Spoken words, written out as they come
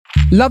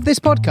Love this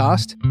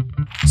podcast?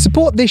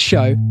 Support this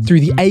show through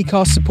the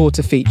Acast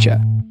supporter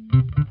feature.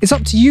 It's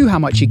up to you how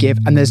much you give,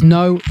 and there's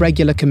no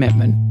regular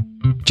commitment.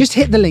 Just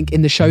hit the link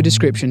in the show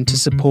description to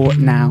support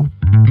now.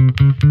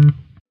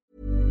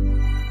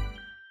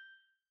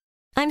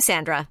 I'm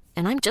Sandra,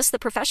 and I'm just the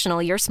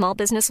professional your small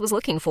business was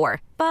looking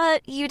for.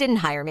 But you didn't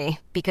hire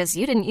me because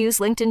you didn't use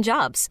LinkedIn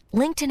Jobs.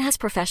 LinkedIn has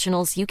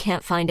professionals you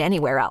can't find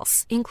anywhere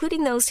else,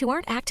 including those who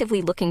aren't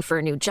actively looking for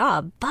a new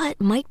job, but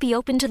might be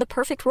open to the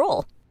perfect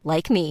role,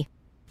 like me.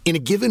 In a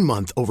given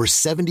month, over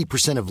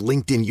 70% of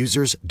LinkedIn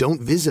users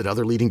don't visit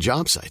other leading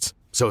job sites.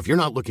 So if you're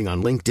not looking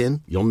on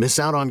LinkedIn, you'll miss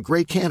out on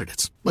great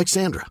candidates like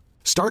Sandra.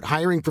 Start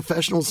hiring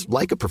professionals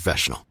like a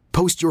professional.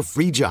 Post your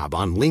free job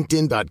on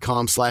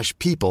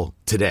linkedin.com/people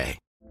today.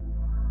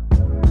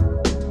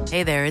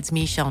 Hey there, it's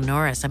Michelle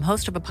Norris. I'm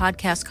host of a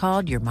podcast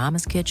called Your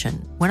Mama's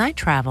Kitchen. When I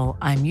travel,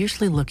 I'm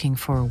usually looking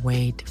for a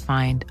way to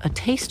find a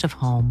taste of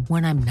home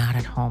when I'm not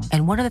at home.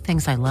 And one of the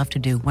things I love to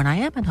do when I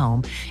am at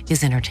home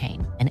is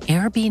entertain. And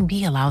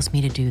Airbnb allows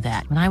me to do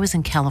that. When I was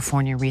in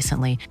California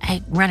recently,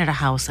 I rented a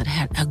house that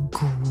had a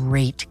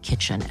great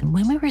kitchen. And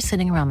when we were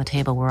sitting around the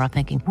table, we're all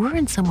thinking, we're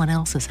in someone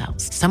else's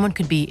house. Someone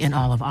could be in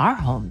all of our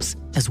homes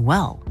as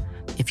well.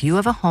 If you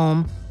have a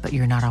home, but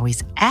you're not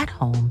always at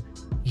home,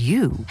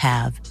 you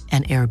have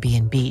an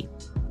Airbnb.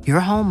 Your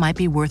home might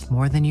be worth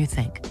more than you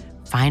think.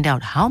 Find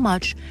out how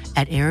much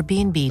at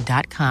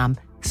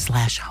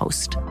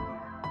airbnb.com/host.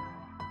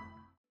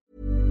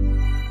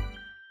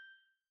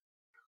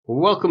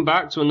 Welcome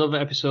back to another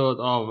episode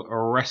of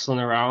Wrestling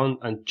Around.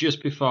 And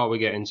just before we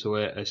get into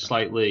it, a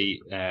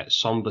slightly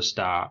somber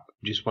start.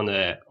 Just want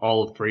to,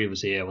 all three of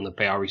us here, want to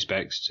pay our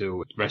respects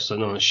to wrestler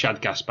known as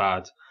Shad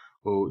Gaspard,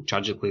 who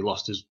tragically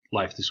lost his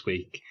life this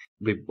week.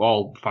 We're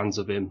all fans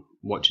of him,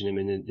 watching him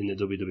in the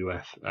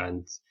WWF,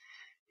 and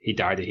he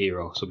died a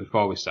hero. So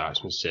before we start, I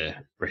just want to say,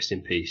 rest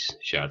in peace,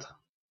 Shad.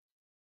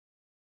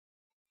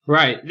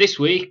 Right, this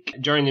week,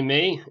 joining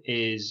me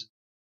is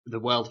the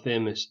world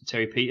famous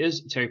Terry Peters.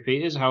 Terry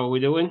Peters, how are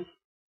we doing?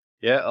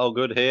 Yeah, all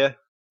good here.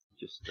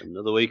 Just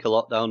another week of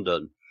lockdown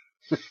done.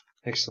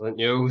 Excellent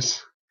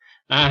news.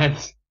 And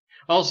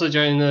also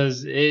joining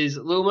us is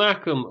Lou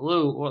Markham.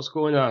 Lou, what's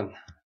going on?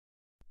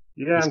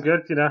 Yeah, I'm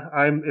good.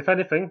 If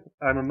anything,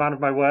 I'm a man of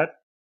my word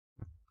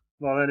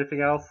more than anything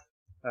else.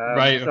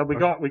 Right. So we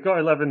got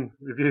 11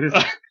 reviews.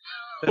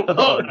 What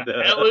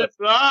the hell is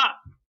that?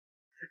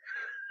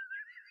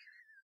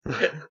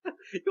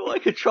 You're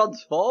like a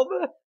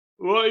transformer.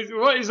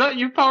 What is that?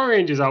 Your Power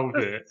Rangers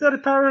outfit? It's the only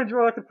Power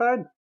Ranger I could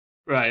find.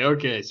 Right.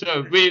 Okay.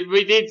 So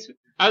we did,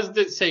 as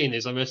the saying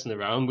is, I'm messing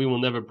around. We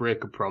will never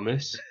break a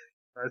promise.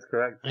 That's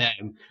correct.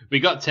 We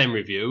got 10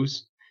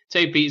 reviews.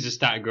 Terry Peters has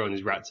started growing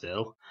his rat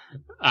tail,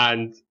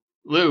 and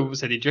Lou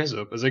said he'd dress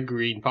up as a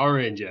green Power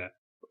Ranger.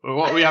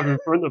 What we have in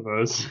front of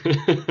us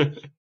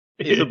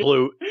is a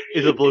blue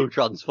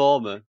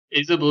transformer.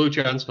 It's a blue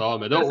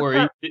transformer. Don't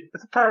worry.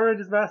 It's a Power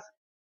Rangers mask.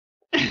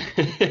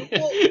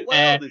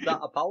 What is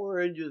that? A Power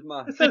Rangers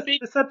mask?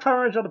 It said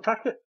Power Ranger on the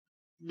packet.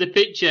 The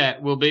picture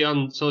will be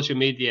on social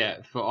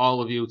media for all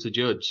of you to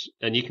judge,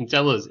 and you can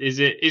tell us: is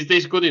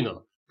this good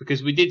enough?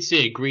 Because we did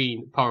say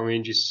green Power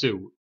Rangers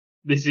suit.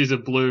 This is a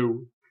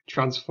blue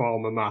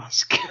Transformer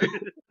mask.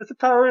 It's a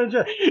Power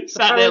Ranger.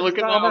 Sat there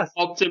looking like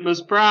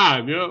Optimus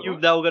Prime. You know? You've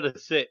now got to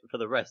sit for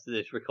the rest of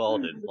this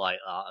recording like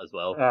that as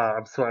well. Oh,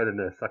 I'm sweating in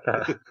this. I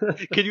can't.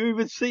 Can you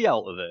even see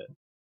out of it?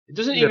 It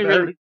doesn't even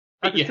really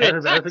fit your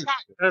head.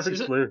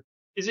 Everything's blue.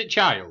 Is it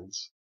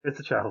child's? It's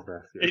a child's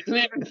mask. Yeah. It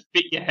doesn't even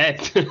fit your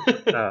head.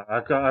 No,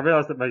 I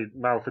realised that my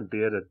mouth and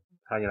beard are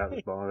hanging out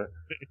the bottom of it.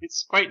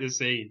 It's quite the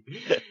scene.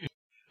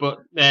 But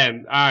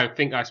I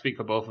think I speak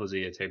for both of us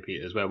here, Terry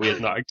Peters, as well. We are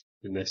not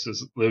expecting this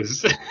as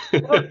Lewis.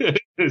 We're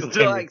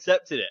not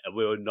accepting it, and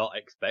we were not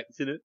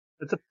expecting it.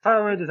 It's a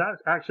Power Rangers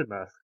action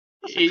mask.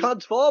 It's a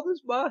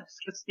Transformers mask.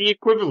 It's the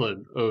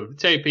equivalent of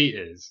Terry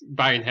Peters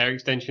buying hair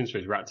extensions for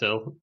his rat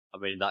tail. I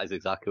mean, that is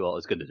exactly what I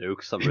was going to do,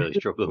 because I'm really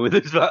struggling with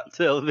this rat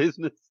tail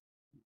business.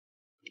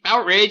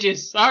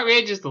 Outrageous,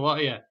 the lot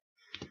of you.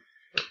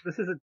 This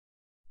is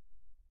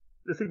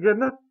good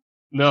enough?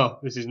 No,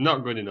 this is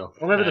not good enough.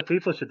 Well, maybe the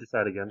people should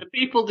decide again. The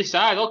people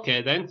decide,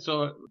 okay then.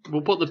 So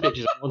we'll put the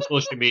pictures on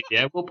social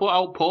media. We'll put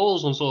out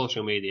polls on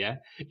social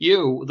media.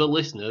 You, the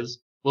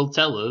listeners, will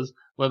tell us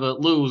whether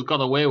Lou's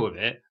got away with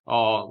it,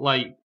 or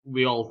like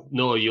we all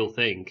know you'll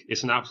think,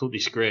 it's an absolute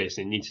disgrace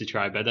and needs to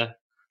try better.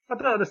 I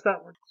don't understand.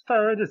 It's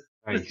Power Rangers.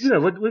 Right.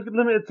 We've got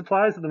limited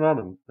supplies at the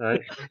moment,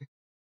 right?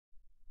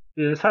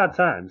 It's hard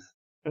times.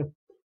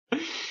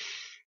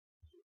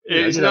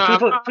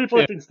 People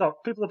have been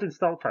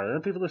stockpiling,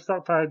 and people have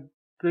stockpiled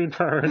green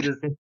Power Rangers.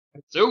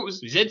 Suits,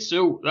 he said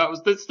suit.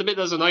 That's the bit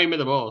that's annoying me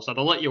the most. I'd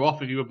have let you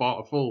off if you had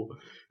bought a full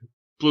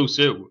blue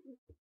suit.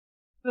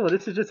 No,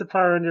 this is just a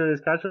Power Ranger in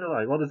his casual.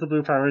 Like, what does the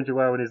blue Power Ranger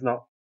wear when he's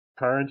not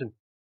Power Ranger?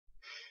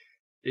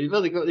 He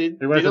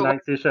wears a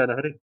nice t-shirt and a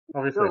hoodie,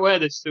 obviously. They don't wear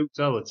the suits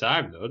all the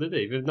time, though, do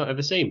they? They've not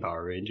ever seen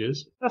Power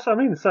Rangers. That's what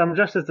I mean. So I'm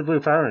dressed as the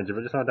blue Power Ranger,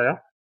 but just on a day off.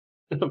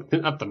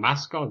 have the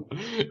mask on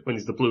when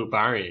he's the Blue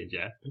Power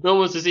Ranger. No one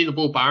wants to see the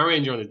Blue Power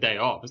Ranger on his day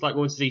off. It's like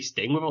going to see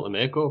Sting without the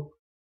makeup.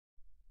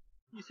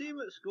 You see him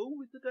at school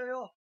with the day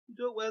off. You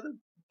don't wear the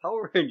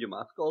Power Ranger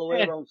mask all the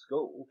way around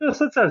school. Yeah,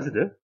 sometimes you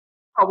do.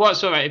 Oh,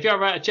 what's alright? If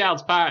you're at a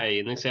child's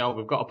party and they say, "Oh,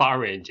 we've got a Power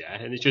Ranger,"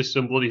 and it's just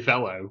some bloody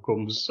fellow who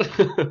comes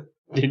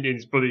in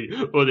his bloody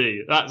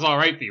hoodie, that's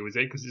alright for you, is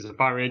it? Because it's a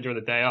Power Ranger on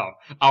the day off.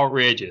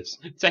 Outrageous.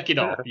 Take it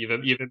off.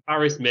 You've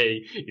embarrassed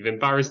me. You've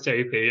embarrassed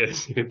Terry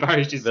Peters. You've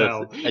embarrassed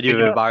yourself. And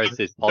you've embarrassed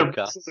this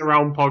podcast. It's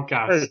around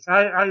podcast.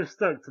 Hey, I've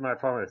stuck to my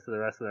promise to the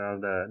rest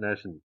of the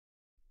nation.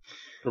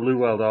 The New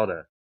World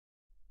Order.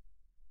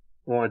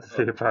 I wanted to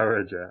see a Power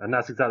Ranger, and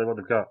that's exactly what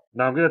they've got.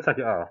 Now I'm going to take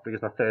it off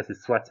because my face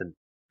is sweating.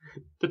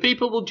 The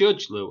people will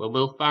judge, Lou, and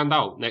we'll find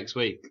out next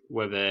week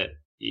whether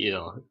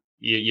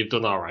you've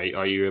done all right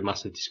or you're a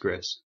massive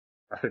disgrace.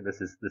 I think this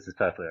is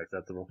perfectly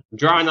acceptable. I'm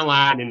drawing a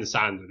line in the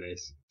sand with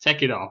this.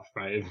 Take it off,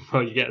 right?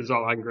 Before you get us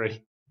all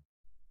angry.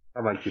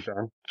 I might keep it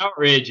on.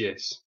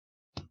 Outrageous.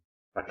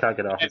 I can't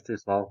get it off. It's too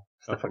small.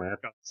 Stuff on my head.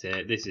 That's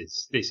it. This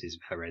is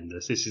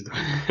horrendous. This is.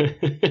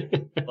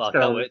 Well, I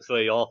can't wait to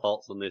hear your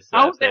thoughts on this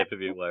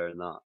pay-per-view wearing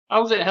that.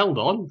 How's it held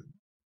on?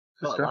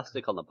 Got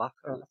elastic on the back.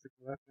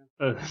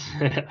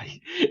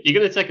 You're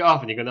going to take it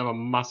off and you're going to have a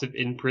massive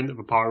imprint of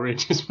a Power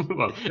Rangers.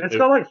 It's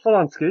got like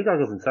full-on ski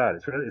goggles inside.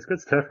 It's good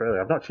stuff, really.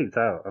 I've not cheaped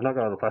out. I've not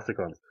got all the plastic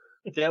ones.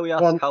 Dare we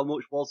ask how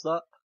much was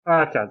that?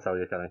 I can't tell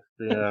you, can I?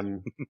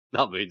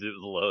 That means it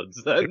was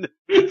loads then.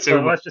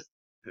 So let's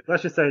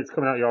just say it's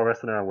coming out of your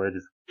wrestling around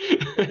wages.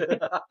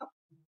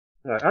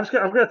 Right, I'm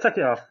going to take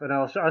it off and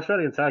I'll show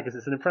the entire because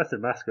it's an impressive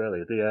mask,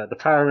 really. The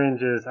Power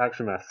Rangers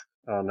action mask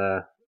on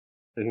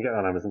you can get it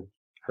on Amazon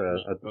for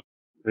a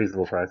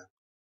reasonable price.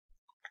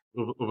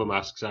 Other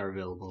masks are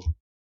available.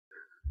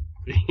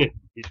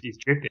 He's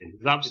dripping.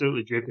 He's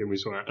absolutely dripping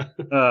with sweat.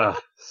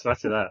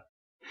 Sweaty that.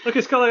 Look,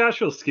 it's got like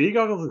actual ski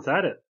goggles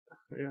inside it.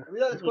 Yeah. I mean,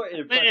 that's quite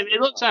impressive. It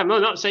looks. We're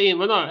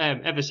not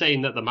ever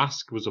saying that the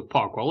mask was of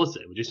poor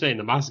quality. We're just saying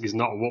the mask is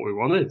not what we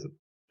wanted.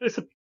 It's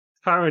a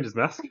Power Rangers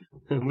mask.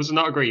 Was it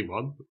not a green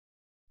one?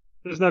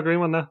 There's no green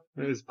one there.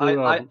 It was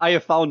blue. I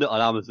have found it on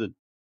Amazon.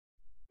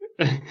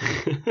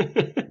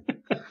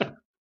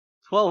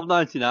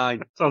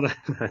 $12.99. So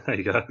there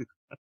you go.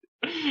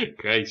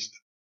 Christ.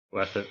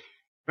 Worth it.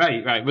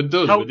 Right, we're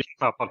done. Help keep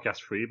our podcast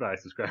free by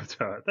subscribing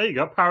to it. There you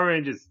go, Power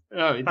Rangers.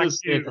 Oh, it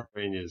does say Power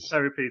Rangers.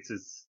 Terry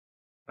Peters.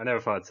 I never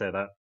thought I'd say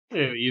that.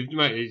 Yeah,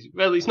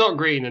 well, it's not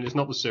green and it's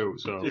not the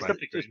suit, so...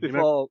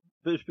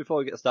 Just before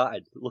we get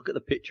started, look at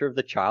the picture of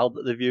the child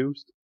that they've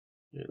used.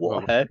 Yeah,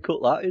 what a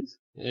haircut that is.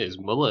 Yeah, it's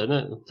mullet,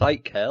 isn't it?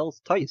 Tight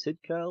curls. Tight Sid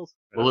curls.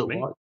 Mullet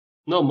what?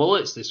 No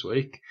mullets this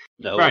week.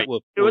 No, right.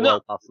 we're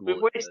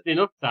wasting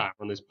enough time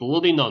on this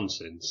bloody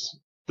nonsense.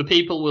 The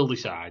people will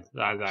decide.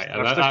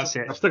 That's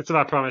it. I've stuck to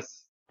my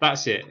promise.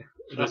 That's it.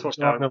 That's what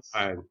counts.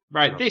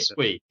 Right, this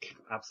week.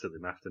 Absolutely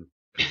maffed.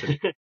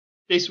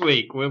 This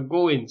week, we're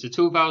going to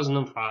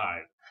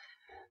 2005.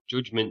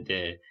 Judgment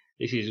Day.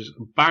 This is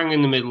bang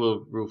in the middle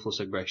of Ruthless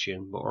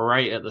Aggression, but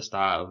right at the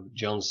start of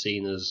John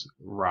Cena's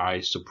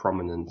rise to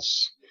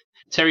prominence.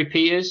 Terry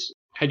Peters,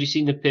 had you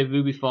seen the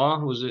pay-per-view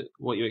before? Was it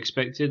what you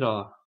expected,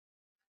 or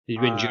did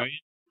you enjoy it?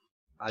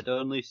 I'd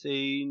only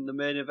seen the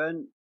main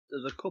event.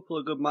 There's a couple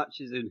of good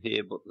matches in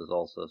here, but there's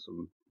also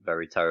some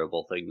very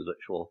terrible things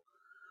which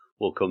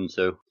we'll come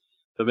to.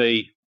 For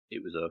me,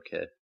 it was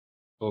okay.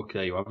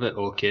 Okay, you have it.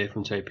 Okay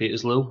from Terry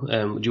Peters, Lou.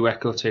 Would you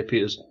echo Terry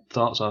Peters'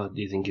 thoughts, or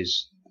do you think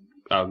he's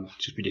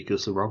just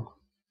ridiculously wrong?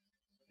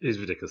 He's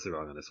ridiculously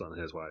wrong on this one.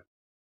 Here's why.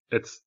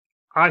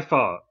 I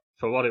thought,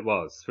 for what it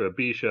was, for a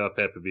B-show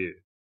pay-per-view,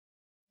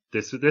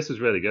 this was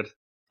really good,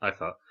 I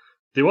thought.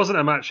 There wasn't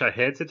a match I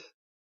hated.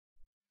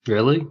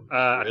 Really?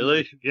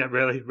 Really? Yeah,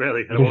 really.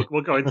 And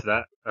we'll go into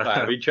that. Right,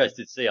 I'm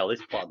interested to see how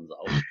this plans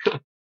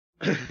out.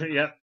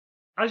 Yeah.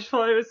 I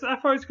thought it was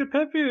a good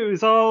pay-per-view. It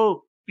was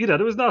all, there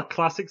was no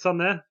classics on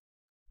there.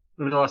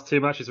 I mean, the last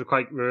two matches were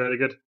really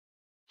good.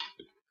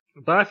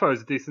 But I thought it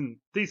was a decent,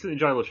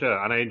 enjoyable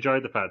show, and I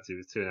enjoyed the fact it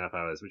was 2.5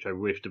 hours, which I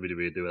wish WWE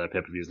would do with their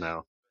pay-per-views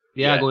now.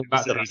 Yeah, going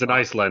back to it was a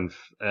nice length.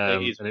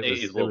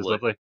 It was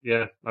lovely.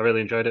 Yeah, I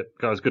really enjoyed it.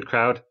 It was a good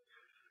crowd.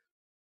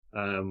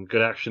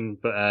 Good action,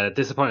 but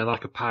disappointing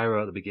lack of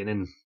pyro at the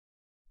beginning.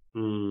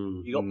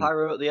 You got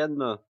pyro at the end,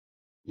 though.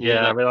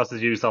 Yeah, I realised they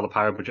used all the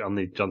pyro budget on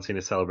the John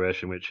Cena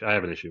celebration, which I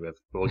have an issue with,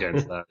 but we'll get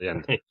into that at the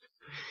end.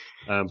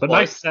 But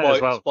nice set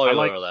as well.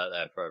 Spoiler alert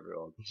there for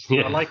everyone.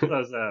 Yeah. I like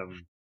those.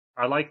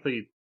 I like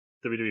the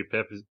WWE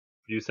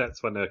pay-per-view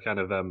sets when they're kind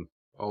of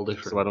all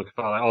different. So I don't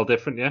call it all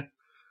different. Yeah,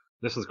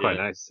 this was quite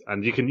nice,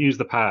 and you can use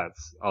the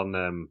pads on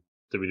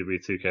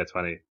WWE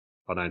 2K20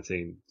 or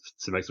 19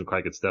 to make some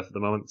quite good stuff at the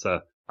moment.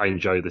 So I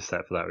enjoyed this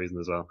set for that reason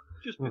as well.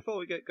 Just before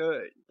we get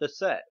going,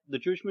 the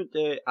Judgment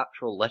Day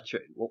actual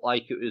lettering looked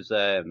like it was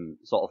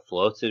sort of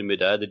floating in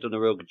midair. They've done a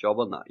real good job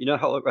on that. You know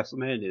how at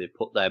WrestleMania they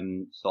put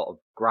them sort of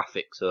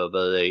graphics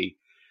over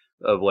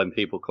when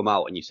people come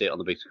out and you see it on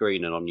the big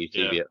screen and on your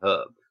TV at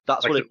home.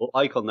 That's like what it looked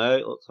like on there.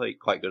 It looks like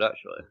quite good,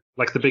 actually.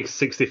 Like the big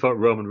 60-foot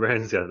Roman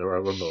Reigns at the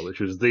Royal Rumble, which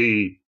was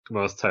the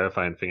most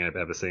terrifying thing I've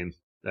ever seen.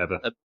 ever.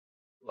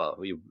 Well,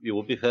 you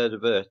would be heard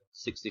of a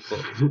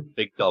 60-foot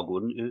big dog,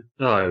 wouldn't you?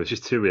 No, it was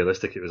just too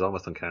realistic. It was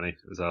almost uncanny.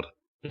 It was odd.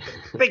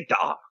 Big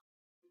dog!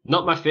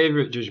 Not my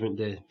favourite Judgment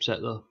Day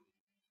set, though.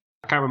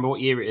 I can't remember what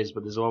year it is,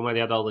 but there's the one where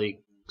they had all the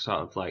sort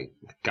of like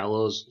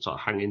gallows, sort of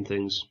hanging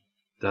things.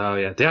 Oh,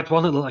 yeah. They had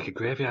one that looked like a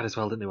graveyard as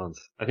well, didn't they, once?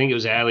 I think it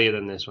was earlier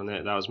than this one.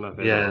 That was my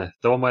favourite. Yeah,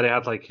 the one where they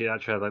had like,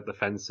 actually had like the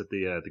fence of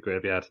the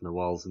graveyard and the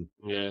walls, and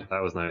Yeah.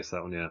 that was nice,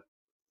 that one, yeah.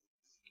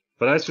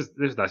 But it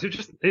was nice.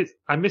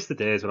 I miss the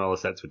days when all the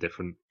sets were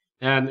different.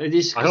 It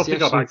is. I hope they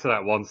go back to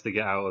that once they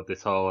get out of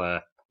this whole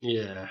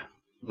Yeah.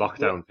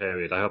 lockdown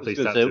period. I hope they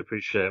start to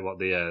appreciate what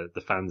the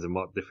fans and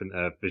what different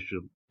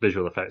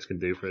visual effects can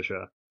do for a show.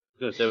 I was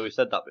going to say, we've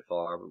said that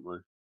before, haven't we?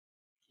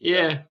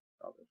 Yeah.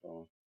 That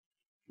before.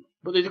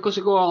 But they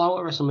could go all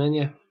out at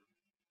WrestleMania.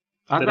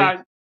 Did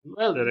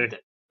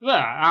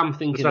I'm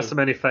thinking. There's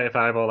WrestleMania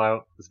 35 all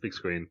out. There's a big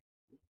screen.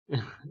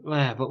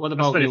 Yeah, but what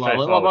about WrestleMania New Orleans? 35?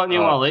 What about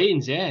New Oh.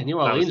 Orleans? Yeah, New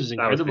Orleans was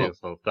incredible.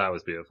 That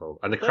was beautiful.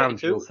 And the Crown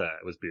 32. Jewel set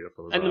was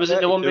beautiful as And well. was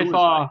it the one 32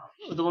 before?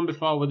 was The one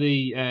before with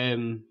the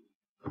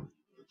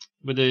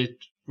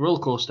roller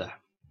coaster.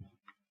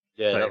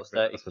 Yeah, that was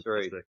That's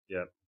 33. fantastic,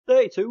 yeah.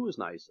 32 was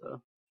nice,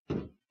 though.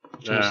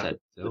 Yeah. Said,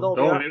 With all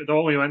The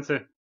one we went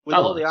to. With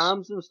all Alex. the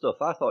arms and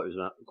stuff, I thought it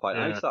was quite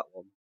Yeah. nice, that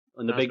one.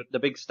 And Yeah, the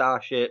big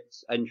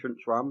star-shaped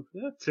entrance ramp.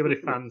 Yeah. Too many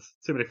fans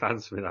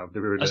for me now. They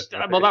ruined it.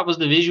 well, that was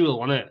the visual,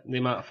 wasn't it? The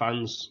amount of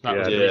fans. That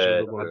was the Yeah,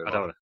 visual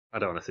one. I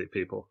don't want to see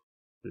people.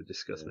 They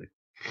disgust me.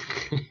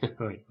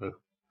 Right, well,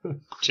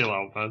 chill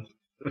out, man.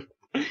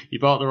 You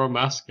bought the wrong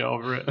mask. Get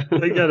over it.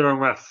 They get the wrong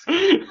mask.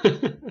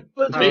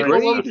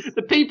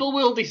 The people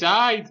will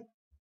decide.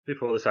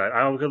 People will decide.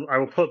 I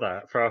will put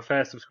that for our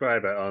first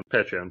subscriber on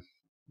Patreon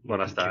when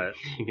I start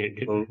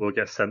it. We'll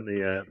get sent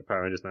the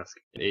Power Rangers mask.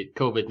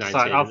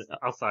 COVID-19.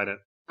 I'll sign it.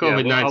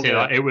 COVID-19.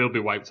 Yeah, it will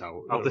be wiped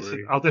out. I'll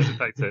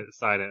disinfect it,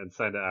 sign it, and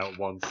send it out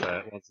once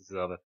this is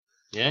over.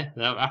 Yeah,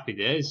 happy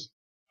days.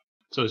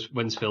 So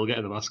when's Phil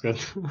getting the mask on?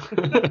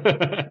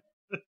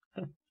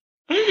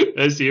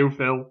 There's you,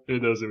 Phil. Who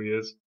knows who he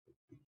is?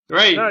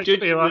 Right. No, it could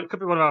be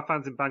one of our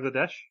fans in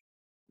Bangladesh.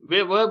 We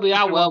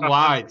are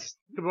worldwide.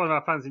 Could be one of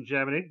our fans in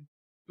Germany.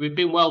 We've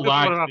been Could be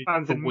worldwide one of our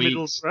fans for in weeks.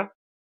 Middlesbrough.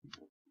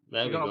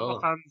 There We've we got go.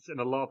 fans in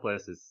a lot of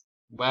places.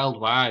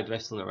 Worldwide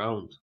wrestling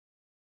around.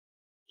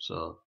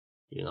 So,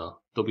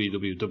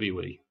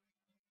 WWE.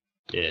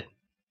 Yeah.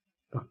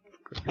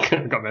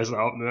 Got messed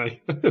up,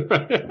 didn't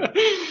I?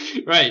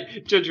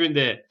 Right, Judgment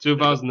Day,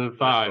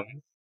 2005.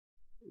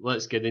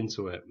 Let's get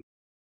into it.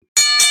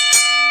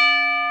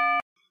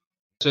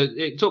 So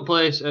it took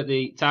place at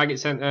the Target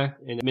Center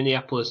in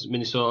Minneapolis,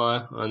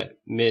 Minnesota on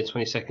May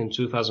 22nd,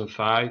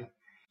 2005.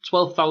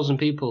 12,000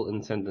 people in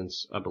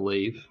attendance, I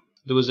believe.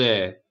 There was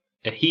a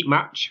heat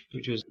match,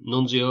 which was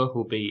Nunzio,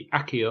 who beat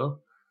Akio,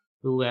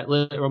 who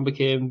later on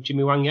became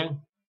Jimmy Wang Yang.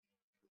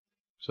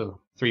 So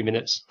 3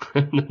 minutes,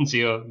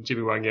 Nunzio,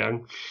 Jimmy Wang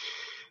Yang,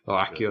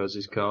 or Akio as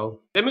he's called.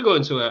 Then we go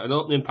into an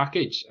opening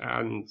package,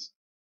 and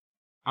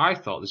I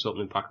thought this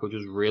opening package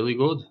was really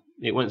good.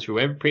 It went through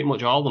pretty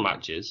much all the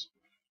matches.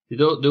 They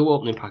don't do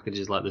opening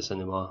packages like this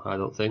anymore, I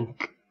don't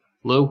think.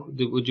 Lou,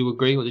 would you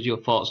agree? What did your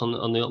thoughts on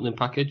the opening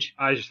package?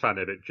 I just found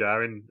it a bit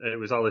jarring. It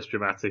was all this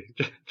dramatic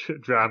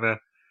drama,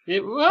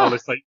 Well, all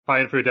this like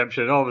fighting for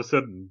redemption, and all of a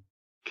sudden,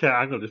 Kurt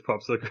Angle just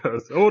pops up and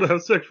goes, "I want to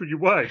have sex with your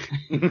wife."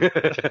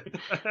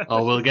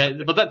 we'll get to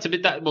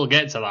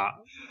that.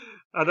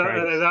 And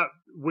that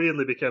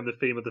weirdly became the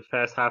theme of the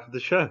first half of the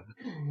show.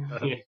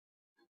 Yeah.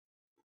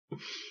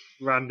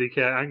 Randy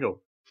Kurt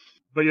Angle.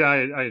 But yeah,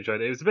 I enjoyed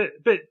it. It was a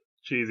bit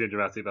cheesy and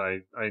dramatic,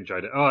 but I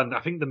enjoyed it. Oh, and I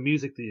think the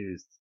music they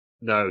used.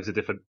 No, it was a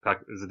different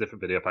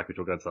video package.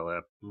 We'll go into that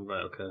later.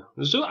 Right, okay.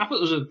 So I thought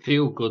there was a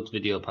few good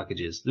video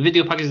packages. The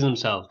video packages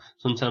themselves,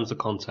 sometimes the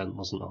content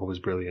wasn't always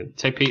brilliant.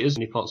 Ted Peters,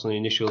 any thoughts on the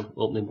initial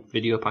opening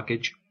video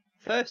package?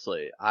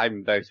 Firstly,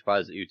 I'm very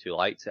surprised that you two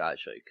liked it,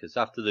 actually, because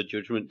after the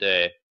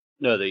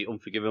the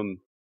Unforgiven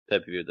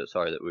pay-per-view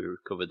that we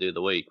covered the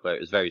other week, where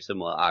it was very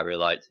similar, I really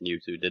liked it and you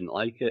two didn't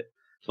like it.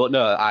 But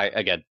no, I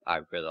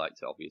really liked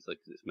it, obviously,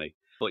 because it's me.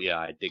 But yeah,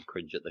 I did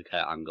cringe at the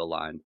Kurt Angle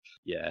line.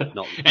 Yeah,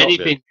 not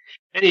anything.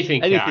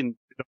 Anything.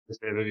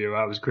 Review,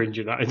 I was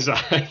cringing that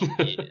inside.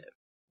 Yeah.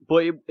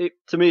 But it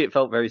to me, it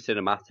felt very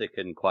cinematic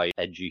and quite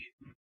edgy.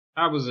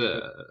 I was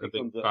a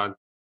big fan.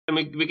 And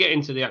we get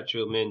into the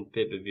actual main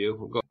pay-per-view.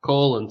 We've got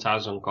Cole and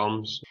Taz on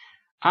comms.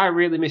 I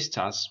really miss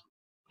Taz.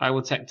 I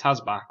would take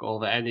Taz back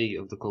over any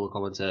of the colour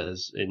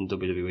commentators in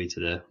WWE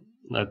today.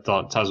 I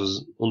thought Taz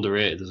was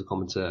underrated as a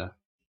commentator.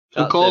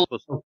 And Cole,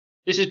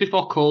 this is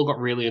before Cole got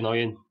really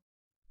annoying.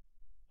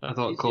 I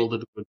thought Cole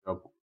did a good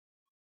job.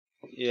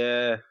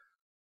 Yeah.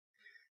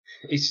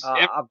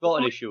 I've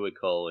got an issue with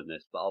Cole in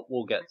this, but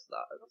we'll get to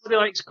that. Nobody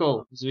likes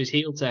Cole because of his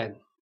heel turn.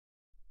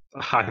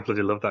 I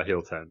bloody love that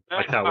heel turn.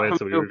 I can't wait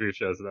till we review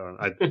shows of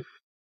that one.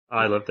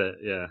 I loved it,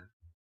 yeah.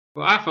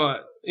 But I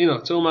thought,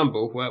 Tool Man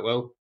both worked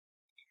well.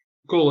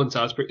 Cole and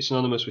Taz pretty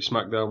synonymous with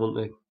SmackDown, weren't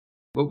they?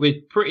 But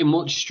we pretty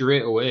much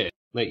straight away,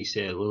 like you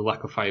say, a little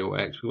lack of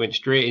fireworks, we went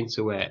straight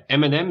into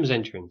Eminem's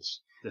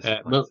entrance.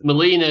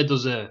 Melina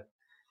does a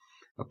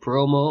a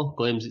promo,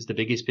 claims it's the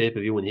biggest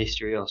pay-per-view in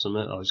history or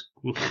something, or it's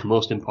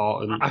most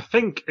important. I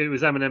think it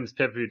was Eminem's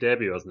pay-per-view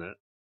debut, wasn't it?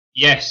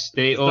 Yes,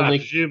 they So only... I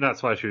presume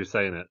that's why she was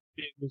saying it.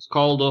 It was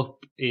called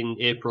up in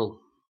April,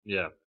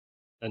 Yeah.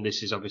 and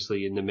this is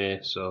obviously in the May,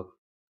 so...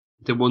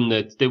 They won,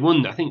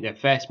 I think, their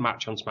first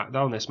match on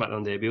SmackDown, their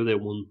SmackDown debut, they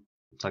won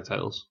tag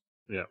titles.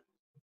 Yeah.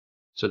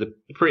 So they're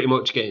pretty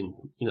much getting,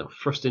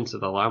 thrust into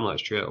the limelight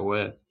straight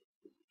away.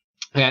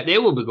 They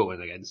will be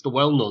going against the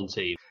well-known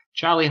team,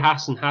 Charlie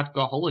Haas and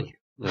Hardcore Holly.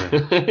 Yeah.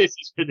 This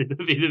is for the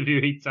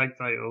WWE tag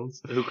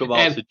titles. Who come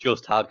out to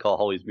just Hardcore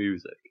Holly's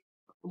music.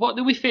 What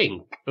do we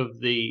think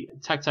of the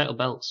tag title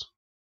belts?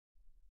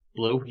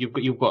 Lou,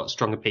 you've got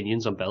strong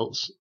opinions on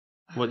belts.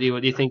 What do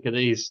you think of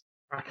these?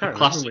 I can't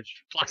Classic-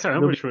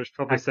 remember which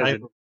probably tag says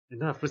title.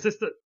 enough. Was this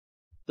the...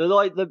 They're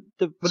like the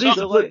Were these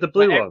the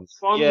blue ones?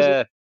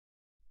 yeah.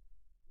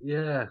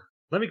 Yeah.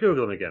 Let me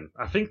Google them again.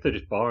 I think they're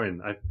just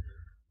boring.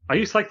 I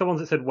used to like the ones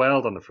that said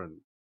Weld on the front,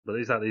 but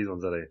these aren't these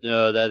ones, are they?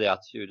 No, they're the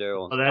Attitude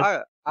Era ones. Oh,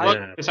 that's-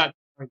 Yeah. It's like,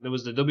 there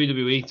was the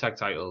WWE tag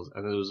titles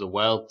and there was the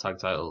World tag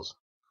titles.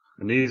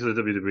 And these were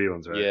the WWE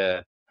ones, right?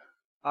 Yeah.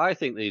 I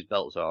think these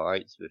belts are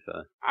alright, to be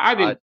fair. I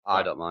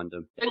don't mind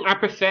them. think I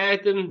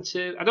preferred them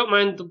to. I don't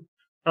mind them.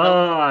 Oh,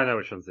 I know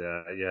which ones they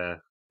are. Yeah.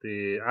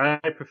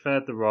 I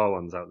preferred the Raw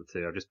ones out of the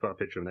two. I've just put a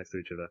picture of them next to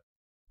each other.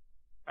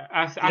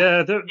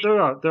 Yeah,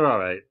 they're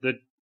alright.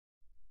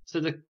 To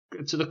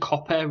the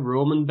copper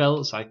Roman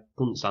belts, I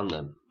couldn't stand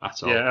them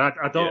at all. Yeah,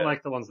 I don't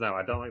like the ones now.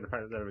 I don't like the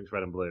fact that everything's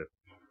red and blue.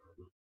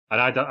 And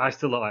I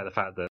still don't like the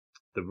fact that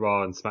the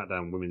Raw and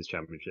SmackDown Women's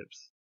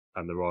Championships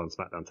and the Raw and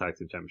SmackDown Tag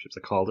Team Championships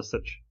are called as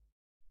such.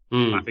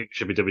 I think it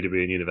should be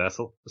WWE and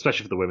Universal,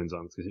 especially for the women's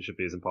ones, because it should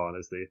be as important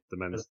as the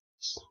men's.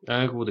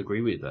 I would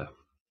agree with you there.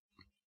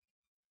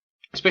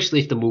 Especially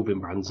if they're moving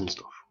brands and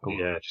stuff. Come on.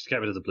 Yeah, just get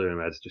rid of the blue and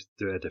red. Just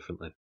do it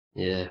differently.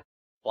 Yeah.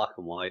 Black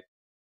and white.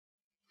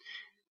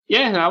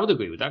 Yeah, no, I would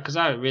agree with that because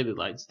I really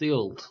liked the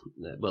old,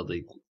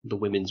 the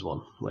women's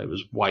one where it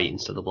was white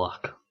instead of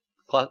black.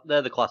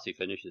 They're the classy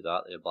finishes,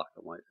 aren't they? A black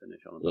and white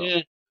finish on a belt.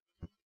 Yeah.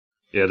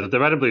 Yeah, the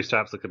red and blue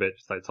straps look a bit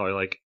just like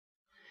toy-like.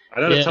 I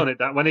know they toned it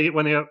down when he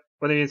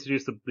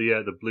introduced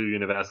the blue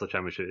Universal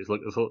Championship.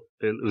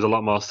 It was a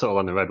lot more subtle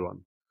on the red one.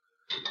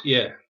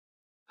 Yeah.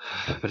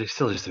 But it's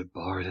still just a bit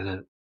boring,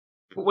 isn't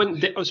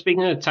it? But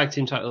speaking of tag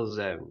team titles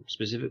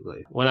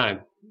specifically, when I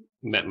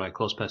met my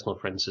close personal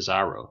friend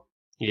Cesaro,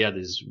 he had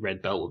his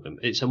red belt with him.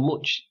 It's a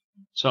much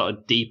sort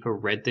of deeper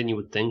red than you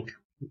would think,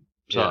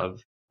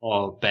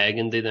 or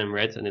burgundy than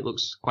red, and it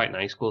looks quite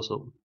nice close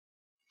up.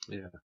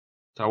 Yeah.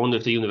 So I wonder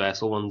if the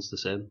Universal one's the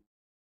same.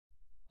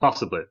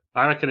 Possibly.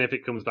 I reckon if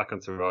it comes back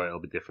onto Raw, it'll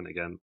be different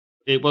again.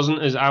 It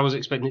wasn't as I was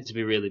expecting it to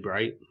be really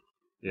bright.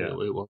 Yeah.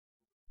 It was.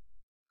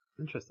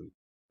 Interesting.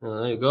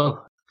 There you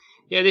go.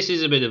 Yeah, this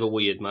is a bit of a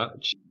weird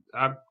match.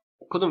 I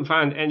couldn't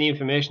find any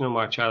information on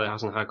why Charlie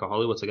Haas and Hardcore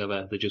Holly were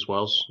together. There just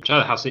was.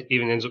 Charlie Haas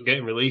even ends up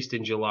getting released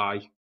in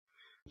July.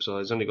 So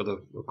he's only got a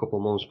couple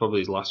of months,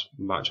 probably his last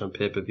match on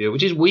pay-per-view,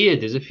 which is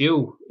weird. There's a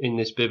few in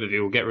this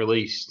pay-per-view will get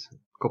released a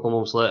couple of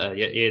months later,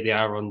 yet here they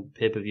are on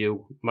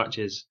pay-per-view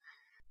matches.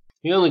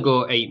 You only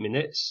go 8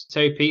 minutes.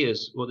 Terry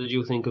Peters, what did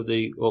you think of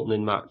the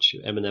opening match,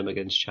 Eminem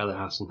against Charlie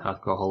Haas and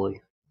Hardcore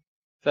Holly?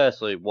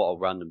 Firstly, what a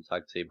random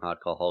tag team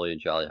Hardcore Holly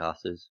and Charlie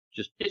Haas is.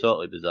 Just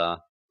totally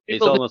bizarre.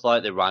 It's almost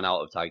like they ran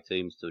out of tag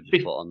teams to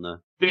just put on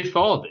there.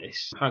 Before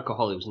this, Hardcore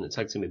Holly was in a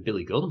tag team with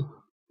Billy Gunn.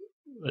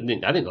 I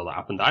didn't know that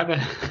happened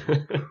either.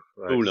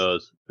 Right.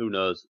 Who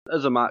knows?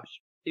 As a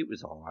match, it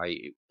was alright.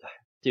 It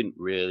didn't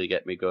really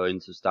get me going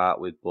to start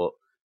with, but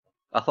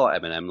I thought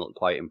Eminem looked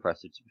quite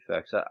impressive, to be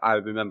fair. Cause I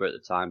remember at the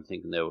time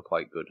thinking they were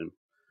quite good,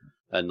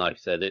 and like I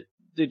said,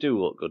 they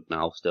do look good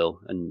now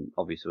still. And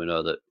obviously we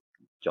know that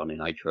Johnny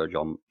Nitro,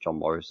 John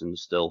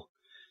Morrison's still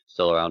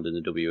around in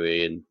the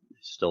WWE and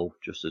still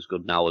just as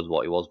good now as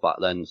what he was back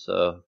then.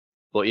 So,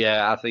 but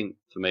yeah, I think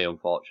for me,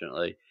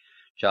 unfortunately,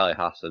 Charlie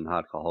Haas and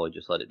Hardcore Holly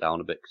just let it down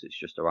a bit because it's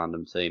just a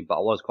random team. But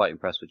I was quite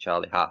impressed with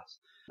Charlie Haas.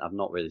 I've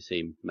not really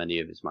seen many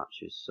of his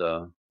matches,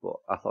 but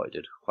I thought he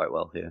did quite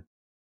well here.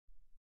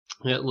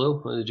 Yeah, Lou,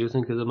 what did you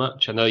think of the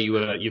match? I know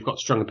you've got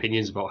strong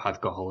opinions about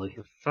Hardcore Holly.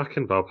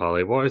 Fucking Bob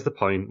Holly. What is the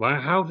point?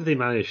 How did he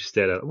manage to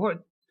stay there?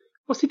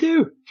 What's he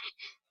do?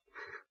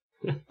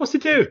 What's he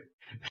do?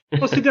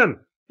 What's he done?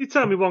 You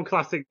tell me one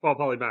classic Bob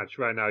Holly match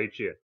right now each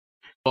year.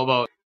 What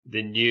about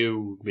the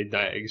new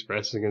Midnight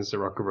Express against the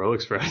Rock and Roll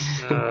Express?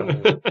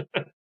 No?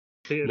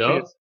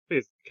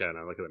 Peter's care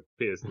now. Look at him.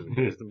 Peter's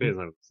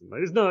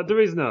not. There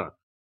is no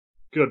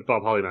good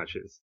Bob Holly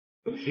matches.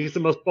 He's the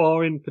most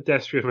boring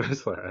pedestrian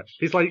wrestler.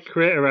 He's like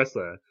create a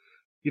wrestler.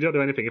 You don't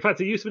do anything. In fact,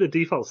 it used to be the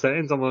default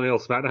settings on one of the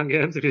old SmackDown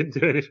games if you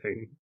didn't do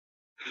anything.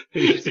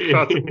 You just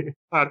got to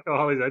Hardcore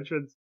Holly's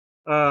entrance.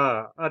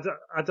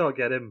 I don't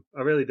get him.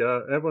 I really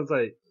don't. Everyone's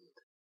like,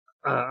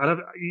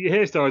 you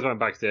hear stories about him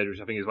backstage,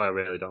 which I think is why I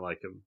really don't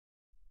like him.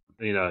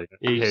 You know,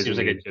 he seems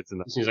like a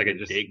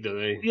dick, doesn't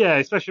he? Yeah,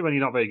 especially when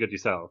you're not very good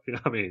yourself. You know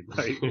what I mean?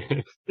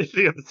 Like, if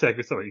the Undertaker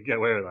or something, you get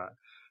away with that.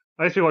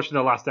 I used to be watching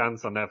The Last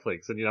Dance on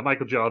Netflix, and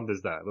Michael Jordan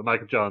is there, but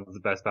Michael Jordan's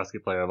the best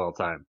basketball player of all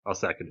time, or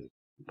second.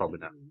 Probably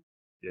not.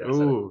 Yeah,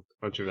 Ooh,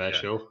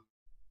 controversial.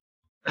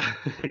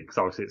 Because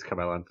obviously it's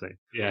Carmelo Anthony.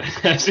 Yeah,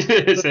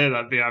 say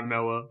that behind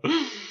Melo.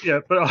 Yeah,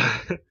 but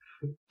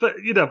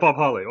Bob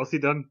Holly, what's he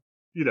done?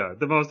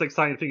 The most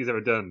exciting thing he's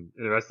ever done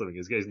in a wrestling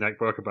is get his neck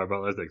broken by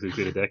Brock Lesnar because he's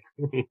been a dick.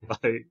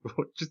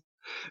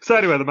 So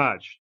anyway, the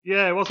match.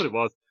 Yeah, it was what it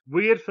was.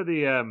 Weird for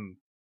the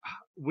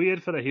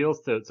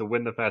heels to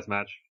win the first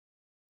match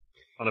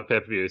on a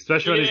pay-per-view,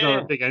 especially when it's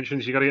not a big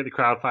entrance. You got to get the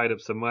crowd fired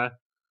up somewhere,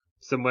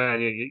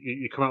 and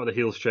you come out with the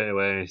heels straight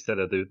away instead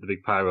of the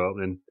big pyro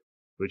opening,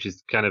 which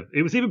is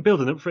it was even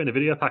building up for it in a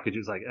video package. It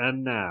was like,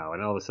 and now,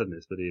 and all of a sudden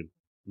it's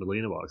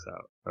Melina walks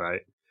out. All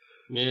right.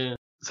 Yeah.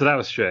 So that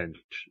was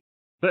strange.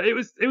 But it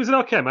was an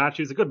okay match.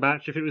 It was a good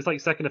match. If it was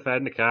like second or third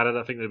in the card, I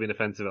don't think it would have been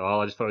offensive at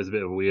all. I just thought it was a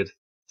bit of weird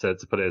to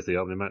put it as the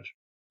opening match.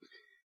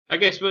 I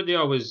guess, but they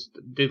always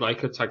did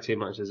like a tag team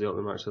match as the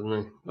opening match, didn't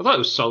they? I thought it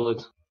was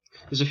solid.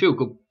 There's a few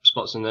good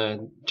spots in there.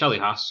 Charlie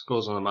Haas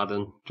goes on a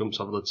Madden, jumps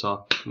over the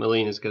top.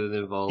 Melina's getting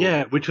involved.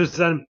 Yeah, which was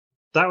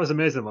that was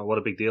amazing. What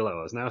a big deal that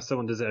was. Now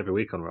someone does it every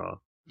week on Raw.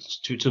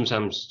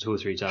 Sometimes 2 or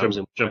 3 times.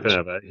 Jumping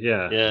over,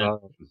 yeah.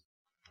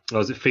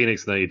 Was it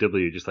Phoenix and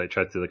AEW just tried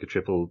to do like a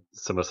triple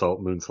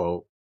somersault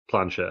moonsault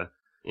plancher?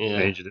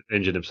 Yeah,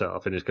 injured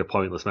himself in a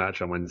pointless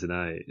match on Wednesday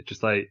night. It's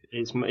just less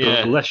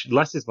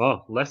is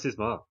more. Less is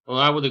more. Well,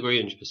 I would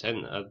agree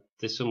 100%.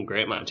 There's some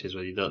great matches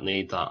where you don't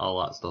need all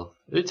that stuff.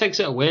 It takes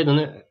it away, doesn't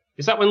it?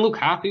 Is that when Luke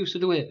Harper used to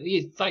do it?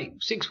 He's like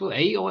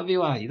 6'8" or whatever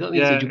you are. You don't need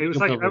to jump. It was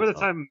like remember the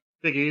time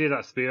Big E did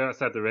that spear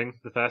outside the ring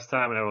the first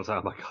time, and everyone was like,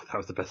 "Oh my god, that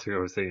was the best thing I've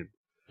ever seen."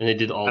 And they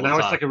did it all the time. And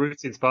now it's like a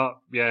routine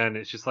spot, and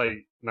it's just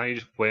like now you're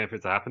just waiting for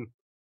it to happen.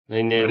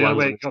 And the other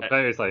way it got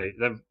better is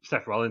then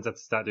Seth Rollins had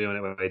to start doing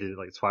it where he did it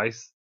like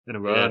twice in a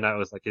row, and that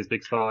was like his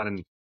big spot.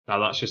 And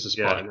that's just a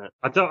spot, isn't it?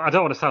 I don't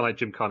want to sound like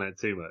Jim Cornette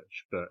too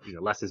much, but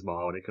less is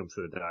more when it comes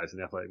to the dives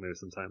and the athletic moves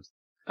sometimes.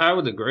 I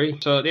would agree.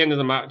 So at the end of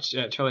the match,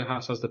 Charlie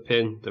Haas has the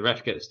pin. The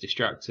ref gets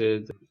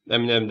distracted.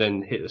 Eminem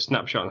then hit the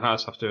snapshot on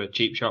Haas after a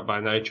cheap shot by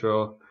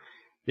Nitro.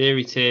 They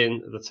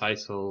retain the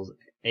titles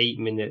 8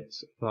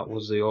 minutes. That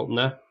was the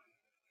opener.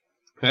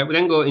 Right, we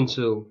then go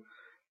into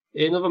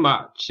another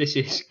match. This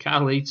is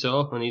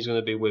Carlito, and he's going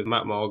to be with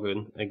Matt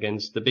Morgan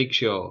against The Big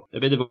Show. A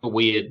bit of a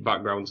weird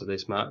background to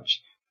this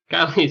match.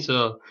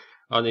 Carlito,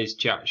 on his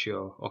chat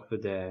show,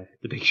 offered The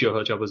Big Show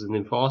a job as an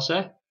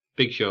enforcer.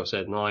 Big Show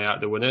said, no, I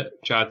had to win it.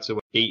 Tried to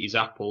eat his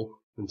apple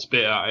and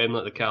spit it at him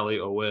like the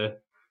Carlito way.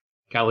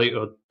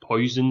 Carlito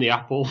poisoned the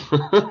apple.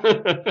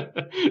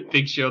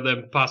 Big Show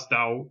then passed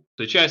out.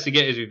 So he tries to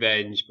get his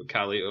revenge, but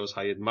Carlito's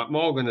hired Matt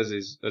Morgan as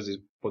his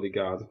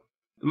bodyguard.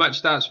 The match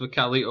starts with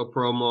Carlito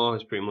promo.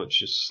 He's pretty much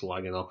just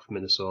slagging off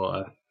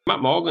Minnesota.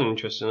 Matt Morgan,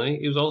 interestingly,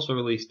 he was also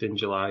released in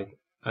July,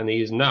 and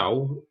he is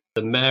now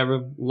the mayor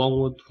of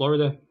Longwood,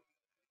 Florida,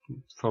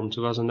 from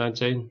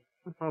 2019.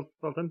 Well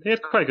done. He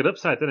had quite a good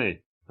upside, didn't he?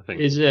 I think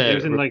he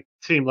was in like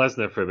Team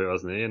Lesnar for a bit,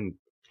 wasn't he? And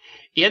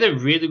he had a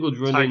really good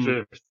run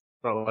in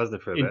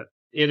Lesnar for a bit.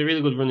 He had a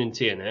really good run in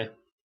TNA.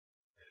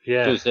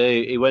 Yeah, because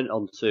he went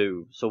on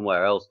to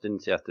somewhere else,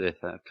 didn't he? After this,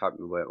 I can't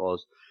remember where it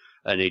was.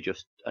 And he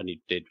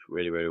did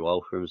really, really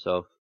well for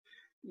himself.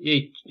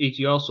 He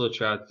also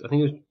tried, I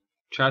think he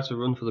tried to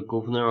run for the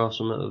governor or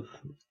something of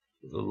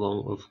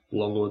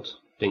Longwood.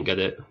 Didn't get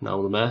it.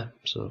 Now the mayor.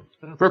 So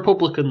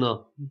Republican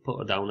though, put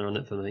a downer on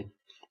it for me.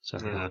 So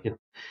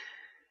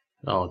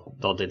or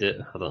did it?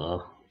 I don't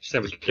know. Just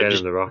have a kid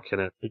in the Rock,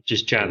 innit?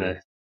 Just trying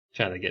to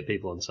get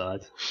people on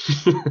side.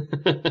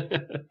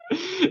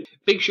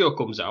 Big Show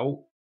comes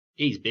out.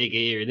 He's big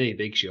here, isn't he?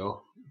 Big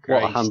Show.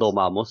 Christ. What a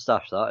handlebar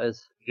mustache that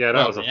is. Yeah,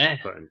 that was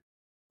off-putting.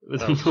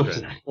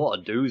 What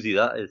a doozy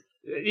that is.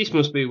 This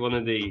must be one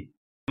of the...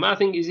 I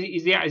think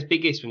he's at his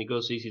biggest when he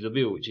goes to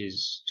ECW, which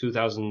is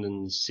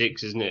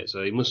 2006, isn't it?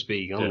 So he must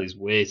be on his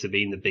way to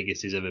being the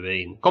biggest he's ever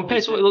been.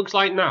 Compared to what it looks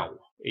like now,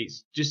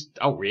 it's just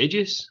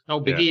outrageous how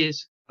big he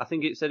is. I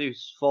think it said he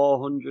was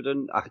 400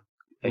 and... high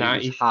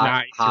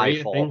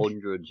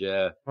 400s,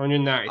 yeah.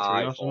 193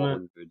 high or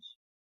something. 400s.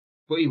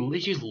 But he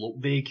just look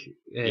big.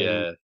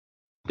 Yeah.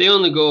 They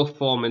only go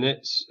 4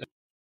 minutes.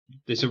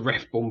 There's a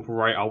ref bump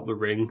right out the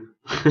ring.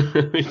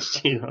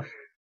 Which,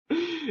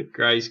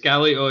 Christ,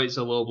 Carlito, it's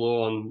a low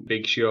blow on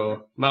Big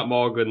Show. Matt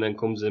Morgan then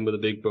comes in with a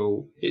big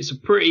boot. It's a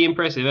pretty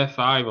impressive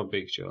F5 on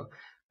Big Show.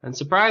 And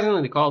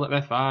surprisingly, they called it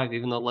F5,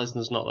 even though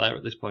Lesnar's not there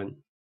at this point.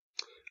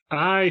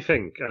 I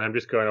think, and I'm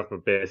just going off my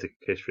basic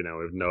history now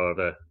with no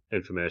other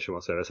information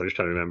whatsoever, so I'm just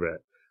trying to remember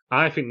it.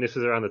 I think this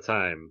was around the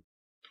time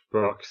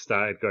Brock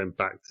started going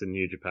back to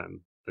New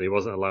Japan, and he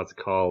wasn't allowed to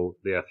call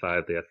the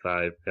F5 the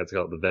F5, he had to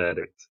call it the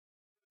Verdict.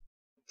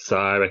 So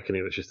I reckon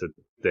it was just a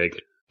dig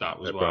at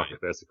Brock,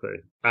 basically.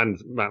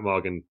 And Matt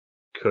Morgan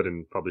could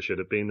and probably should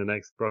have been the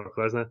next Brock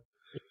Lesnar.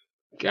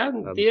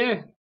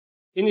 Yeah.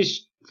 In the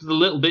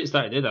little bits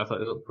that he did, I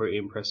thought it looked pretty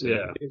impressive.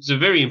 Yeah. It's a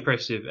very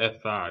impressive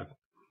F5.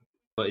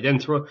 But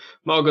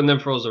Morgan then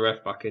throws the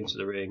ref back into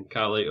the ring.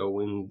 Carlito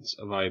wins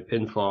via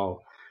pinfall.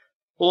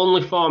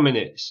 Only 4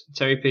 minutes.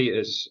 Terry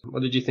Peters,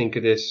 what did you think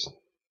of this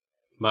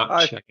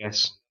match, I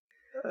guess?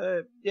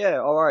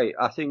 Yeah, alright.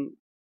 I think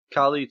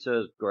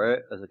Carlito's great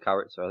as a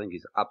character. I think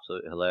he's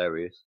absolutely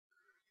hilarious.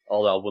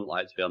 Although I wouldn't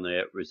like to be on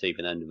the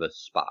receiving end of a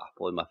spat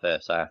apple in my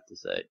face, I have to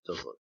say. It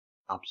does look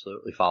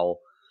absolutely foul.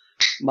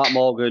 Matt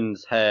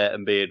Morgan's hair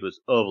and beard was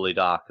overly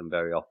dark and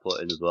very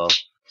off-putting as well.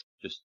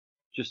 Just.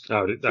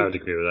 I would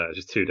agree with that. It's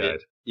just too dead.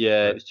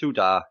 Yeah, it's too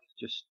dark.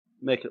 Just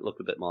make it look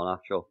a bit more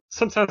natural.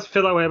 Sometimes I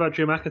feel that way about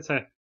Drew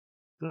McIntyre.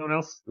 No one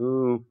else?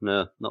 Ooh,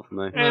 no, not for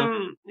me.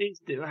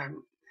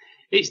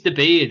 It's the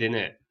beard, isn't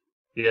it?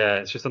 Yeah,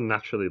 it's just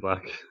unnaturally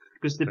black.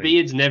 Because the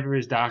beard's never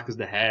as dark as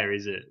the hair,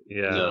 is it?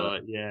 Yeah. So,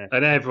 yeah.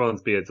 And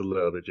everyone's beard's a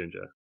little bit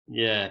ginger.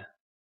 Yeah.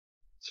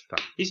 It's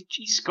fine. He's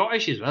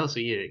Scottish as well, so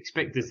you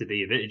expect there to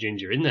be a bit of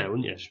ginger in there,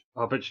 wouldn't you?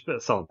 Oh, but just a bit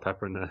of salt and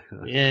pepper in there.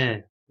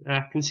 Yeah.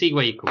 I can see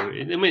where you're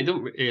coming. I mean, it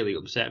don't really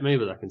upset me,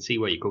 but I can see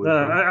where you're coming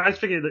from. I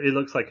just think it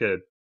looks like a...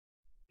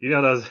 You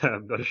know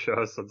those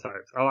shows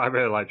sometimes? Oh, I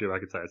really like Drew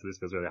McIntyre, so this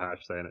feels really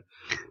harsh saying it.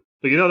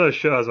 But you know those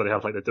shows where they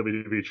have like the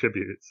WWE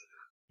tributes?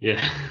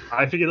 Yeah.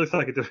 I think it looks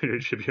like a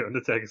WWE tribute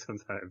Undertaker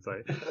sometimes.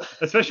 Like,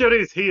 especially when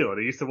he's heel.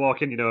 He used to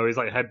walk in, he's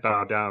like head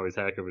bowed down with his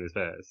hair covering his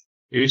face.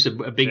 He used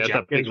a big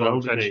jacket big as well,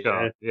 long didn't trench he?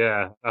 coat.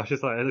 Yeah. I was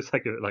just like, it looks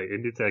like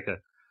Undertaker.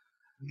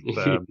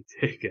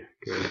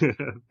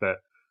 But,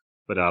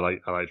 but no, I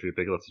like Drew.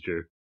 Big lots of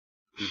Drew.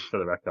 For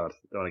the record,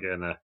 don't want to get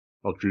in there.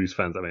 All Drew's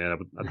fans. I mean, I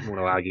don't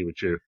want to argue with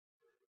Drew.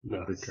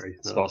 No,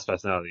 Sports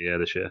personality of the year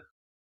this year.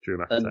 Drew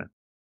McIntyre.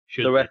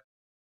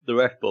 The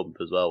ref bump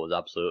as well was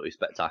absolutely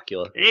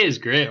spectacular. It is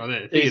great,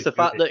 wasn't it? It's the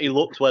fact that he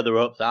looks where the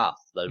ropes are,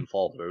 then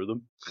fall through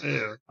them.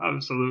 Yeah,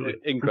 absolutely.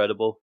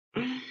 Incredible.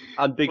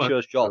 And Big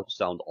Show's chops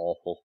sound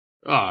awful.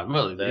 Oh,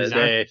 well,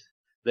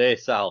 they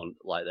sound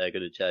like they're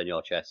going to turn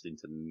your chest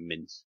into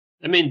mince.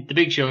 I mean, the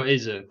Big Show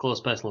is a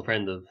close personal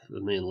friend of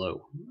me and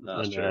Lou.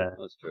 That's true.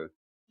 That's true.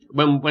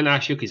 When I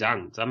shook his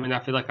hand, I mean, I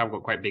feel like I've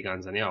got quite big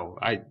hands anyhow.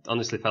 I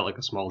honestly felt like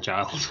a small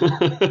child.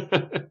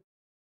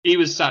 He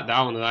was sat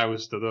down and I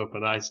was stood up,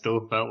 and I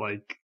still felt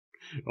like,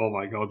 oh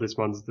my god, this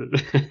man's the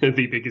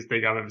biggest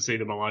thing I've ever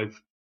seen in my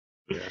life.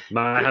 Yeah,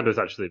 my hand was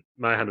actually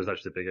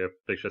bigger.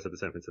 Big Show said the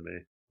same thing to me.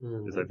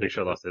 It's like Big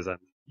Show lost his hand.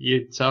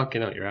 You're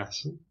talking out your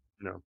ass.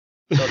 No.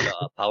 You've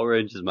got a Power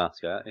Rangers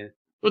mask, aren't you?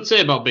 What'd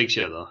say about Big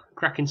Show though?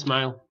 Cracking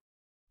smile.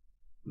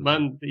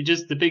 Man,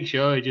 the Big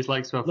Show, he just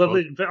likes to have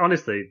lovely. fun. But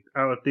honestly,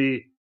 out of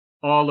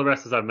all the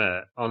wrestlers I've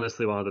met,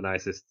 honestly, one of the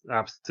nicest.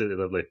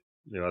 Absolutely lovely.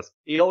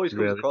 He always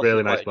comes across really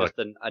as nice like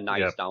just a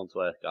nice,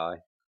 down-to-earth guy.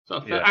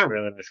 So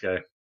really nice guy.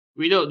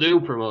 We don't do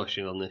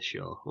promotion on this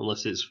show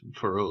unless it's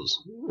for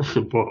us.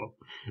 But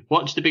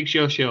watch the Big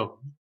Show show.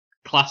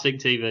 Classic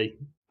TV.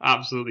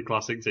 Absolutely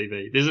classic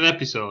TV. There's an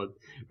episode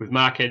with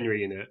Mark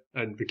Henry in it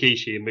and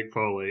Rikishi and Mick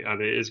Foley,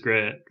 and it is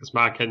great because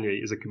Mark Henry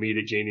is a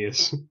comedic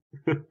genius.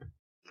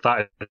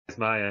 That is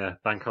my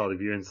bank holiday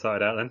viewing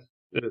side out then.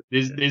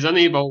 There's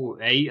only about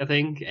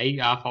 8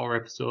 half-hour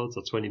episodes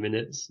or 20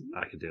 minutes.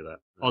 I could do that.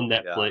 On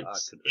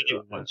Netflix. Yeah,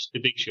 watch the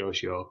Big Show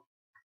show.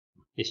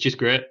 It's just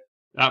great.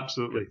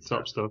 Absolutely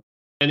top stuff.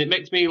 And it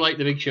makes me like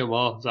the Big Show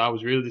more, so I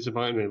was really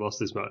disappointed when he lost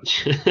this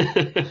match.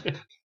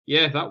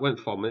 Yeah, that went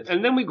for me.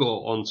 And then we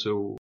go on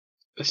to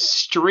a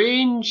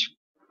strange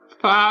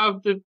part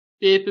of the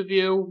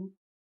pay-per-view.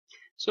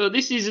 So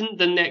this isn't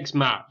the next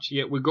match,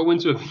 yet we're going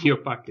to a video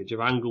package of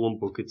Angle and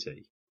Booker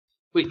T.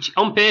 Which,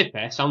 on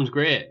paper, sounds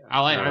great.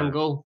 I like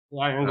Angle.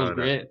 Angle's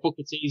great.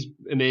 Booker T's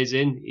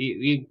amazing.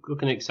 You're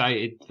looking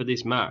excited for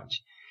this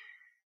match.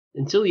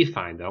 Until you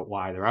find out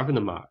why they're having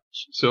a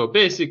match. So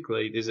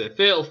basically, there's a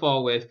fatal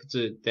four-way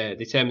to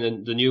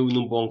determine the new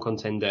number one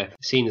contender,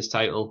 Cena's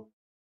title,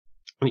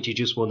 which he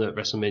just won at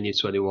WrestleMania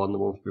 21 the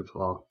month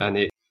before. And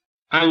it's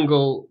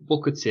Angle,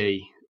 Booker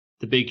T,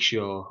 The Big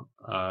Show,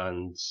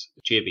 and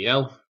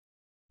JBL.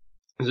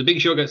 As The Big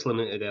Show gets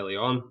eliminated early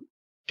on,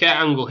 Kurt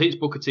Angle hits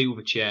Booker T with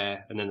a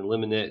chair and then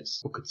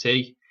eliminates Booker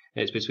T.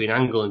 It's between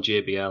Angle and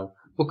JBL.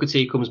 Booker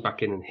T comes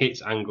back in and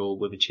hits Angle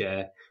with a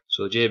chair.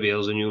 So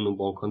JBL's a new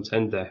number one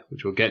contender,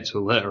 which we'll get to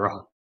later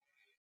on.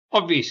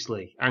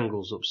 Obviously,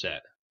 Angle's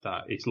upset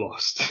that he's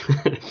lost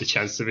the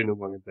chance to be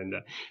number one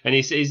contender. And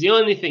he says the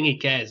only thing he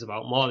cares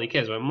about more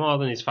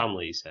than his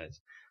family, he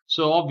says.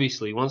 So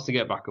obviously he wants to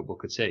get back at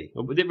Booker T.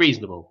 But they're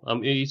reasonable.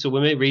 So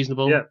we made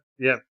reasonable.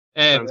 Yeah.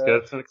 Sounds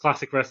good. It's a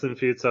classic wrestling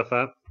feud so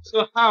far.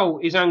 So how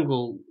is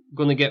Angle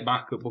going to get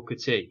back at Booker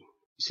T?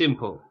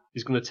 Simple.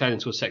 He's going to turn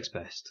into a sex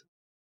pest.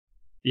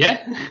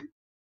 Yeah?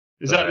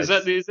 Is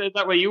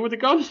that where you would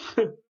have gone?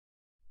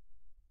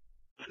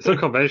 It's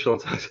unconventional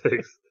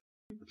tactics.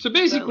 So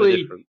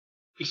basically,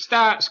 he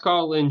starts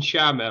calling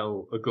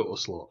Sharmell a gutter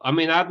slut. I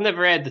mean, I've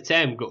never heard the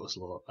term gutter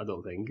slut, I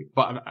don't think,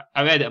 but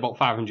I've heard it about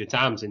 500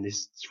 times in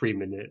this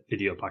 3-minute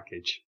video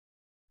package.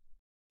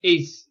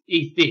 He's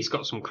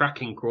got some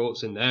cracking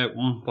quotes in there. At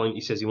one point,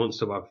 he says he wants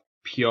to have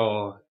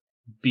pure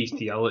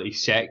bestiality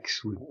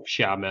sex with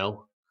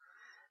Sharmell.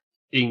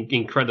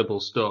 Incredible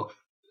stuff.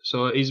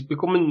 So he's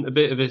becoming a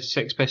bit of a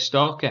sex pest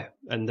stalker,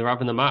 and they're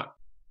having a match.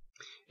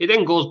 It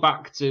then goes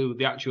back to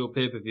the actual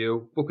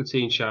pay-per-view. Booker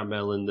T and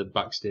Sharmell in the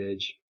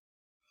backstage.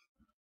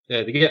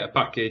 They get a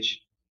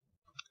package,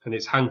 and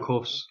it's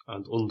handcuffs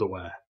and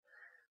underwear.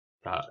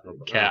 That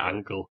Kurt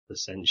Angle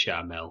versus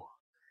Sharmell.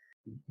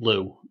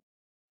 Lou,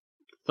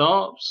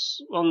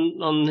 thoughts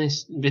on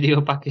this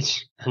video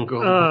package?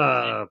 Angle?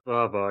 Oh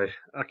boy.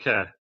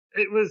 Okay.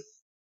 It was.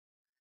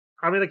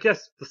 I mean, I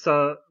guess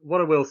so.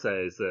 What I will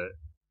say is that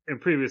in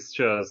previous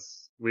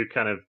shows we've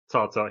kind of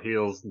talked about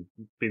heels and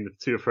been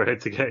too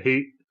afraid to get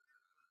heat.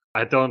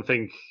 I don't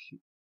think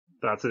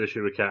that's an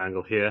issue with Kurt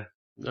Angle here.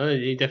 No,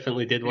 he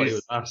definitely did what he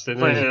was asked,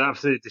 didn't playing he? an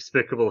absolutely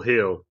despicable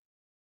heel.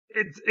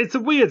 It's a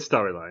weird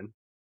storyline.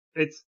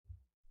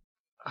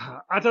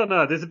 I don't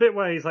know. There's a bit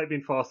where he's like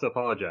being forced to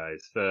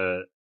apologise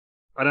for,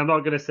 and I'm not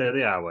going to say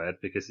the R word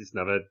because it's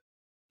never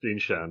been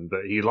shown,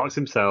 but he locks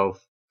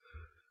himself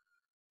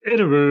in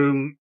a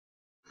room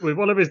with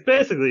one of his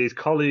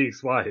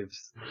colleagues'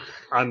 wives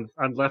and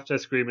left her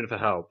screaming for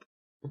help.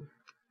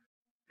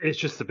 It's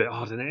just a bit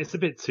odd, isn't it? It's a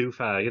bit too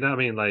far. You know what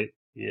I mean? Like,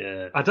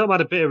 Yeah. I don't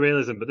mind a bit of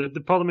realism, but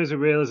the problem is with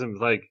realism,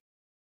 like,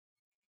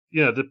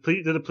 you know, do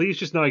the police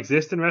just not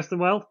exist in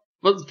wrestling world?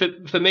 Well,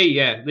 for me,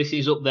 yeah, this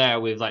is up there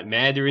with like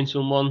murdering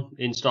someone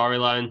in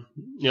storyline.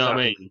 You know what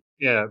I mean?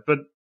 Yeah, but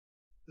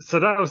so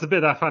that was the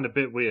bit I found a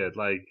bit weird.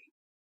 Like,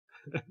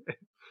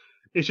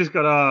 it's just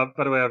got.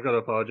 By the way, I've got to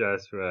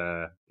apologise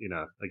for, you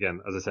know,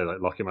 again, as I say, like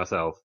locking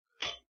myself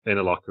in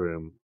a locker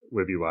room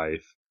with your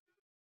wife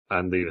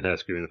and leaving her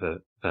screaming for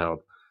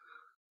help.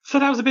 So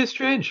that was a bit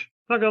strange.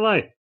 Not gonna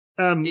lie.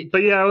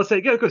 But yeah, I would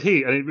say get a good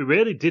heat, and it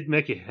really did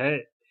make you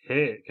hate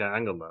Kurt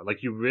Angle though.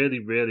 Like, you really,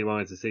 really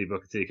wanted to see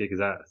Booker T kick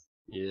his ass.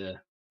 Yeah.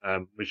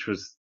 Which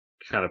was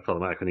kind of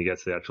problematic when you get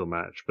to the actual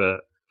match.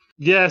 But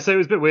yeah, so it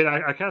was a bit weird.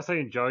 I can't say I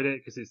enjoyed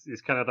it because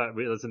it's kind of that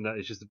realism that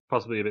it's just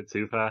possibly a bit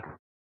too far.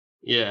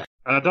 Yeah.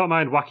 And I don't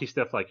mind wacky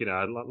stuff like, you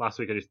know, last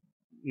week I just,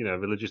 you know,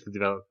 religiously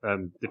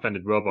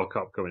defended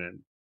RoboCop coming in.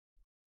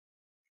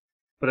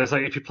 But it's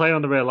like, if you play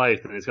on the real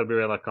life, then it's got to be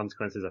real life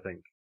consequences, I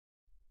think.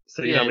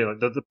 So, you know what I mean?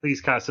 Like, the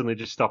police can't suddenly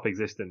just stop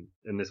existing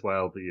in this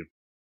world that you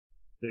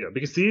know,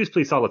 because they use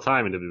police all the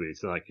time in WWE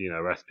to, like, you know,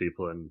 arrest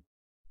people, and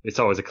it's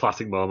always a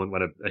classic moment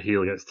when a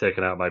heel gets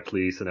taken out by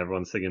police and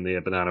everyone's singing the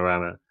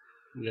Bananarama.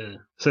 Yeah.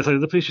 So it's like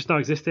the police just not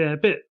exist here. A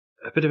bit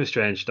of a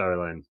strange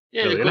storyline.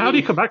 Yeah. Really. And how do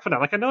you come back from that?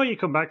 Like, I know you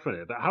come back from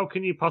it, but how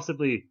can you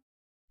possibly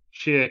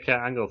cheer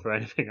Kurt Angle for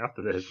anything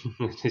after this?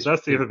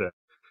 That's the other bit.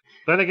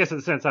 But then I guess at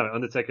the same time,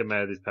 Undertaker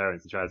murdered his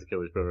parents and tried to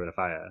kill his brother in a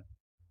fire.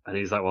 And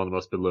he's like one of the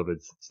most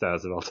beloved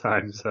stars of all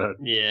time. So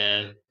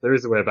Yeah. there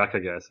is a way back, I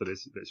guess, but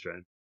it's a bit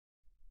strange.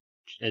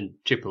 And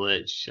Triple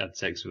H had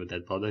sex with a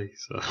dead body,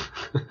 so.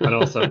 And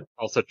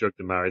also drugged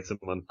and married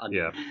someone.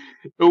 Yeah.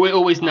 Who we're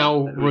always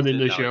now running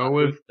the show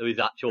with. His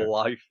actual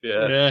life,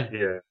 yeah.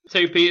 Yeah.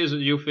 So, Peters, what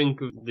do you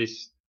think of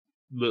this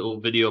little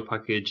video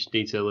package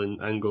detailing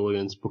Angle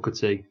against Booker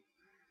T?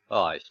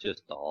 Oh, it's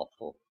just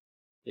awful.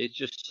 It's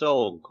just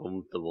so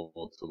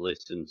uncomfortable to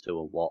listen to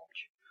and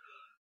watch.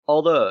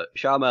 Although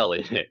Sharmell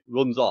in it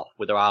runs off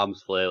with her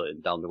arms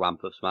flailing down the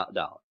ramp of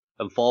SmackDown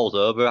and falls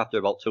over after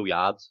about 2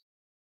 yards.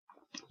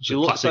 She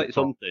looks like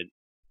something.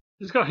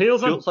 She's got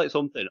heels on. She looks like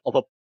something off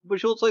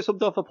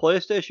a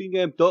PlayStation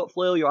game. Don't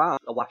flail your arm.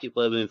 A wacky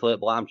flailing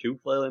inflatable arm tube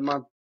flailing,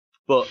 man.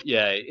 But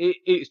yeah,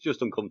 it's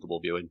just uncomfortable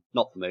viewing.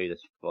 Not for me,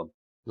 this one.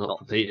 Not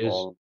for Peters.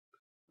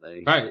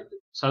 Right,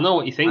 so I know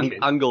what you're thinking.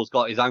 Angle's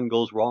got his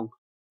angles wrong.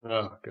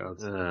 Oh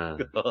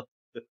God.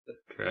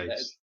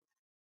 Christ.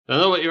 I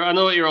know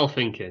what you're all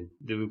thinking.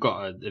 We've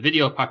got a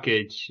video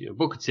package,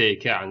 Booker T,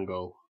 Kurt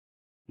Angle,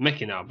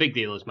 making out big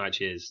dealers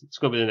matches. It's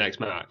going to be the next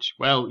match.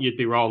 Well, you'd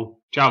be wrong.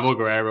 Chavo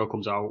Guerrero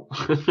comes out,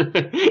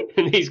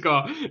 and he's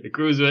got a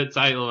cruiserweight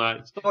title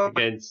match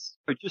against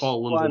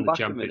Paul London, the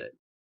champion.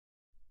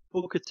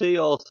 Booker T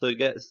also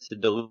gets to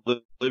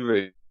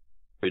delivery,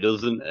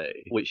 doesn't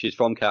he? Which is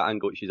from Kurt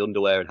Angle, which is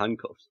underwear and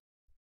handcuffs.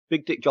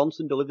 Big Dick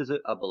Johnson delivers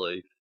it, I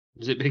believe.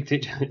 Is it Big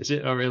Dick? Is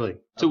it? Oh, really?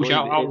 2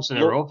 shout-outs in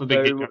a row for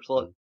Big Dick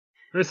Johnson.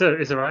 It's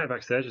a riot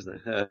backstage,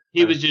 isn't it?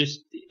 He was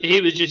just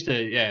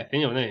a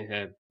thing, wasn't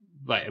he?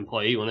 Like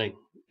employee, wasn't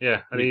he?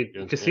 Yeah, and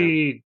because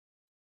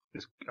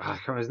I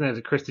can't remember his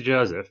name, Christy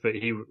Joseph, but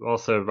he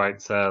also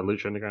writes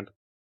Lucha Underground.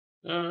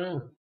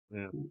 Oh,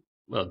 yeah.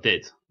 Well,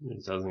 did.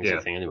 It doesn't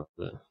a thing anymore.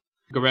 But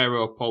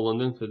Guerrero, Paul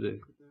London for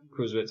the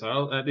cruiserweight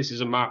title. This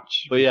is a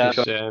match. But yeah,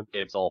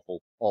 it's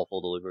awful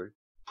delivery.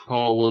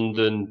 Paul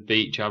London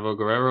beat Chavo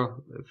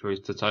Guerrero for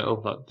the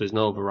title. There's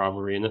no other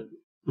rivalry in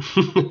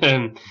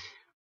it.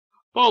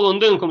 Paul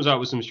London comes out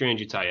with some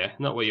strange attire,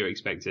 not what you're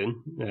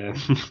expecting.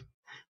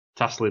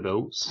 Tassely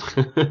boots.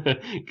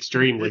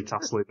 Extremely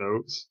tassely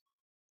boots.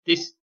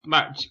 This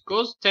match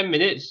goes 10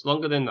 minutes,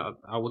 longer than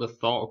I would have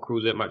thought a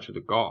cruiserweight match would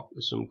have got.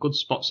 There's some good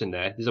spots in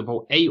there. There's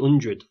about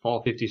 800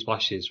 450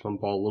 splashes from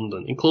Paul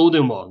London,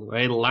 including one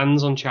where he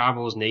lands on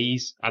Chavo's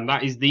knees, and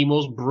that is the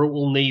most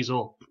brutal knees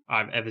up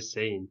I've ever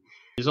seen.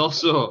 There's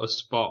also a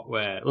spot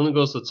where London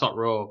goes to the top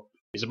rope.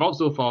 He's about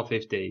to do a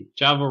 450.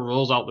 Chavo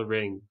rolls out the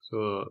ring.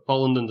 So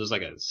Paul London does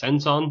like a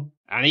senton,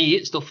 and he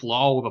hits the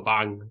floor with a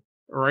bang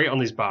right on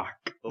his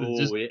back.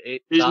 There's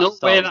no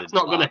way that's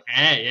not going to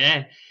hurt,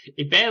 yeah.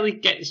 He barely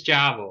gets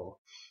Chavo.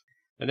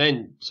 And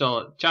then,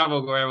 so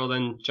Chavo Guerrero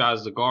then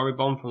tries the gory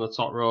bomb from the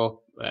top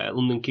rope,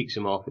 London kicks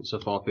him off. It's a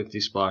 450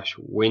 splash,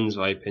 wins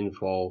by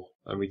pinfall,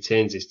 and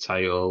retains his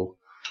title.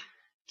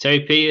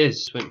 Terry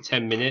Peters went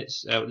 10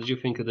 minutes. What did you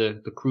think of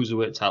the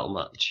cruiserweight title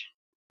match?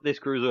 This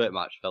cruiserweight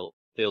match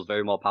feels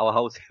very more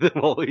powerhouse than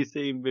what we've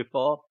seen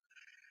before.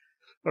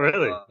 Oh,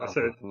 really? I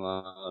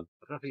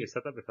don't think you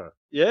said that before.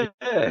 Yeah,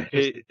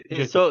 it's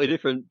a totally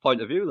different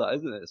point of view, that,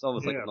 isn't it? It's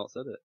almost like I've not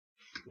said it.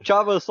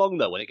 Chavo's song,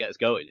 though, when it gets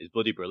going, is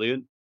bloody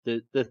brilliant.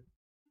 The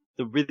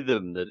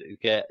rhythm that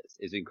it gets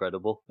is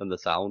incredible, and the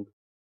sound.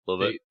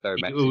 Love it. Very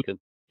Mexican.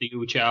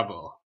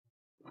 Chavo.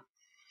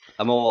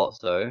 I'm a what,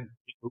 sorry?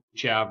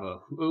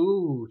 Chavo.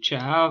 Ooh,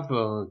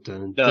 Chavo.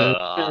 Dun,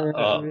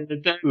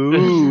 dun, dun.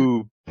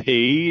 Ooh,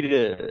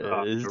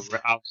 Peters.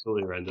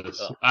 Absolutely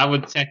horrendous. I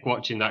would take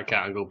watching that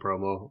Cat Angle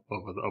promo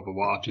over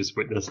what I just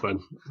witnessed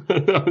then.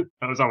 That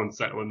was how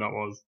unsettling that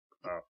was.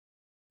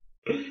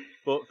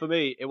 But for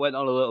me, it went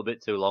on a little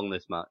bit too long,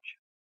 this match.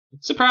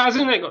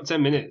 Surprisingly, it got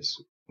 10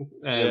 minutes.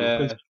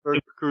 Ali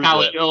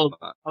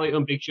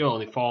and Big Show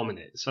only 4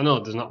 minutes. I know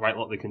there's not right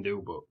lot they can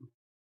do, but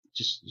it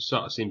just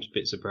sort of seems a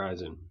bit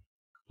surprising.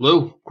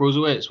 Lou,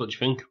 cruiserweights, what do you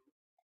think?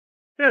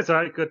 Yeah, it's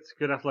alright. Good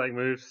athletic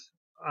moves.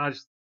 I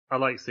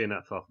like seeing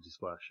that 450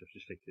 splash. I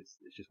just think it's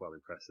just well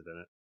impressive,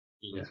 isn't it?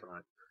 Yeah. That's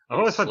right. I've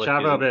always found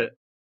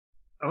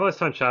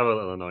Chavo a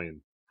little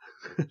annoying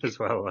as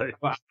well. Like.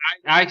 Well,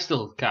 I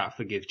still can't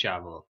forgive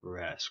Chavo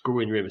for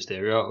screwing Rey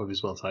Mysterio out of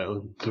his world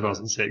title in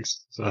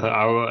 2006. So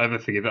I won't ever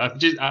forgive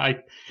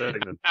it.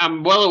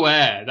 I'm well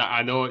aware that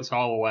I know it's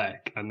all a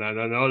work, and I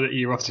know that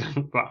he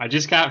rotten, but I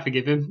just can't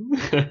forgive him.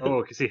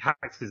 Oh, because he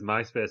hacked his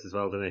MySpace as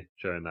well, didn't he?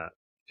 During that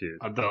feud.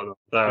 I don't know.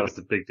 That was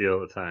the big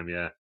deal at the time,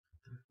 yeah.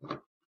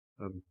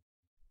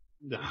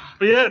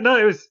 But yeah, no,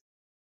 it was.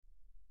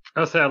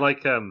 I'll say I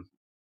like Paul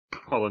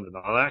London.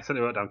 I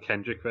accidentally wrote down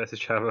Kendrick versus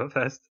Chavo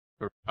first.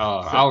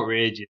 Oh, so,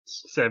 outrageous!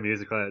 Same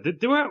music on it.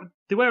 Did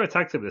we ever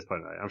tag team at this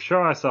point? Right? I'm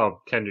sure I saw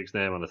Kendrick's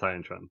name on the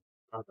Titantron.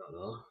 I don't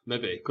know.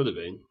 Maybe it could have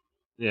been.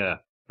 Yeah,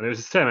 and it was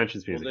the same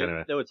entrance music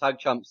anyway. They were tag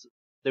champs.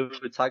 They were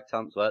tag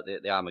champs, weren't they?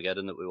 At the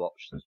Armageddon that we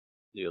watched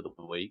the other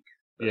week.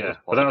 Yeah,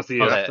 but that was the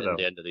year after, though.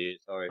 The end of the year.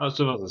 Sorry, that was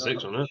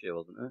 2006, wasn't it? Year,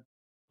 wasn't it?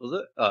 Was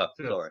it? Oh,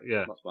 sorry.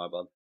 Yeah, that's my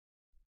bad.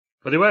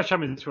 But they were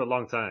champions for a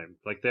long time.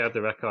 Like, they had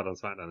the record on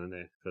SmackDown, didn't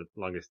they? The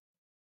longest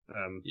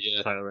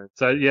title reign.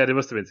 So, yeah, they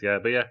must have been together.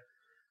 But, yeah.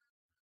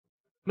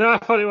 No, I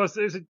thought I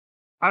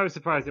was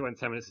surprised it went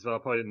 10 minutes as well. I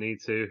probably didn't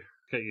need to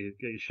get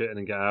your shit in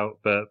and get out.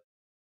 But,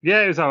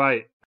 yeah, it was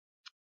alright.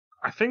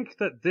 I think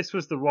that this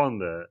was the one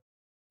that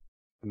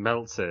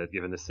Meltzer had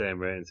given the same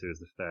rating to as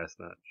the first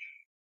match.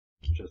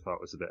 Which I thought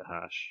was a bit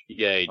harsh.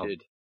 Yeah, he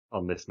did.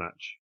 On this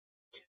match.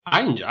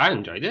 I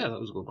enjoyed it. That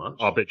was a good match.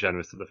 Or a bit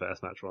generous to the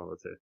first match, one or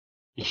two.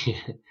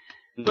 Yeah.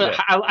 But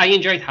I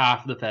enjoyed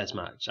half of the first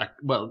match.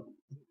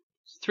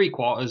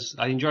 3/4.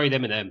 I enjoyed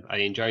Eminem. I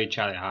enjoyed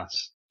Charlie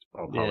Haas.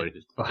 Bob Holly.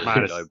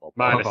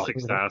 Minus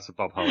 6 stars for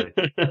Bob Holly.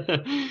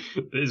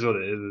 It is what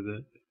it is, isn't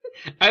it?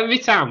 Every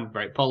time,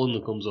 right, Paul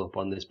London comes up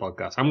on this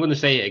podcast, I'm going to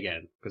say it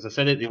again, because I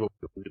said it when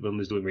I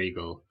was doing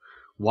Regal.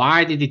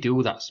 Why did he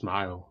do that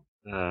smile?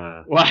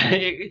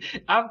 Why?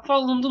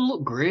 Paul London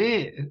looked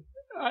great.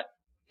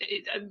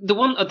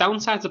 A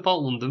downside to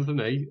Paul London for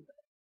me.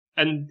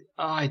 And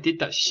I did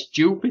that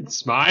stupid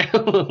smile.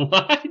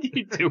 Why did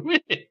he do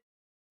it?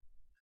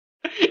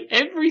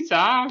 Every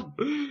time.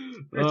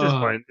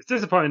 It's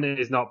disappointing that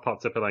he's not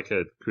popped up at like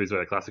a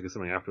Cruiserweight Classic or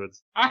something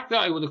afterwards. I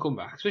thought he would have come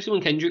back, especially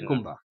when Kendrick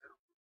come back.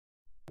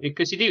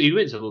 Because he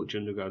went to Lucha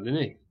Underground,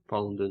 didn't he?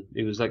 Paul London.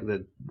 He was like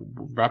the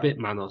rabbit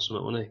man or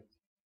something, wasn't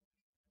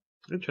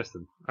he?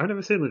 Interesting. I've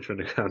never seen Lucha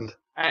Underground.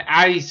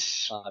 I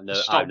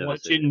stopped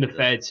watching the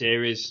third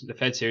series. The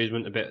third series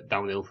went a bit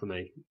downhill for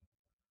me.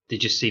 They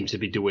just seem to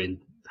be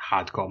doing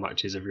hardcore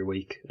matches every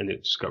week, and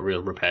it just got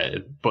real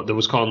repetitive. But there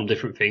was calling them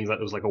different things, like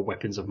there was like a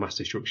Weapons of Mass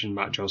Destruction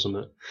match or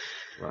something.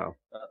 Wow.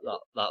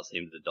 That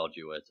seemed a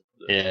dodgy way to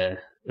put it. Yeah,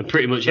 and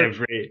pretty much their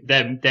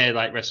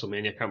like WrestleMania,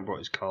 I can't remember what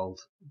it's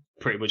called,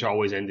 pretty much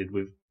always ended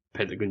with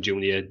Pentagon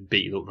Jr.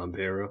 beating up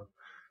Vampiro.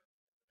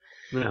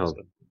 No.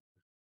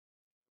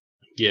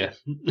 Yeah.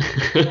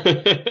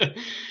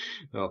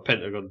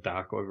 Pentagon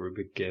Dark over a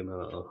big game,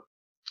 I don't know.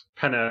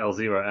 Penta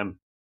L0M.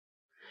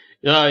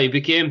 No, he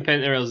became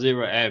Penta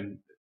L0M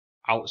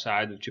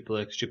outside of AAA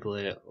because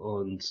AAA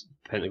owned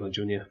Pentagon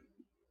Jr.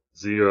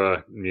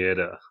 Zero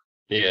Mierda.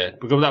 Yeah,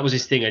 because that was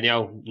his thing,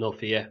 anyhow, no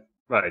fear.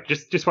 Right,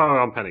 just while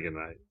we're on Pentagon,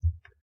 right?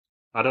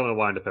 I don't want to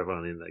wind up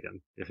everyone in there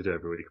again, if you do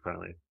every week,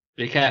 apparently.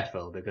 Be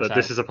careful, because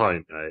this is a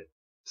point, right?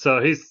 So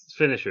his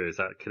finisher is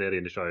that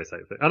Canadian Destroyer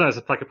type thing. Oh no,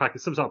 it's like a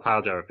package, some sort of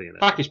pile driver thing in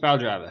it. Package pile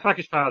driver,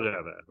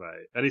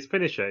 right. And his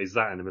finisher is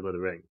that in the middle of the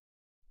ring.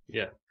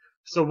 Yeah.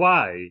 So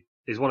why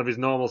is one of his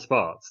normal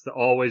spots that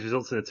always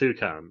results in a 2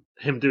 count,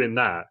 him doing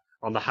that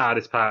on the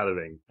hardest part of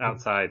the ring,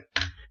 outside?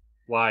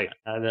 Why?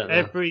 I don't know.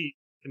 Every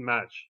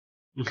match.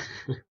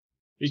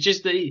 It's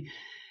just the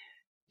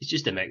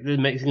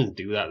Mexicans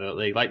do that, don't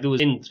they? Like, there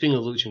was in Speaking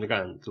of Lucha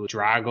Underground, there was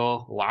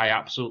Drago, who I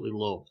absolutely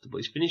loved, but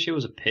his finisher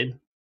was a pin.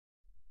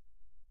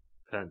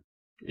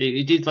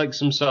 He did like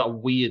some sort of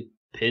weird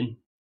pin.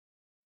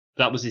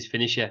 That was his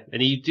finisher,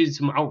 and he did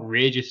some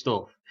outrageous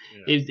stuff.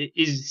 Yeah.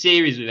 His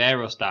series with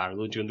Aerostar and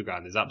Lucha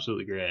Underground is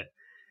absolutely great,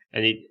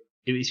 and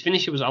his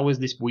finisher was always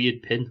this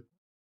weird pin,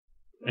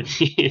 and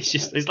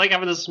it's like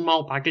having a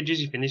small package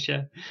as your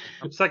finisher.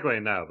 I'm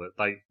segueing now, but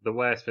like the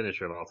worst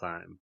finisher of all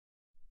time.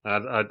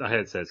 I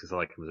hate to say it because I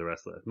like him as a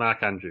wrestler.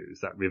 Mark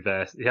Andrews,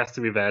 he has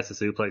to reverse a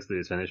suplex to do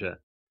his finisher.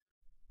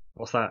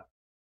 What's that?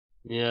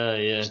 Yeah.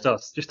 Just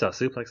start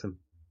suplex him.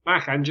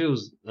 Mark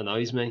Andrews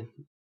annoys me.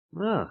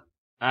 Ah.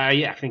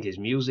 I think his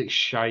music's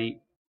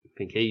shite. I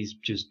think he's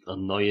just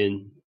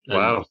annoying. And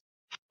Wow.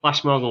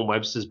 Flash Morgan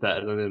Webster's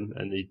better than him,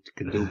 and he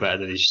can do better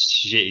than his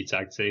shitty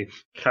tag team.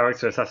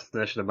 Character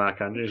assassination of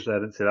Mark Andrews there, I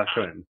didn't see that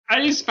coming.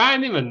 I just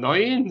find him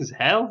annoying as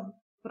hell.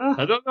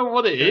 I don't know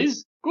what it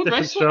is. Good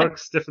Different wrestler.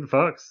 strokes, different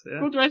folks. Yeah.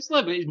 Good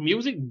wrestler, but his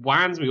music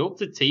winds me up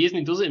to tears, and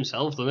he does it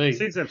himself, doesn't he? He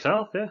sees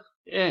himself, yeah.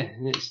 Yeah,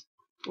 and it's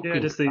Yeah,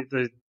 just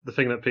the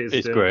thing that Peter's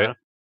It's doing. great. Now.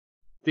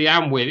 the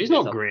arm wave. It's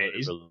not It's great.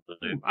 It's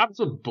absolutely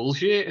absolute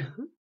bullshit.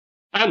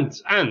 And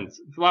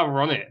while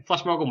we're on it,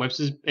 Flash Morgan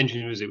Webster's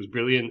entrance music was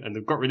brilliant, and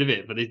they've got rid of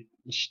it for this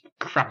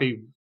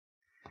crappy.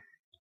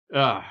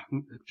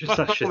 Just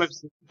that shit.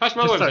 Flash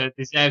Morgan Webster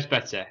deserves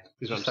better.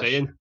 Is what I'm Just that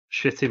saying.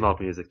 Shitty mob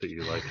music that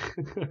you like.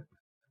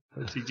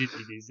 He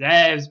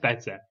deserves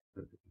better.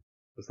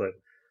 It's like,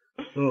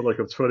 like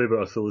I'm 20,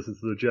 but I still listen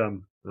to the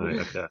Jam. Right,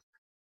 okay.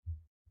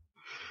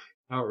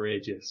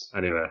 Outrageous.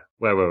 Anyway,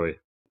 where were we?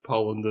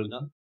 Paul London.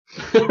 No.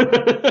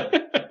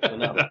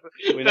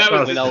 We now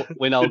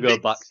go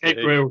backstage.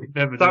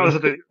 That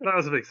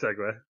was a big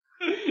segue.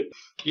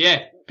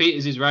 Yeah,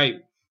 Peters is right.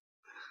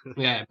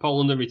 Yeah, Paul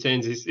London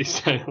retains his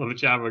title of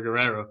Chavo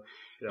Guerrero.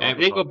 Yeah,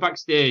 They go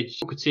backstage.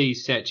 Booker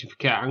T's searching for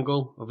Kurt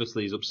Angle.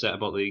 Obviously, he's upset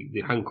about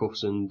the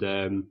handcuffs and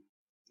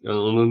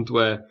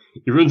where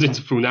he runs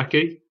into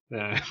Funaki.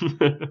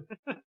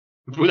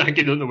 Funaki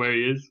doesn't know where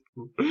he is.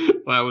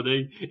 Why would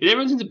he? He then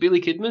runs into Billy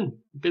Kidman.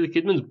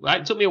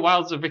 It took me a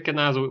while to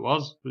recognise who it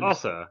was.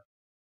 Also,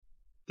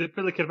 did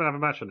Billy Kidman have a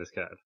match on this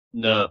card?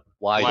 No.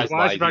 Why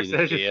Why is he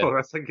backstage here? for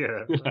wrestling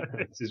gear?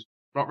 This is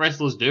what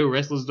wrestlers do.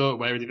 Wrestlers don't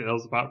wear anything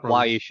else apart from.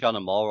 Why is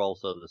Shannon Moore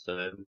also the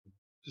same?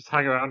 Just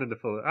hang around in the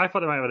full. I thought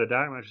they might have had a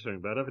dark match or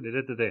something, but I don't think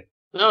they did they?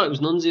 No, it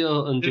was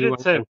Nunzio and They Drew.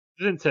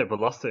 didn't take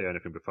Velocity or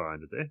anything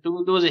beforehand, did they? There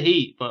was a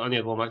heat, but only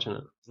had one match on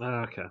it. Oh,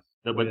 okay.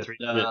 That went Weird. 3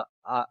 No, minutes.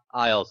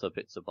 I also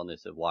picked up on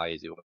this of why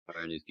is he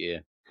wearing his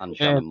gear and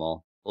Shannon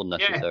Moore.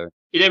 Unnecessary.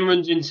 He then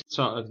runs into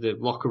sort of the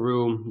locker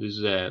room. There's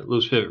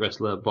Lou's favourite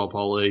wrestler, Bob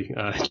Holly,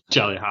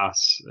 Charlie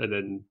Haas, and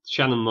then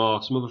Shannon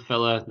Moore, some other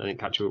fella. I didn't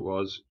catch who it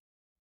was.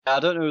 I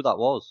don't know who that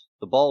was.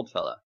 The bald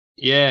fella.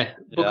 Yeah,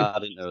 Yeah, I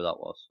didn't know who that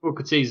was.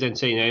 Booker T's then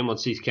saying, anyone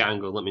sees Kurt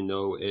Angle, let me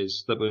know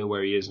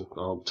where he is.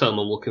 I'll tell him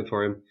I'm looking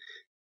for him.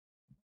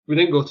 We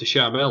then go to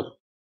Sharmell.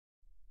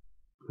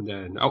 And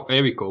then,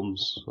 here he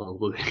comes. Oh,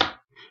 bloody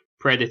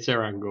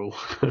Predator Angle.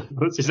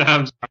 Puts his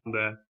arms around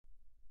there.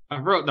 I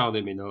wrote down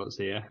in my notes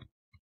here.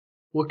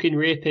 Looking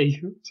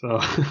rapey. So.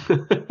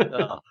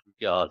 Oh,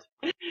 God.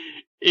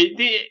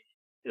 It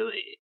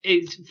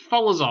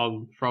follows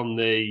on from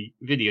the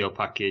video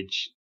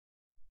package.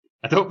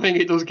 I don't think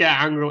it does Kurt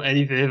Angle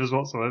any favours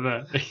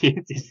whatsoever.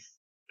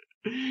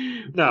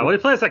 No, well, he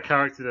plays that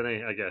character, doesn't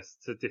he? I guess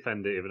to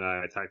defend it, even though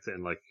I attacked it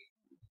in like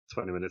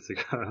 20 minutes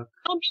ago.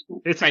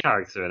 It's a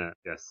character in it,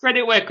 yes.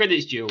 Credit where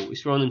credit's due.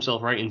 He's thrown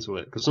himself right into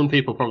it because some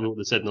people probably would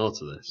have said no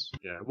to this.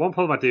 Yeah, one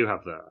problem I do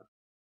have there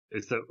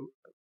is that,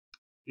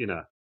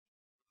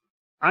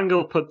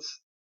 Angle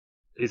puts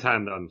his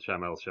hand on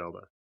Sharmell's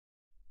shoulder.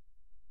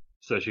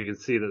 So she can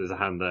see that there's a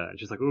hand there. And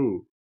she's like,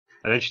 ooh.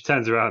 And then she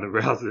turns around and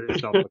realizes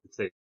it's not Booker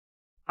T.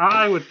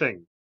 I would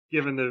think,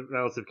 given the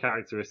relative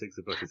characteristics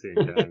of Booker T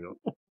and Kurt Angle,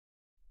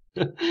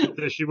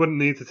 that she wouldn't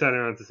need to turn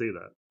around to see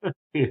that.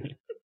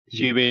 Do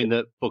you mean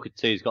that Booker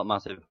T's got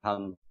massive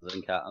hands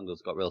and Kurt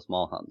Angle's got real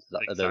small hands?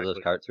 Are Exactly.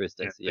 those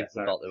characteristics? Yeah,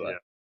 exactly, exactly right.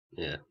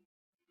 Yeah.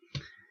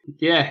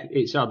 Yeah,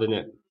 it's odd, isn't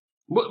it?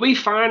 But we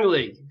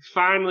finally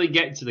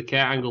get to the Kurt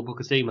Angle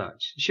Booker T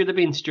match. Should have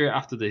been straight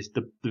after this,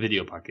 the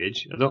video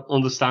package. I don't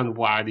understand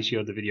why they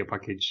showed the video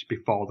package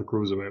before the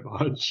Cruiserweight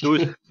match.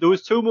 There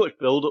was too much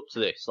build up to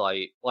this.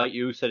 Like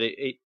you said,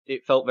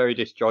 it felt very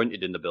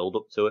disjointed in the build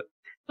up to it.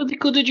 But they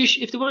could have just,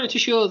 if they wanted to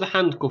show the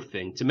handcuff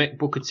thing to make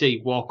Booker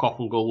T walk off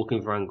and go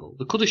looking for Angle,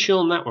 they could have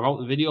shown that without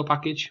the video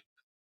package.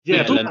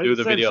 Yeah, and then but do at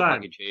the same video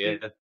time, package here.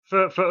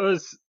 For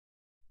us,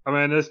 I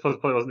mean, this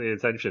probably wasn't the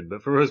intention,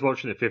 but for us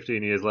watching it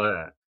 15 years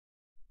later,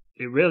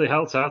 it really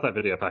helped out that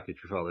video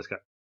package before this got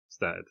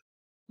started.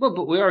 Well,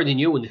 but we already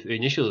knew in the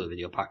initial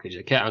video package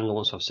that Kurt Angle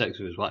wants to have sex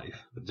with his wife.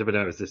 Did we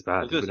know it was this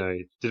bad? Did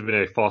we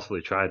know he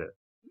forcefully tried it?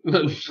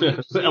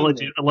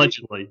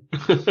 Allegedly.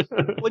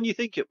 When you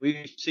think it,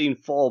 we've seen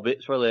 4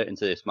 bits relating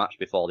to this match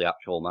before the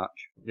actual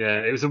match. Yeah,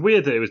 it was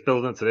weird that it was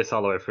building up to this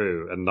all the way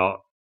through and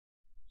not.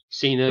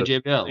 Cena,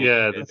 JBL.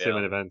 Yeah, the 2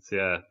 main events,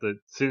 yeah. The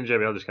Cena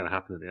JBL just kind of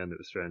happened at the end, it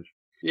was strange.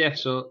 Yeah,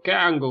 so Kurt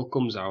Angle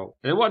comes out.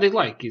 And what I did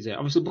like is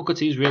obviously Booker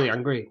T is really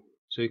angry.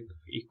 So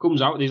he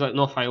comes out and he's like,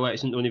 no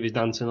fireworks, isn't doing any of his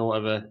dancing or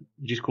whatever.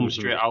 He just comes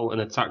straight out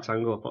and attacks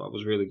Angle. I thought that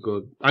was really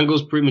good.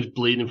 Angle's pretty much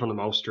bleeding from the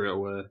mouth straight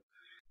away.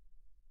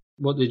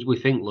 What did we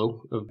think,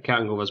 Lou, of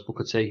Kurt Angle versus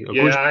Booker T?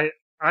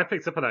 I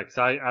picked up on that because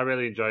I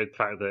really enjoyed the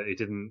fact that he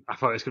didn't. I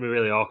thought it was going to be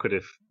really awkward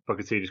if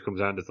Booker T just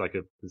comes out and does like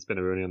a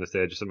spinneroonie on the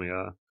stage or something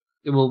like that.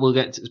 We'll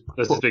get to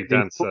there's this big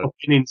dance.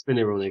 In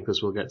spinneroonie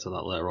because we'll get to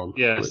that later on.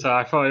 Yeah, so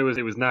I thought it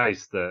was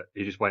nice that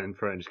he just went in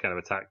for it and just kind of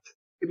attacked.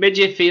 It made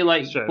you feel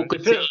like Booker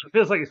T. It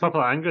feels like it's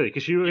proper angry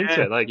because you were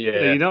into it. Like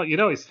you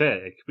know it's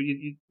fake, but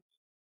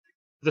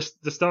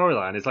the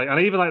storyline is like, and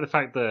I even like the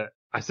fact that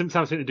I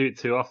sometimes think they do it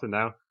too often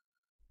now.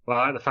 Well,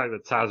 I like the fact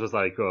that Taz was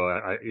like,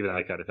 "Oh, even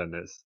I can't defend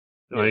this."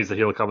 When he's the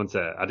heel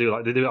commentator, I do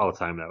like they do it all the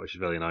time now, which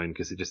is really annoying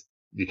because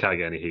you can't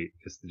get any heat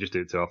because they just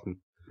do it too often.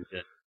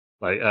 Yeah.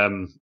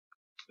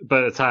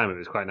 But at the time it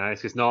was quite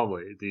nice because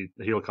normally the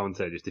heel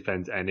commentator just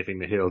defends anything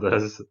the heel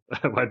does.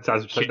 When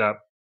Taz was like that,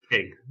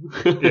 King.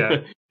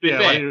 Yeah,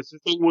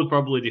 King would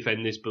probably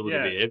defend this build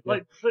a bit.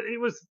 But it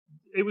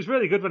was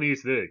really good when he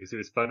used to do it because it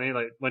was funny.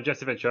 Like when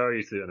Jesse Ventura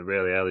used to do it on the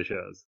really early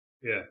shows.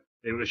 Yeah,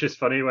 it was just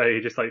funny where he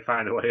just like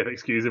find a way of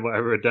excusing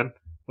whatever had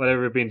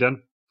been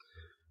done.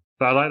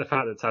 But I like the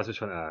fact that Taz was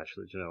trying to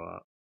actually, do you know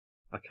what?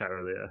 I can't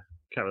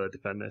really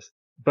defend this.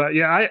 But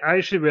yeah, I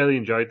actually really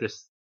enjoyed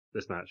this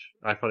match.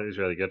 I thought it was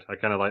really good. I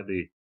kind of like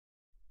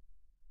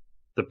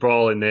the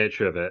brawling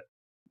nature of it.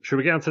 Should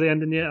we get on to the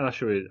ending yet? Or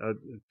should we?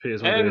 Peter's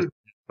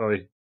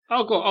sorry.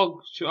 I'll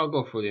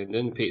go for the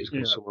ending. Peter's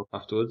going to sum up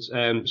afterwards.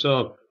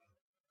 So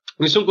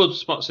there's some good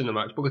spots in the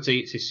match. Booker T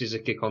hits his scissor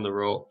kick on the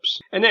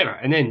ropes, and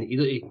then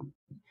he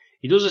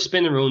does a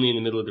spinneroonie in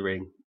the middle of the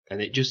ring.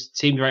 And it just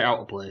seemed right out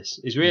of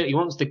place. He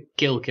wants to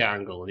kill Kurt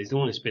Angle, and he's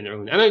doing a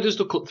spinneroonie. I know he does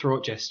the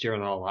cutthroat gesture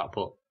and all that,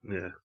 but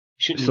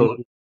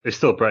it's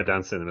still Brett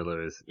dancing in the middle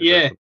of his.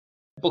 Yeah,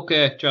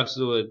 Booker tries to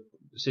do a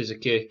scissor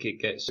kick, it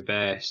gets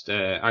reversed.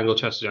 Angle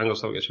tries to do angle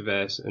slam, it gets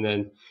reversed, and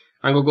then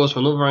Angle goes for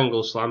another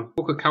angle slam.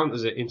 Booker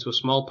counters it into a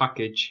small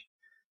package,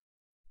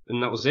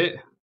 and that was it.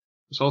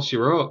 That's all she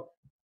wrote.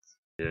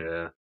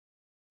 Yeah.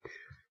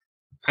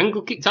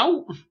 Angle kicked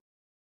out.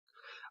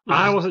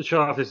 I wasn't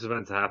sure if this was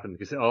meant to happen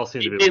because it all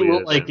seemed a bit weird. It didn't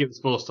look like it was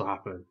supposed to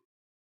happen.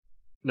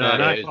 No,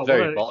 it was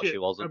very botchy,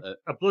 wasn't it?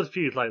 A blood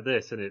feud like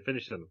this and it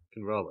finished on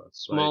Roller.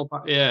 Small,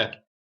 yeah.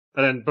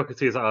 And then Booker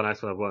T is like, "Oh,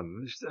 nice one, I've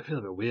won." I feel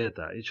a bit weird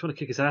that you just want to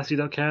kick his ass. You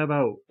don't care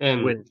about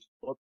win.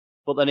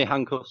 But then he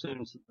handcuffs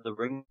him to the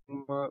ring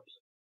ropes.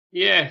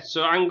 Yeah,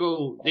 so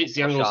Angle, it's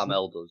the Angle.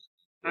 Sharmell does.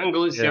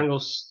 Angle is the Angle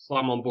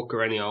slam on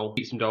Booker anyhow.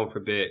 Beats him down for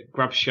a bit.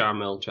 Grabs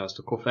Sharmell, tries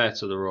to cuff her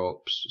to the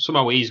ropes.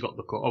 Somehow he's got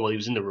the cuff. Oh, well, he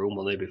was in the room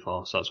one day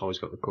before, so that's how he's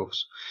got the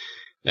cuffs.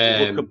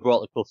 Booker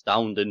brought the cuffs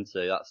down, didn't he?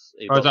 Is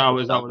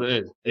that what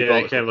it is? Yeah,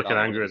 he came looking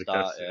angry at the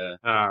cuffs. Yeah.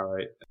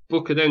 Alright.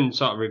 Booker then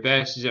sort of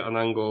reverses it on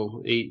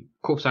Angle. He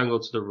cuffs Angle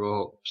to the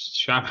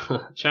ropes.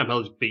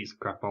 Sharmell just beats the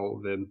crap out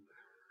of him.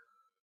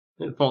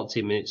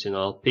 14 minutes in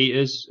all.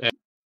 Peters,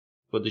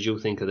 what did you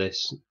think of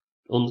this?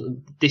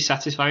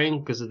 Dissatisfying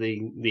because of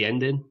the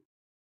ending?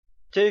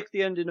 Take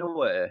the ending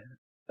away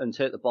and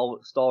take the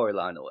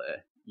storyline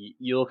away.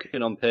 You're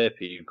looking on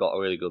paper, you've got a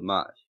really good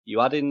match.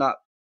 You add in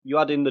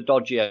the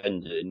dodgy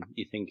ending,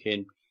 you're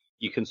thinking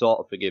you can sort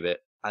of forgive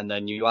it, and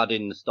then you add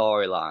in the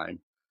storyline,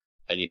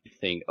 and you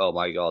think, oh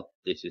my god,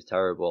 this is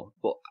terrible.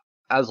 But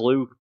as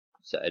Lou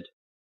said,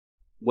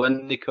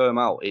 when they come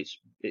out, it's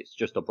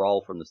just a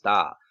brawl from the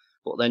start.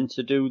 But then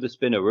to do the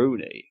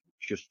spinneroonie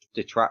just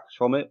detracts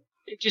from it.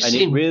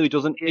 It really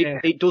doesn't. Yeah.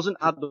 It doesn't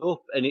add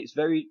up, and it's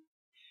very.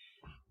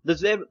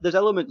 There's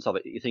elements of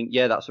it that you think,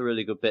 yeah, that's a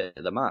really good bit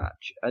of the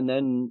match, and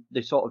then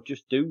they sort of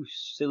just do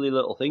silly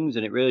little things,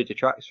 and it really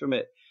detracts from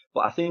it.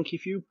 But I think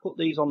if you put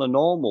these on a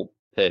normal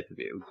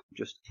pay-per-view,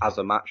 just as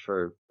a match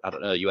for, I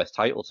don't know, US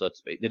title, so to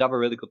speak, they'd have a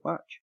really good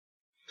match.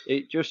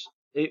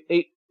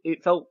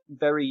 It felt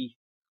very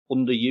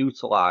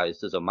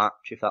underutilized as a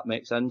match, if that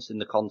makes sense, in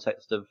the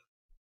context of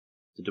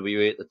the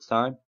WWE at the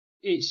time.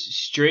 It's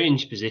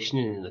strange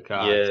positioning in the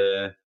card.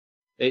 Yeah,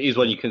 it is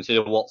when you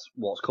consider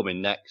what's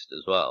coming next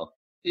as well.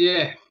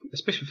 Yeah,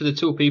 especially for the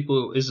two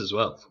people it is as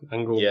well.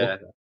 Angle, yeah,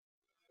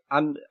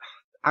 and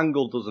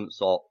Angle doesn't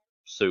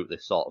suit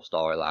this sort of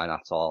storyline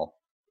at all.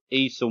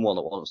 He's someone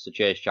that wants to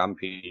chase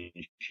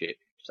championships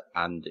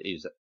and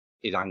is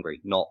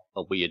angry, not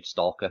a weird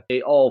stalker.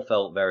 It all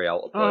felt very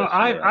out of place. Oh,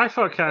 I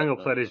thought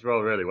Angle played his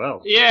role really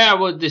well. Yeah, I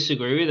would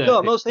disagree with that. No,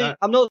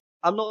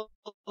 I'm not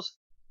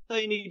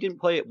saying he didn't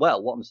play it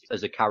well. What I'm saying,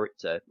 as a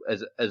character,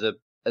 as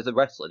a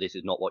wrestler, this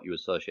is not what you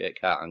associate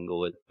Kurt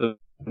Angle with. For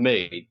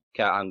me,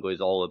 Kurt Angle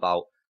is all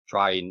about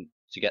trying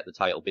to get the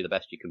title, be the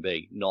best you can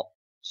be, not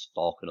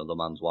stalk another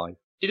man's wife.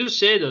 He does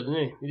say that, doesn't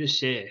he? He does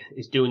say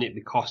he's doing it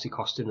because he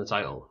cost him the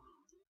title.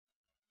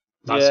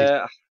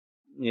 Yeah,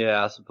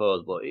 I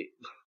suppose, but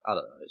I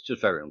don't know. It's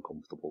just very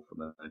uncomfortable for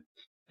me.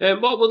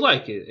 What I would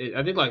like,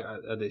 I did like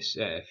this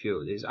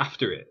feud, is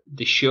after it,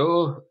 they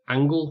show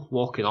Angle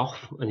walking off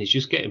and he's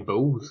just getting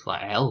booed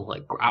like hell,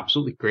 like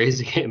absolutely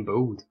crazy getting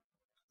booed.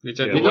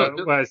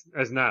 Whereas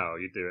now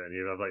you do it and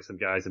you have like some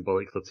guys in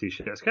Bullet Club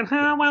t-shirts going,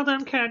 "Oh, well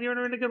done, Ken, you're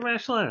a really good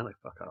wrestler." Like,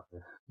 fuck off.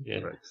 Yeah,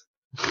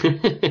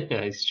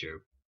 it's true.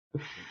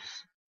 And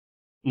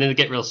then they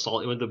get real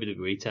salty when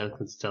WWE tell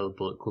the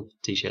Bullet Club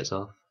t-shirts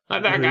off.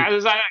 Like that guy,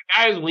 there's that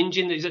guy was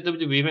whinging that he's at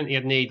WWE event, he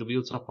had an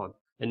AEW top on,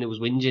 and it was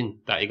whinging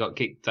that he got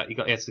kicked, he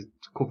had to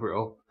cover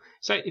it up.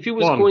 So if he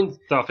was going...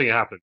 don't think it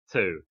happened.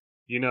 2,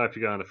 you know if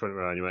you go on the front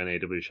row and you're wearing an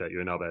AEW shirt,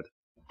 you're in knobhead.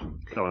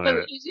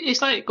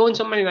 It's like going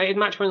to a Man United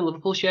match wearing a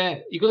Liverpool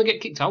shirt. You're going to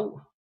get kicked out.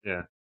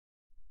 Yeah.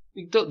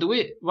 You don't do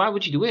it. Why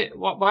would you do it?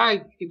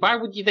 Why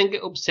would you then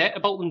get upset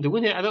about them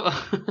doing it? I don't...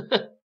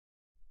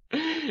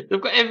 They've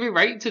got every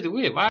right to do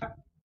it. Why?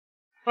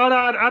 Oh, no,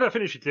 I don't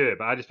think you should do it,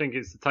 but I just think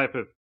it's the type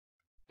of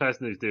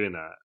person who's doing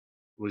that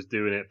was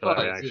doing it for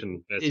that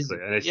reaction,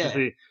 basically. And it's just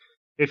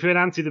if you're an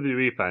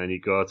anti-WWE fan and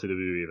you go to a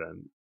WWE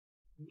event,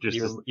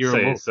 just you're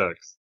say it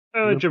sucks.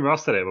 Jim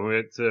Ross said it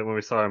when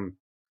we saw him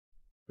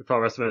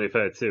before WrestleMania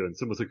 32, and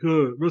someone's like,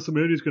 "Oh,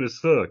 WrestleMania's going to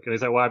suck," and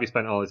he's like, "Why have you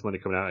spent all this money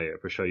coming out here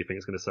for a show you think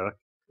it's going to suck?"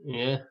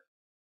 Yeah.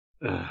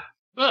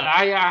 But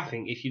I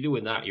think if you're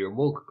doing that, you're a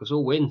mug, because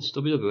who wins?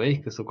 WWE,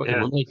 because they've got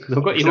your money.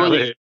 They've got your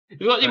money.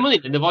 They've got your money,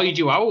 and they've void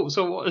you out.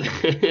 So what?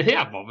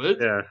 Yeah,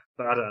 bothered. Yeah,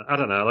 but I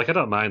don't know. Like, I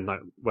don't mind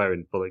like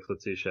wearing Bullet Club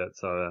t-shirts.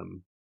 So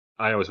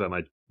I always wear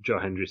my Joe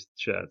Hendry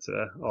shirt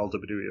to all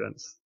WWE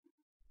events.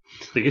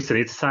 They used to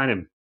need to sign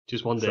him.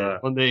 Just one day.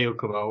 One day he'll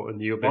come out,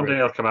 and you'll be one ready. day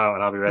he'll come out,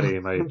 and I'll be ready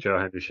in my Joe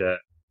Hendry shirt.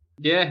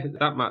 Yeah,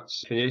 that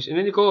match finished, and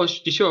then it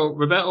goes to show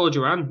Roberto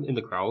Duran in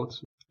the crowd,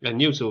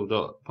 and you two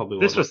don't probably.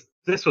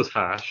 This was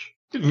harsh.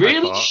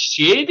 Really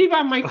shady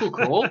by Michael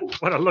Cole.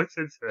 When I looked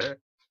into it,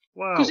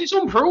 wow, because it's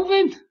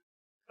unproven.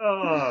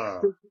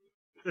 Oh,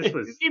 this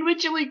was. He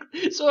literally.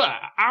 So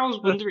I was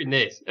wondering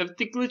this: if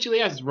they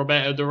literally asked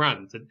Roberto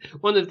Duran,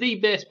 one of the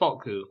best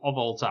boxers of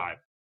all time.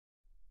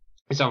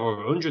 He's had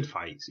over 100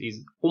 fights.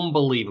 He's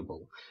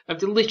unbelievable. If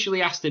they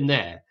literally asked him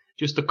there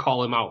just to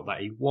call him out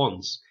that he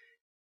once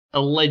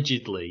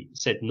allegedly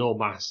said no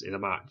mass in a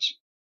match.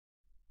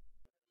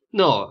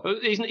 No,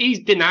 he's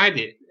denied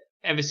it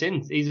ever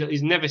since.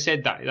 He's never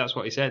said that. That's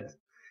what he said.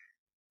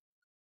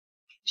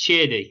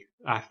 Shady,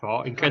 I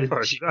thought. Incredibly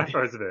I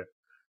thought it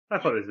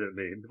was a bit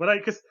mean. But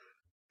because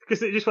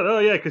it just went, oh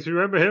yeah, because you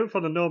remember him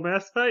from the no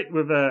mass fight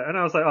with, and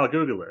I was like, oh,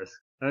 Google this.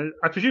 And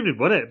I presumed he'd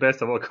won it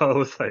based on what Cole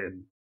was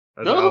saying.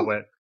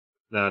 No.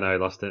 No, he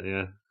lost it,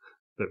 yeah.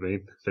 Bit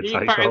mean. He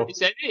apparently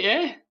said it,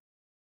 yeah.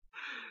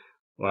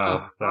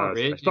 Wow. But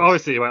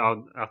obviously he went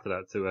on after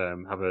that to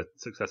have a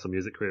successful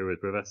music career with his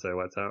brother, so it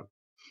worked out.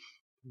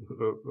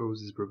 Who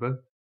was his brother?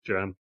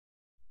 Duran.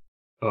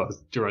 Oh,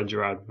 it's Duran.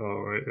 Oh,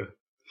 right.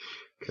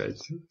 Okay.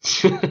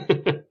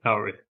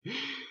 Harry.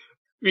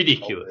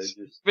 Ridiculous.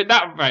 But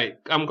that, right,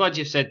 I'm glad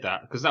you said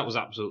that, because that was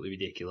absolutely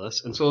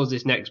ridiculous. And so is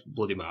this next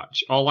bloody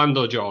match.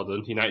 Orlando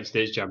Jordan, United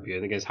States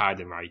champion, against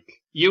Heidenreich.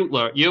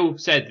 You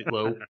said,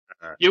 Lou,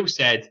 you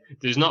said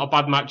there's not a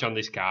bad match on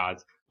this card.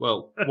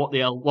 Well, what the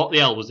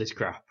hell was this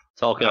crap?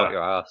 Talking out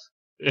your ass.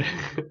 It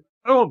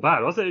wasn't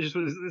bad, was it? It just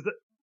was.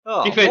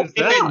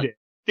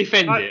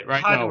 Defend it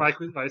right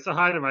now. So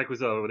Heidenreich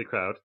was over with the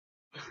crowd.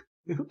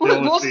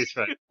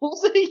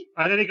 Was he?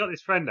 And then he got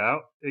his friend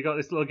out. He got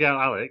this little girl,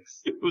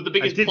 Alex. It was the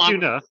biggest did plan. You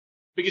know?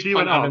 Biggest she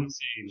plan went I've on. ever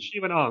seen. She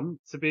went on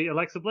to be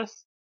Alexa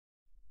Bliss.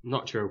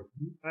 Not true.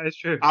 That is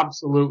true.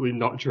 Absolutely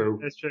not true.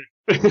 It's true.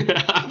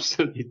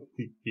 Absolutely,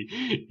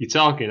 you're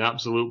talking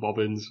absolute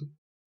bobbins.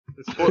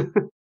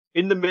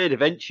 In the main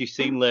event, she's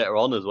seen later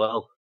on as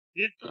well.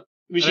 Yeah. I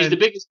mean, she's the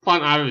biggest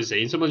plant I've ever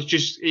seen. Someone's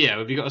just,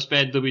 have you got a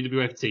spare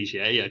WWF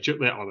t-shirt? Yeah, chuck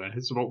that on her.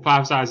 It's about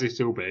 5 sizes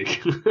too big.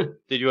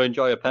 Did you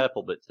enjoy her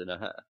purple bits in her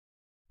hair?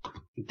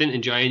 Didn't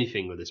enjoy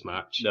anything with this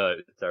match. No,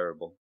 it's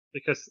terrible.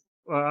 Because,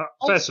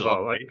 first of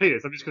all,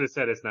 Peters, I'm just going to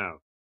say this now.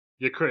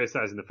 You're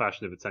criticising the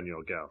fashion of a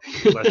 10-year-old girl.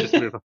 Let's just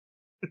move on.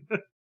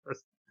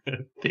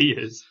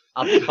 Peters.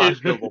 I'm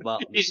fashionable, man.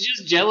 He's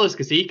just jealous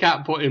because he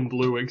can't put in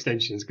blue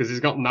extensions because he's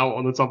got knout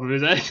on the top of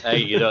his head. Hey,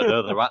 you don't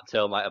know, the rat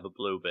tail might have a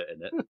blue bit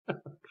in it.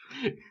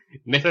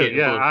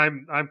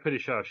 I'm pretty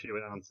sure she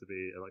went on to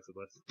be Alexa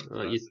Bliss.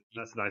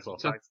 That's a nice little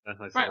fact.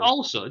 Right,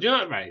 also, do you know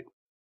what, right?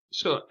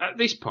 So, at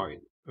this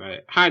point,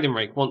 right,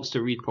 Heidenreich wants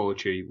to read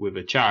poetry with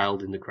a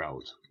child in the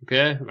crowd.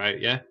 Okay?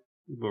 Right, yeah?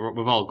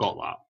 We've all got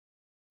that.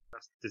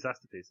 That's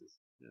disaster pieces.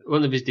 Yeah.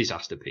 One of his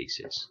disaster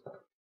pieces.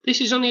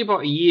 This is only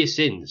about a year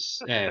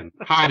since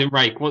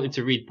Heidenreich wanted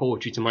to read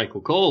poetry to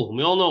Michael Cole. And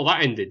we all know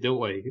that ended, don't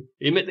we?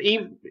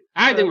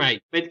 Heidenreich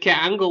made Kurt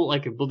Angle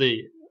like a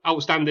bloody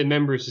outstanding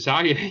member of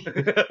society.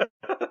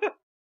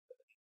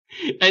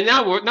 And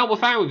now we're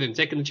fine with him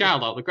taking the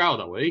child out of the crowd,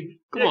 are we?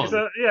 Come on.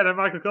 Then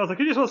Michael Cole's like,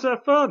 he just wants to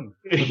have fun.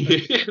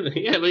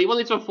 Yeah, but he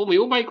wanted to have fun with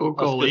you, Michael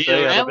Cole. I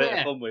had a bit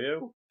of fun with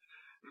you.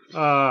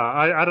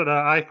 I don't know.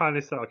 I find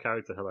this sort of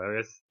character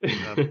hilarious.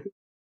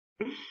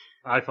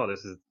 I thought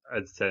this was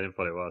entertaining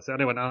for what it was.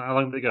 Anyway, how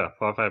long did it go?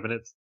 4 or 5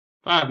 minutes?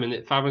 5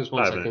 minutes,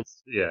 1 second.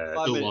 Minutes. Yeah.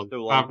 5 minutes too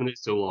long. 5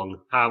 minutes too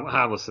long.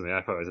 Harmless to me.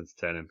 I thought it was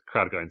entertaining. The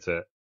crowd got into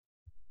it.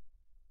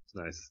 It's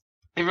nice.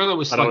 Everyone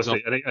was slags off.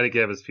 And he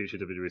gave us future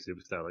WWE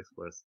superstar Alexa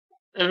Bliss.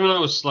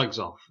 Everyone was slags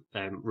off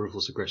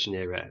Ruthless Aggression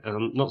era.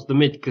 And not the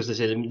mid, because they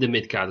said the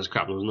mid card was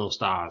crap and there was no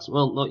stars.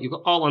 Well, no, you've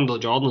got Orlando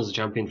Jordan as a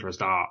champion for a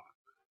start.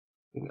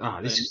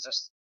 This is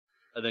just...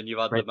 And then you've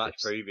had the match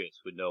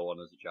previous with no one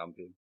as a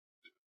champion.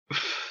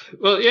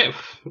 Well, yeah.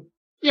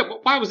 Yeah,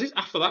 but why was this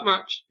after that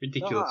match? No,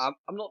 Ridiculous.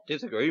 I'm not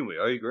disagreeing with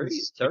you. I agree.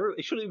 It's terrible.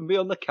 It shouldn't even be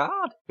on the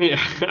card.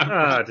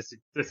 Yeah.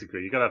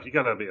 Disagree. You gotta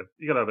have a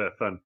bit of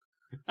fun.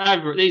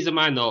 These are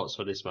my notes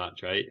for this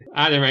match, right?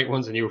 Adam Wright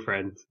wants a new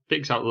friend,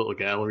 picks out a little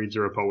girl, reads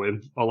her a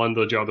poem.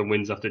 Orlando Jordan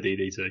wins after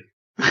DDT.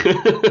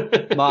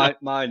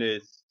 Mine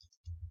is,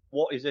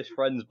 what is this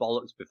friend's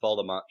bollocks before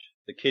the match?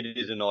 The kid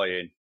is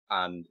annoying,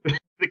 and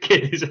the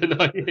kid is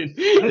annoying.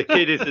 the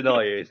kid is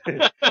annoying,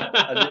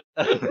 and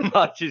the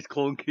match is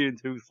clunky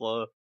and too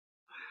slow.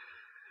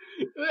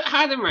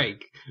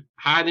 Heidenreich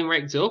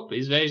up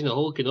his version of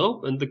hulking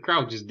up, and the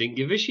crowd just didn't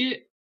give a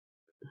shit.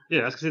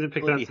 Yeah, that's because he didn't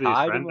pick that to be his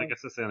friend. I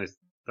guess that's the only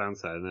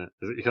downside, isn't it?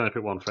 You can only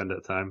pick one friend at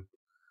a time.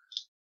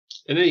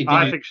 And then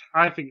I think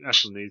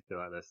Wrestling needs to be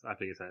like this. I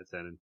think it's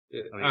entertaining.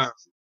 I mean,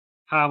 it's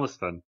harmless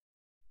fun.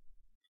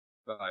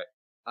 Right.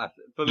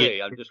 For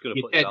me, I'm just going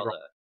to put this out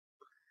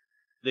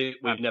there.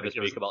 We'd never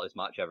speak about this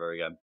match ever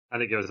again.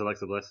 And it gives us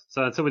Alexa Bliss.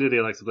 So until we do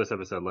the Alexa Bliss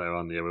episode later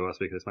on, yeah, we won't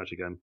speak of this match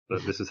again.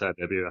 But this is her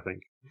debut, I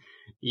think.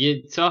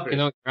 You're talking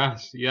on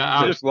grass. Yeah,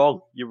 You're just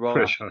wrong. You're wrong.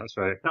 Pretty sure that's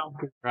right.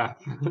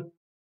 Crap.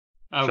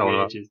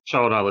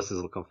 Sean, our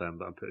listeners will confirm,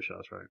 but I'm pretty sure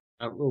that's right.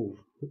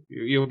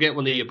 You'll get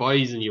one of your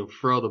boys and you'll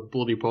throw the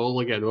bloody pole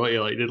again, won't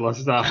you, like you did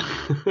last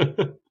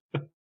time?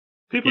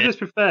 People just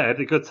preferred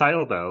a good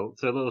title belt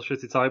to a little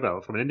shitty tie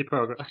belt from an indie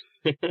program.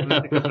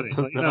 Company.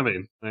 Like, you know what I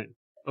mean? Like,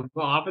 I'm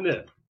not having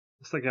it.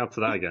 Let's not get on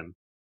to that again.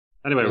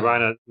 Anyway,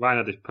 Rhino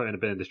put in a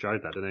bit and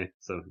destroyed that, didn't he?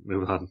 So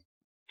move on.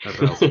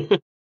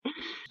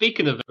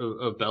 Speaking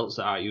of belts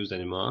that aren't used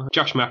anymore,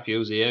 Josh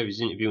Matthews here is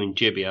interviewing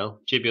JBL.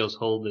 JBL's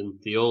holding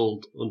the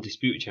old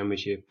Undisputed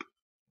Championship,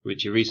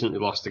 which he recently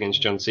lost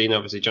against John Cena.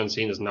 Obviously, John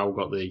Cena's now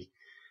got the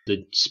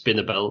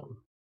spinner belt,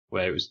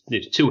 where it was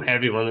too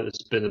heavy on it, the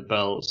spinner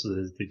belt, so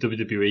the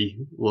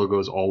WWE logo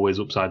is always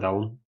upside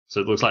down.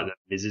 So it looks like the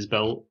Miz's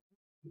belt.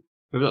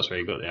 Maybe that's where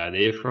he got the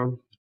idea from.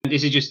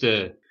 This is just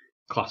a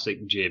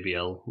classic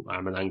JBL,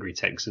 I'm an angry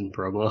Texan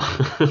promo.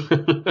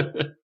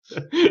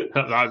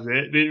 That's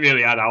it. Didn't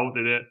really add out,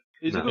 did it?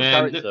 He's a good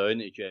character, isn't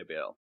he,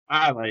 JBL?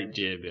 I like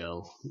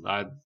JBL.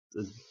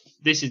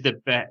 This is the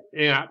best.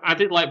 Yeah, I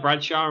did like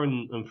Bradshaw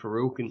and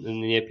Farouk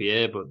in the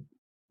APA, but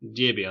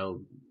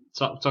JBL,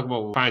 talk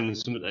about finding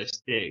something that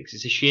sticks.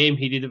 It's a shame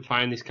he didn't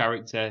find this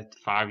character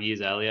 5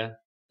 years earlier.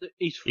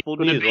 He's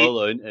funny as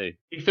well, isn't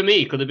he? For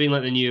me, it could have been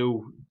like the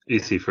new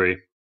EC3.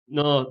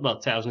 No,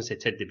 well, I was going to say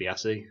Ted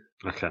DiBiase.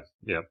 Okay,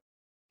 yeah,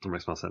 that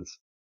makes more sense.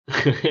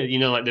 You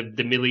know, like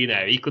the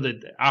millionaire. You could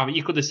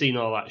have seen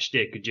all that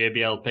shtick of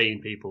JBL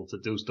paying people to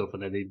do stuff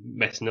and then he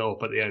messing it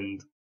up at the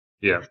end.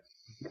 Yeah,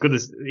 could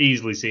have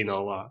easily seen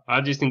all that. I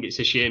just think it's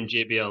a shame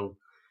JBL,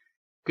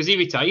 because he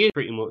retired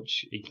pretty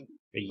much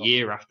a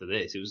year after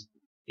this. It was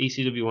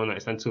ECW One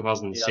Night Stand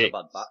 2006. He had a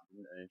bad back,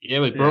 didn't he?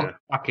 Yeah, we broke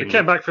back in. He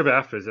came back for a bit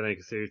after, didn't he?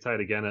 Because he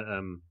retired again at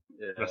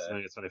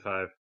WrestleMania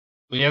 25.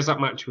 Well, he has that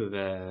match with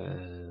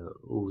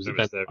was it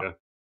Mysterio?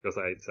 Goes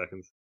like 8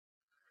 seconds.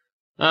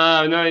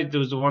 No, there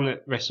was the one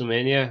at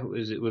WrestleMania.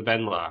 Was it with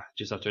Benoit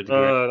just after? That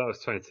was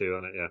 22,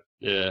 wasn't it?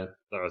 Yeah.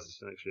 That was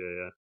next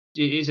year. Yeah.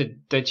 It is a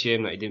dead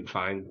shame that he didn't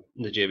find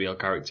the JBL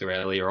character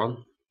earlier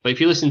on. But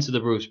if you listen to the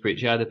Bruce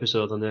Pritchard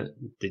episode on it,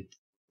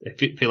 I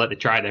feel like they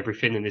tried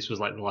everything, and this was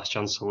like the last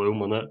chance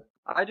saloon on it.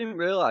 I didn't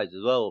realise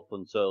as well up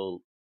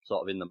until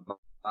sort of in the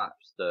match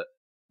that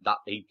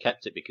he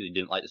kept it because he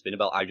didn't like the spinner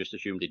belt. I just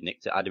assumed he'd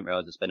nicked it. I didn't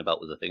realise the spinner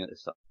belt was a thing at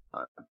this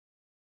time.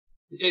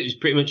 It was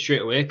pretty much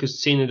straight away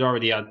because Cena had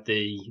already had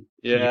the.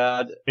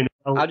 Yeah,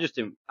 I just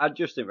didn't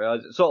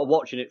realise it. Sort of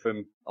watching it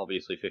from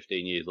obviously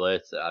 15 years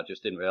later, I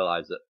just didn't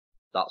realise that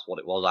that's what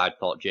it was. I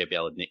thought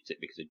JBL had nicked it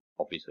because he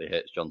obviously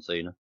hates John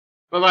Cena.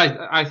 Well,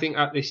 I think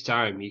at this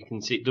time you can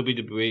see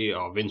WWE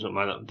or Vince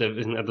McMahon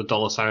doesn't have the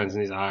dollar signs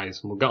in his eyes,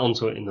 and we'll get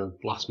onto it in the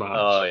last match.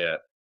 Oh yeah.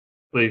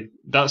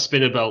 That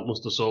spinner belt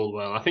must have sold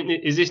well. I think,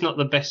 is this not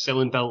the best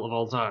selling belt of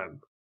all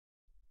time?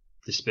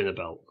 The spinner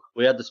belt.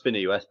 We had the spinner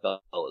US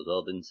belt as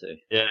well, didn't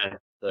he? Yeah.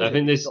 So I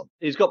think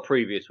he's got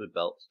previous with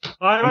belts.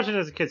 I imagine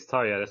as a kid's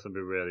toy, this would be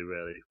really,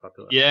 really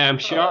popular. Yeah, I'm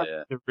sure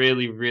it's a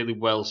really, really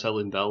well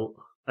selling belt.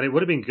 And it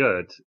would have been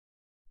good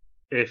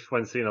if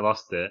when Cena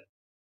lost it,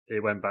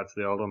 it went back to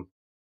the old one.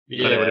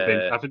 Yeah. And it would have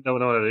been, I think no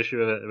one had an issue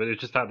with it, but it was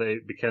just the fact that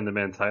it became the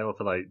main title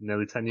for like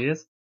nearly 10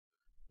 years.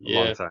 A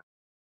long time.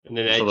 And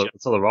then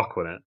until The Rock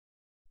won it.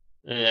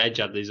 Edge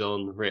had his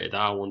own rated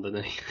R one,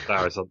 didn't he?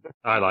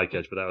 I like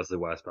Edge, but that was the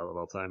worst belt of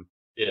all time.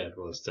 Yeah, it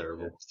was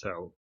terrible. It's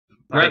terrible.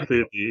 I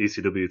included the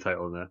ECW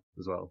title in there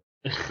as well,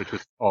 which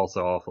was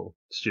also awful.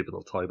 Stupid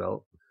little toy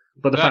belt.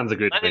 But the fans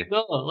agreed with me.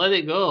 Let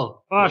it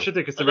go. Oh, I should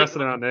do, because the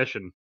Wrestling Around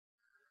Nation,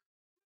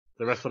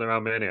 the Wrestling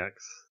Around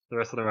Maniacs, the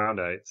Wrestling Around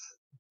Eights,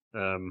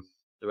 the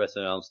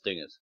Wrestling Around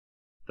Stingers.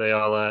 They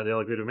all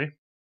agreed with me.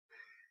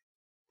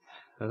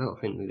 I don't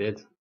think they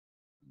did.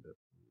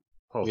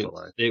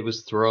 It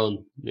was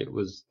thrown. It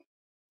was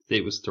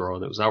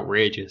thrown. It was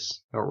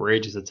outrageous.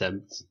 Outrageous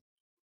attempts.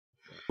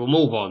 We'll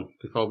move on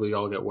before we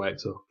all get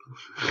worked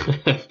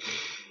up.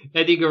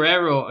 Eddie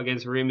Guerrero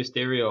against Rey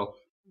Mysterio.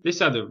 This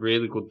had a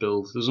really good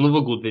build. There's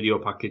another good video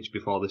package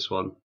before this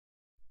one.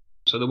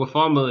 So they were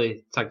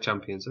formerly tag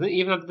champions. I think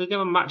did they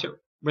have a match at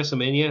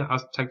WrestleMania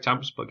as tag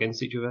champs but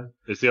against each other?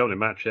 It's the opening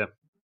match, yeah.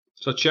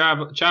 So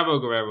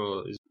Chavo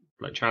Guerrero is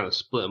like trying to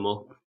split them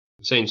up,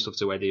 saying stuff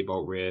to Eddie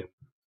about Rey.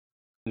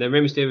 And then Rey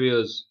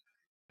Mysterio's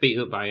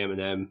beaten up by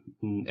Eminem,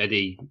 and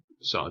Eddie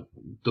sort of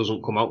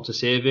doesn't come out to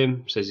save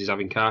him, says he's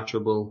having car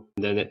trouble.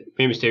 And then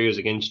Rey Mysterio's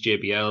against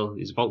JBL,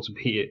 he's about to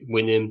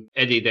win him.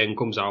 Eddie then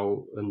comes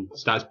out and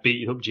starts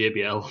beating up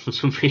JBL for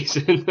some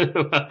reason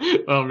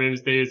while Rey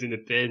Mysterio's in the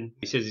pin.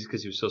 He says it's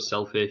because he was so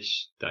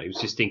selfish that he was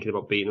just thinking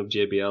about beating up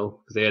JBL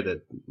because they had a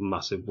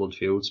massive blood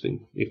feud.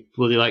 He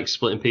bloody likes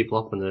splitting people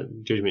up on the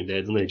Judgment Day,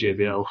 doesn't they,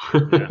 JBL?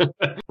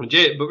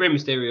 Yeah. But Rey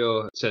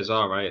Mysterio says,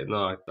 alright,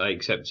 no, I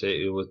accept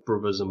it. We're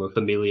brothers and we're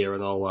familiar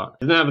and all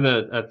that. They're having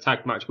a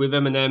tag match with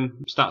Eminem.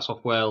 Starts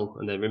off well,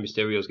 and then Rey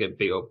Mysterio's getting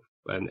beat up,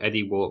 and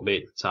Eddie won't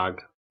make the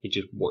tag. He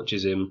just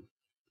watches him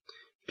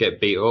get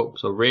beat up.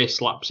 So Rey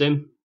slaps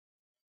him.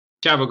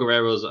 Chavo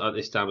Guerrero's at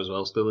this time as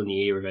well, still in the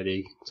ear of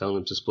Eddie, telling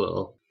him to split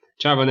up.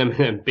 Chavo and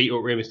Eminem beat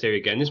up Rey Mysterio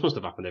again. This must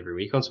have happened every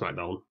week on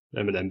SmackDown.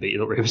 Eminem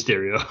beating up Rey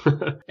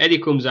Mysterio. Eddie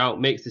comes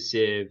out, makes the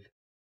save,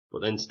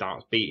 but then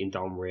starts beating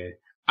down Rey.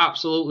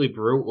 Absolutely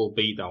brutal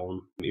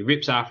beatdown. He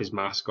rips half his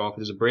mask off.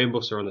 There's a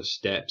brainbuster on the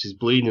steps. He's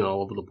bleeding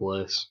all over the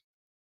place.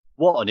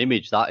 What an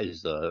image that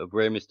is, though, of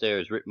Rey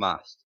Mysterio's ripped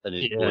mask and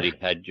his bloody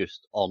head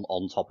just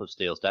on top of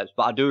steel steps.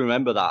 But I do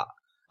remember that.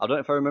 I don't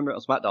know if I remember it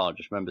on SmackDown, I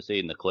just remember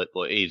seeing the clip,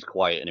 but it is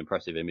quite an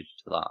impressive image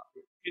to that.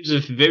 It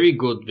was a very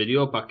good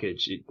video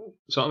package. It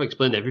sort of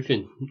explained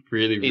everything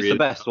really. It's the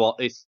best one.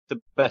 It's the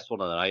best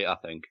one of the night, I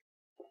think.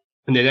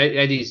 And then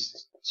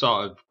Eddie's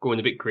sort of going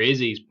a bit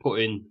crazy. He's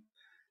putting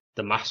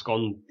the mask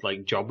on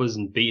like jobbers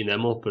and beating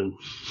them up, and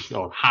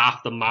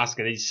half the mask,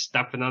 and he's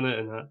stepping on it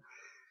and that.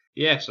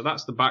 Yeah, so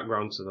that's the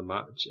background to the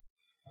match.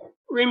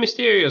 Rey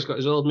Mysterio's got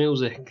his old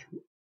music,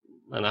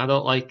 and I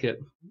don't like it.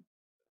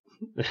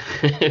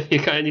 Have you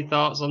got any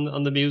thoughts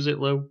on the music,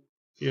 Lou?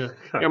 Yeah,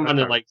 you're a man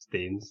who likes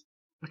themes.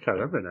 I can't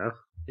remember now.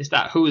 It's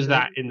that Who's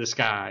That in the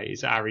Sky?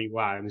 It's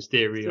R.E.Y.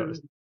 Mysterio.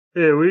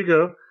 Here we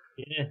go.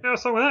 Yeah,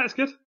 song with that, it's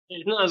good.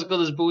 It's not as good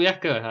as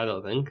Booyaka, I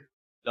don't think.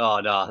 Oh,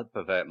 no, I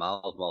prefer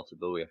miles more to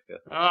Booyaka.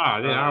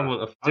 I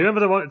want Do you remember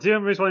the one? Do you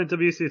remember his one in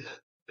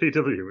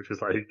WCPW, which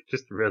was like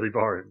just really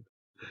boring?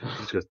 It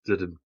just goes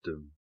dum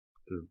dum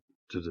dum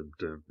dum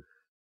dum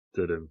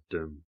dum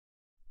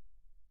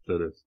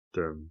dum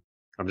dum.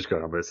 I'm just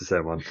going on, but it's the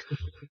same one.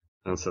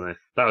 Constantly.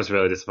 That was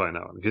really disappointing,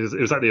 that one, because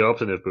it was like the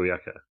opening of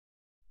Booyaka,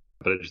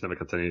 but it just never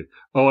continued.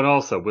 Oh, and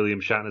also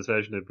William Shatner's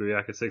version of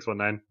Booyaka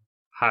 619,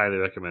 highly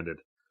recommended.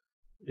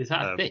 Is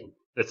that a thing?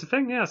 It's a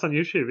thing, yeah. It's on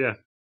YouTube, yeah.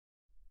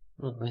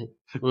 Oh, right.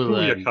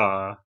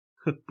 Booyaka,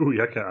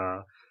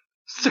 Booyaka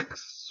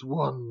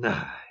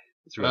 619.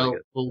 It's really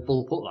good.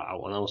 We'll put that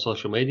out on our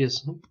social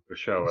medias. For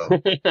sure,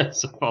 will.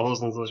 So follow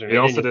us on social media. He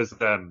also does,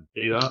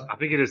 I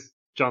think he does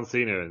John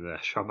Cena and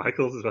Shawn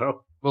Michaels as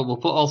well. Well, we'll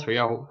put all three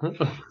out.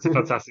 It's a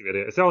fantastic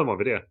video. It's the only one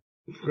video.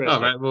 Great. All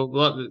right, we'll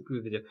have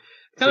the video.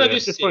 I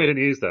just say, didn't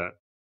use that.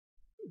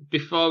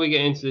 Before we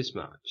get into this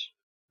match,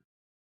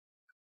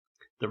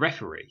 the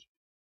referee,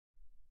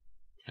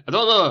 I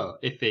don't know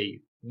if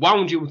he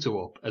wound you two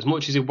up as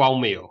much as he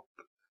wound me up.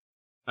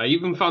 I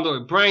even found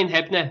out Brian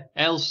Hebner,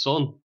 Elle's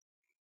son.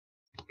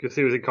 Because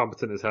he was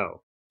incompetent as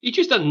hell. He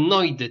just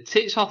annoyed the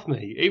tits off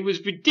me. It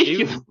was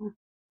ridiculous.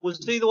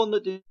 Was he the one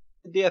that did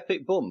the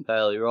epic bump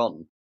earlier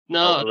on?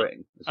 No, the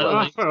ring,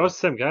 I thought it was the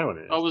same guy,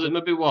 wasn't it? Oh, was it?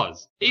 Maybe it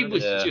was. He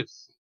was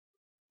just...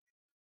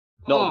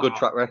 Not a good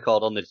track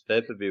record on this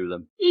pay-per-view,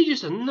 then. He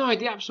just annoyed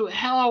the absolute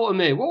hell out of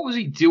me. What was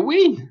he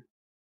doing?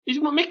 He's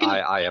making...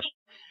 I have...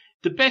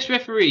 The best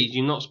referees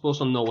you're not supposed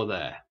to know are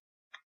there.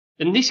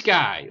 And this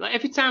guy, like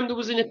every time there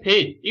was in a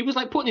pin, he was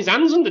like putting his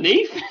hands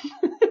underneath.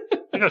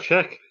 I gotta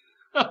check.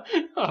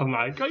 Oh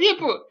my god, yeah,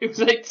 but it was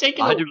like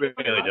taking... I didn't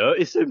really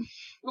notice him.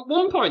 At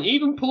one point, he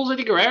even pulls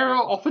Eddie Guerrero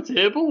off a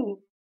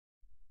table.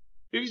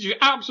 It was just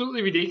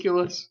absolutely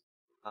ridiculous.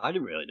 I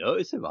didn't really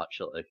notice him,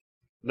 actually.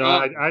 No,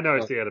 I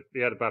noticed he had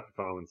a bad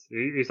performance.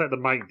 He's like the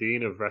Mike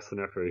Dean of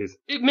wrestling referees.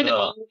 It made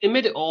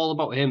it all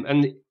about him,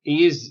 and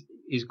he's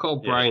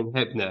called Brian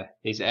Hebner.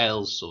 He's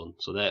Elle's son,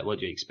 so what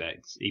do you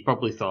expect? He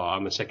probably thought,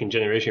 I'm a second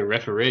generation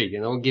referee,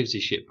 what gives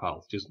a shit,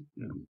 pal? Just,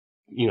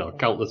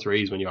 count the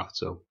threes when you have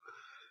to.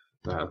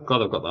 I'm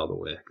glad I've got that out of the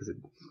way, because it...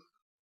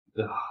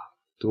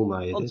 do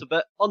my head.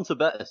 On to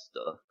better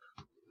stuff.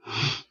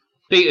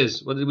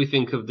 Peters, what did we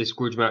think of this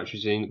grudge match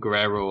between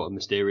Guerrero and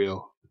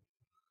Mysterio?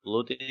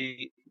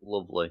 Bloody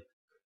lovely.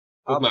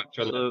 Good match,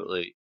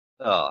 absolutely.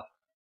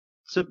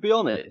 To be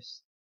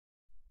honest,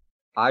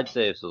 I'd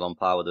say this was on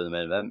par with the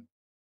main event.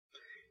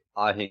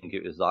 I think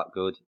it was that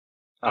good.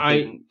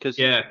 Because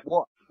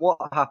what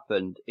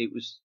happened, it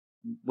was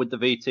with the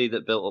VT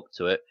that built up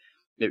to it,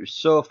 it was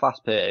so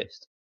fast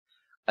paced,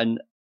 and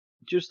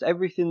just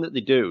everything that they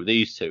do,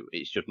 these two,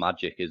 it's just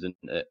magic, isn't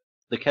it?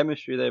 The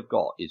chemistry they've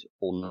got is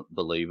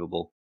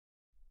unbelievable.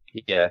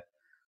 Yeah,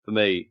 for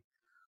me,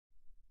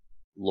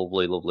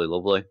 lovely, lovely,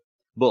 lovely.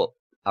 But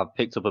I've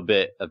picked up a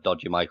bit of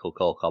dodgy Michael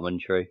Cole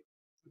commentary.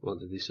 What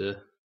did he say?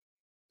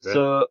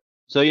 So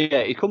So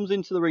yeah, he comes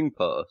into the ring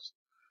post,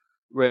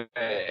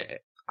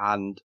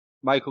 and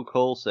Michael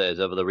Cole says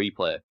over the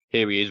replay,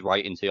 "Here he is,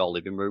 right into your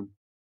living room."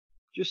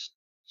 Just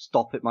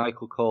stop it,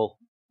 Michael Cole.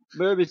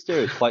 Rey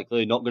Mysterio is quite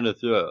clearly not going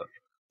to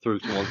through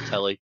someone's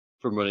telly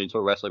from running into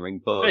a wrestling ring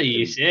post. Hey,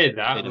 you said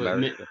that in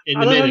America. In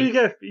I the don't know,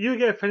 minute. you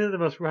get offended at the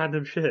most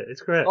random shit.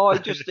 It's great. Oh,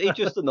 it just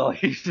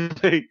annoys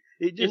me.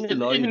 It just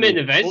annoys In the me. main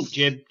event,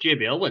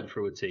 JBL went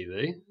through a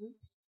TV.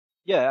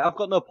 Yeah, I've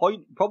got no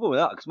problem with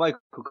that because Michael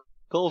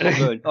Cole's not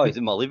going. Oh, he's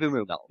in my living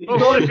room now. He's Well,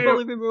 going what if into my you-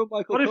 living room,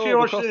 Michael what if Cole, you're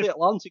across watching the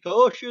Atlantic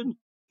Ocean.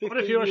 What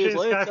if you're watching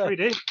 15 years Sky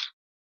later. 3D?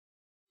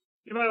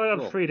 You might want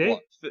to have 3D.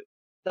 What?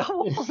 That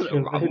wasn't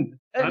around.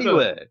 I don't-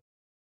 Anyway,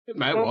 It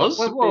might Well, was.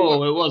 well,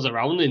 Well, it was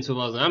around in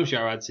 2000. I'm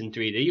sure I had seen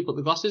 3D. You put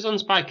the glasses on,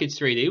 Spy Kids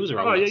 3D was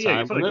around Oh, yeah, that you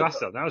time, put the wasn't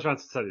glasses on. That was around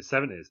the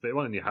 70s, but it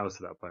wasn't in your house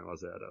at that point,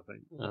 was it? I don't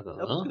think. it? I don't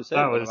I was know. going to say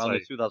That it was was around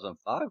like-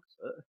 2005.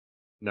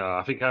 No,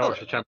 I think I watched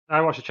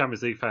the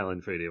Champions League final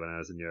in 3D when I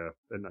was in Europe,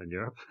 not in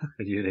Europe,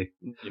 in uni.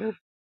 Yeah.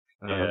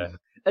 Um,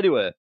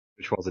 Anyway,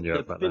 which was in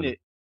Europe the back then.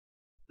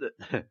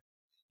 finish.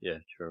 Yeah,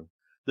 true.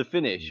 The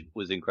finish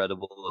was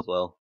incredible as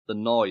well. The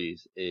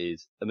noise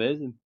is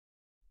amazing.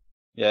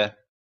 Yeah.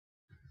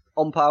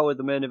 On par with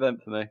the main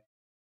event for me.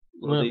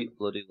 Bloody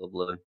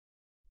lovely.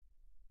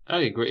 I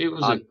agree. It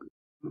was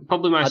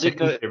probably my I did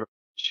second know-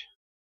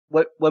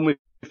 favourite. When we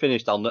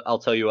finished, I'll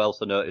tell you who else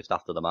I noticed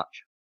after the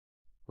match.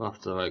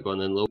 After like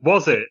going and look.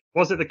 Was it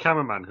the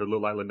cameraman who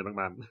looked like Linda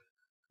McMahon?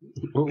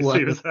 Because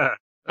he was there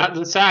At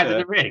the side of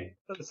the ring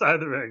at the side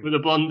of the ring. with the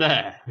blonde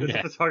hair. The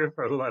Yeah.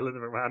 photographer who looked like Linda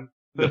McMahon.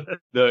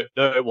 No,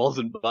 it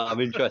wasn't, but I'm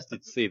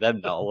interested to see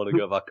them now. I want to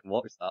go back and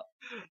watch that.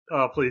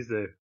 Oh, please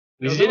do.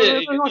 He's in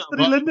it.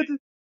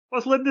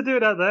 What's Linda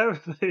doing out there?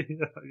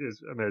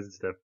 It's amazing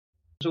stuff.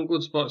 Some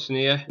good spots in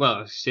here.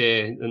 Well,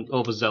 say an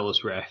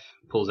overzealous ref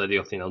pulls Eddie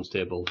off the announce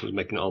table. He's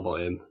making it all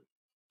about him.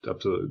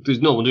 Absolutely.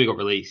 There's no wonder he got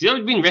released. He's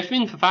already been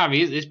reffing for 5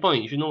 years at this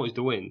point. You should know what he's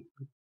doing.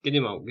 Get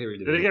him out. Get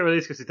rid of Did he him. get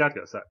released because his dad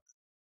got sacked?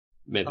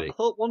 Maybe. I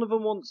thought one of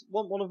them wants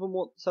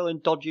selling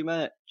dodgy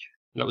merch.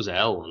 That was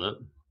L, wasn't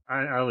it?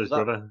 I his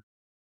That- brother.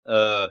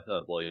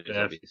 Well, he's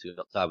Yeah. obviously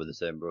got tied with the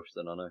same brush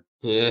then, I know.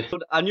 Yeah.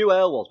 But I knew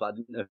Ale was, but I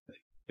didn't know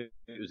if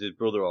it was his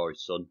brother or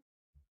his son.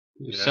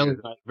 He was Yeah. selling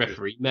like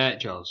referee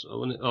merch or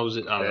was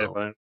it? I don't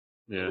know.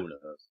 Yeah. Who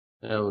knows?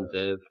 L and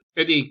Dave.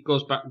 Eddie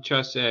goes back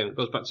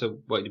to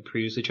what he did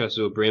previously, tries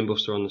to do a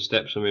brainbuster on the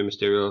steps on Rey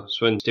Mysterio.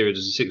 So when Mysterio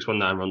does a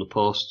 619 around the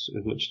post,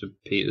 much to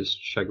Peter's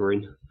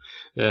chagrin.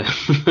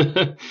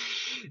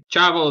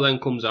 Chavo then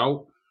comes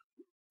out,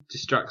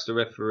 distracts the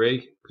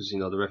referee, because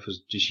the ref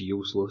was just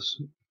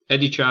useless.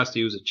 Eddie tries to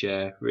use a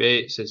chair.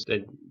 Ray says,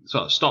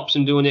 sort of stops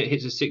him doing it,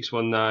 hits a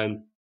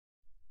 619,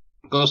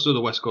 goes through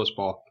the West Coast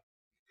Pop.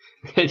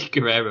 Eddie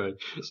Guerrero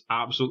just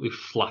absolutely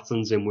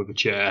flattens him with a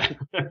chair.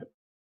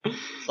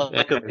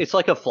 It's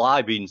like a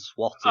fly being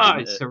swatted. Ah,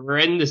 isn't it's it?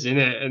 horrendous, isn't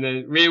it? And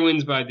then Ray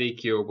wins by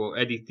DQ, but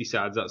Eddie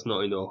decides that's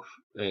not enough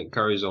and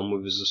carries on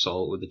with his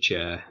assault with a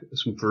chair.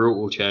 Some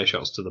brutal chair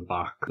shots to the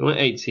back. Only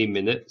 18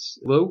 minutes.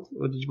 Lou,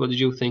 what did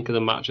you think of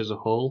the match as a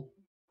whole?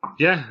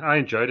 Yeah, I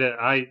enjoyed it.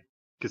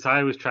 Because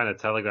I was trying to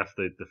telegraph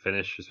the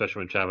finish, especially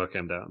when Chavo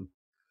came down.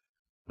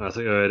 And I was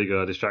like, oh, Eddie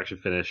go, distraction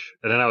finish.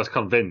 And then I was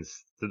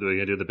convinced that they were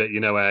going to do the bit,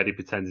 where Eddie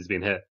pretends he's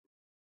been hit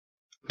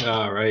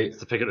All right.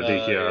 to pick up the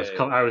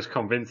DQ. I was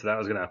convinced that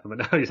was going to happen,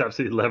 but now he's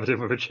absolutely levered him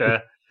with a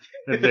chair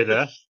in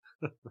midair.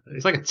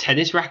 It's like a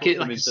tennis racket,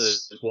 Puts him like a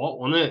into- swat,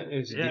 wasn't it? It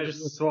was Yeah, ridiculous.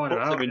 just swatting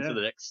Puts him him out. into Yeah.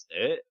 the next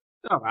state.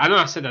 Oh, I know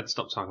I said I'd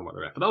stop talking about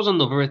the ref, but that was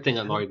another thing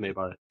that annoyed me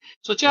about it.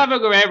 So Chavo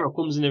Guerrero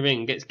comes in the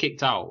ring, gets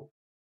kicked out.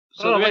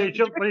 So Oh, the when ref- he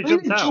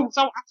jumped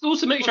out. afterwards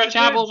to make sure What's he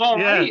doing? Chavo's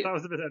alright. Yeah, that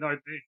was the bit that annoyed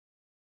me.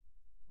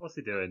 What's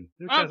he doing?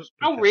 Who cares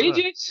what he cares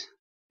Outrageous.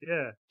 about?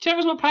 Yeah,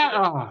 Chavo's not part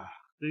of.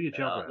 do your Yeah,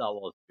 job. that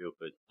was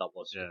stupid. That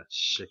was Yeah.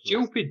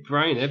 Stupid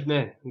Brian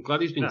Ebner. I'm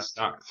glad he's been No.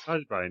 sacked. I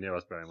was Brian. Yeah, I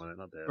was Brian, wasn't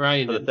it? Not Dave.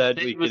 Brian. for the third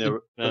it week was in a-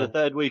 for the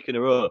third week in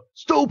a row.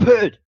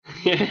 Stupid.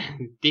 Yeah,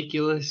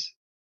 ridiculous.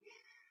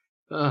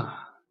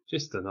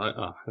 Just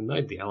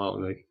annoyed the hell out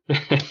of me.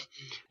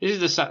 This is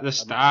the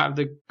start of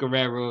the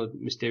Guerrero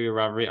Mysterio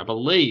rivalry. I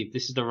believe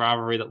this is the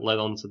rivalry that led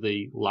on to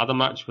the ladder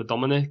match for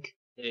Dominic.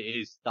 It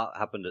is. That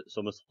happened at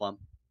SummerSlam.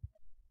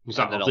 Was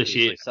that And of this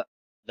year?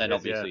 Then Yes,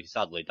 obviously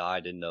sadly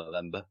died in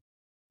November.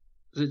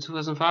 Was it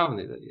 2005?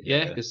 Yeah,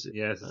 Yeah. because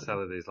Yeah, it's the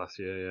Saturdays last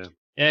year.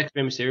 Yeah.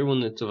 Rey Mysterio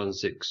won the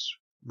 2006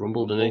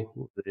 Rumble, didn't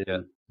he? Yeah.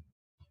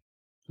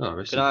 Oh,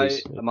 rest Can in I?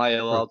 peace. Am I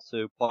allowed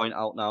to point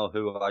out now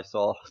who I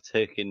saw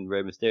taking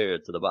Rey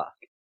Mysterio to the back?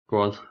 Go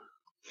on.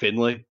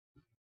 Finlay.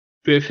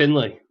 Peter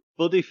Finlay.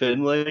 Buddy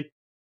Finlay.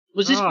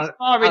 Was this Oh,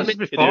 before This is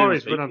Rey before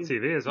he's been on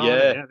TV as well. Yeah,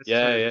 isn't it? This is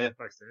yeah, when he yeah. was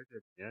backstage,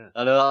 yeah.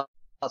 I know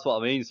that's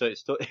what I mean. So it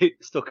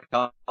stuck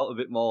out a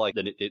bit more like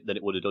than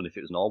it would have done if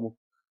it was normal.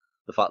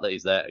 The fact that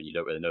he's there and you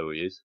don't really know who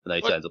he is, and then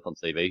he What? turns up on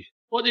TV.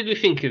 What did we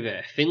think of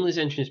it? Finlay's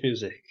entrance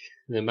music.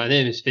 And then, my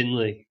name is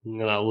Finlay,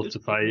 and I love to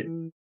fight.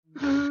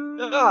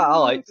 I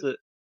liked it.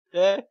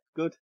 Yeah,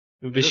 good.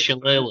 With his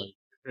shillelagh.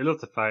 He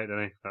loved to fight,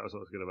 didn't he? That was what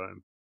was good about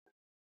him.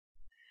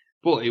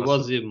 But he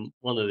was in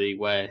one of the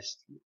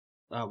worst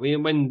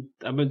when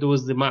I remember there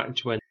was the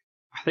match when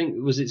I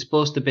think was it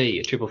supposed to be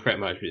a triple threat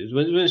match? It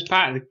was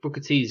part of Booker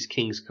T's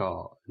King's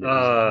Court.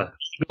 Yeah.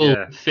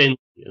 Finn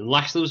and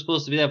Lashley was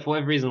supposed to be there for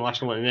whatever reason.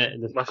 Lashley went in it,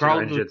 and the Lashley crowd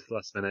got injured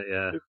last minute.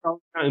 Yeah, the crowd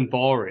was kind of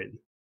boring.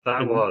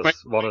 that And was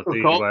one of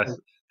the worst.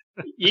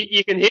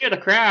 You can hear the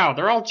crowd;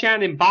 they're all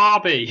chanting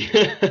Barbie.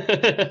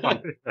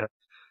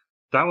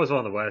 That was one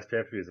of the worst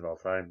pay-per-views of all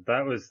time.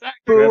 That was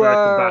Great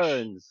American Bash.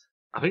 Burns.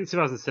 I think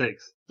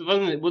 2006.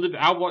 Wasn't it?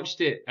 I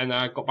watched it and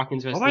I got back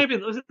into it. Or maybe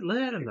was it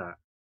later than that?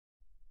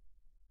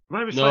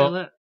 Maybe No. slightly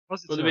later.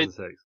 Was it Would have been-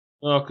 2006?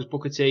 No, because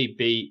Booker T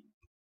beat.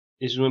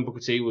 This is when Booker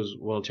T was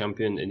world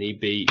champion and he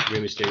beat Rey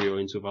Mysterio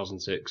in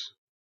 2006.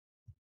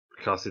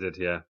 Of course he did,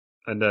 yeah.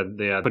 And then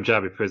they had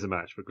Punjabi prison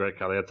match, but Great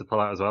Khali had to pull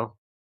out as well.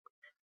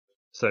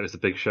 So it was a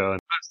big show.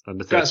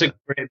 And That's a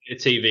great bit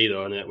of TV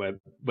though, isn't it?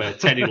 Where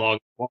Teddy Long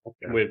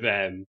with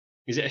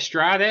is it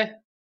Estrada?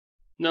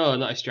 No,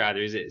 not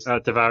Estrada. Is it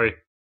Davari.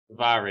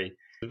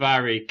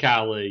 Davari,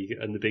 Khali,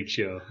 and the Big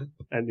Show?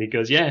 And he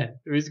goes, "Yeah,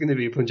 there is going to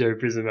be a Punjabi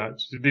prison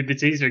match. It'll be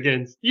Batista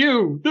against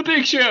you, the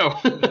Big Show."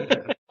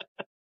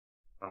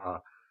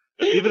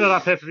 Even though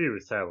that pay-per-view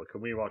was terrible,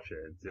 can we watch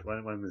it?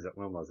 When was it?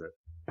 When was it?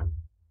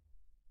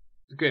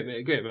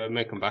 Great,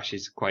 American Bash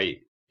is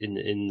quite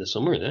in the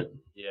summer, isn't it?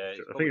 Yeah,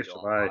 I think it's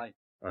July.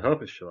 I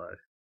hope it's July.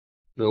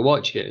 We'll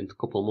watch it in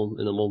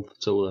a month or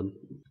two.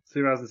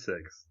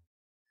 2006.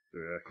 I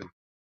reckon.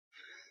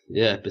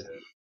 Yeah, but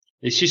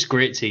it's just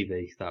great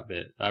TV. That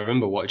bit, I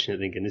remember watching it,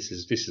 thinking, "This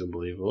is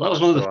unbelievable." That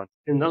was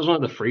one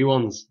of the free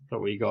ones that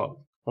we got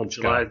on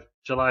Sky.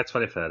 July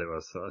 23rd it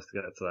was, so let's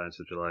get to that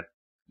into July.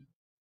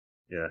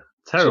 Yeah,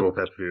 terrible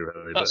pay-per-view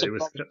really, but it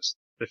was just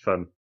a bit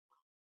fun.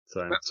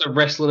 So that's a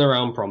wrestling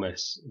around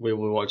promise. We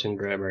were watching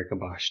Great American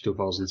Bash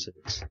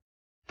 2006.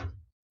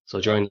 So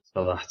join us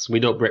for that. We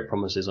don't break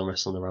promises on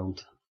wrestling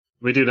around.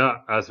 we do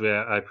not, as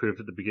I proved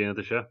at the beginning of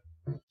the show.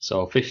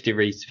 So 50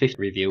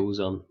 reviews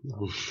on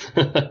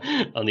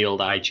on the old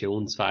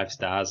iTunes, 5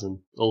 stars, and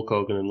Hulk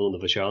Hogan and Luna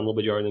Vachon will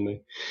be joining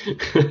me.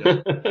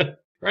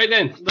 Right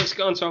then, let's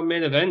go on to our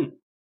main event.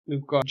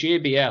 We've got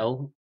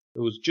JBL,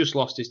 who's just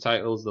lost his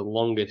title as the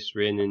longest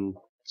reigning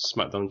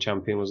SmackDown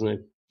champion, wasn't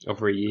he?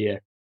 Over a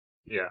year.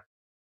 Yeah.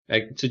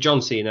 To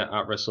John Cena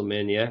at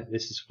WrestleMania.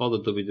 This is for the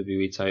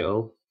WWE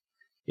title.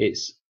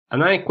 It's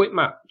an I Quit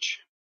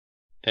match.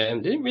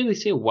 Didn't really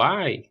say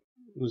why it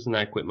was an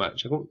I Quit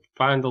match. I couldn't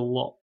find a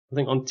lot. I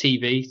think on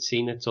TV,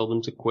 Cena told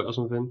them to quit or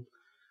something.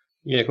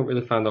 Yeah, I couldn't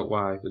really find out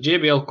why. But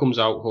JBL comes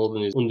out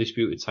holding his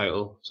undisputed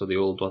title, so the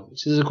old one.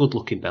 This is a good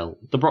looking belt.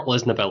 The Brock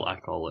Lesnar belt, I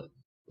call it.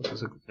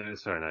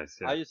 It's very nice,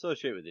 yeah. I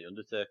associate with The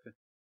Undertaker.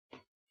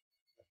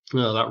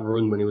 No, that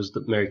run when he was the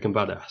American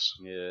Badass.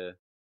 Yeah.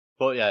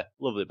 But yeah,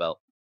 lovely belt.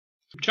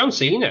 John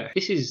Cena,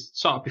 this is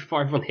sort of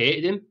before everyone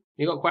hated him.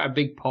 He got quite a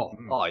big pop.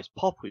 Oh, his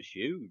pop was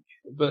huge.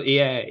 But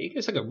yeah, he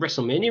gets like a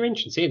WrestleMania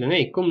entrance here, doesn't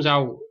he? He comes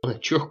out on a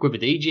truck with a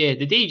DJ.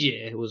 The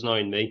DJ was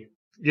annoying me.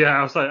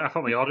 Yeah, I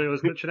thought my audio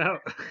was glitching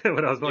out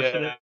when I was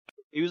watching it.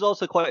 He was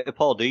also quite a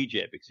poor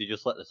DJ because he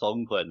just let the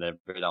song play and then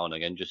every now and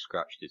again just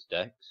scratched his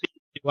decks.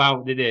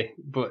 Wow, did he?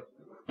 But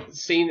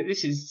Cena,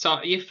 this is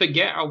you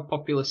forget how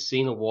popular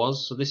Cena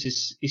was. So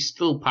he's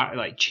still part of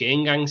like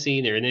Chain Gang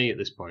Cena, isn't he? At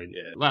this point,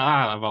 Yeah. Well,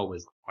 I've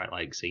always quite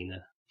liked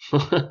Cena.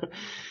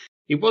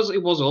 It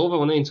was over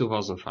when in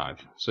 2005.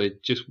 So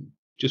it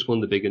just won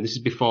the big one. This is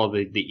before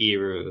the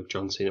era of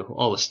John Cena,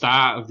 or the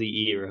start of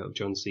the era of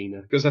John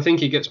Cena. Because I think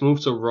he gets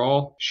moved to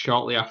Raw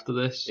shortly after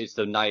this. It's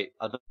the night,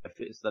 I don't know if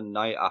it's the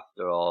night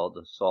after or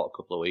the sort of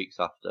couple of weeks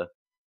after.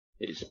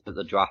 It's at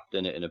the draft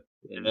in it,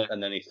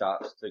 and then he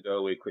starts to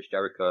go with Chris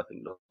Jericho, I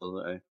think,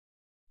 doesn't he?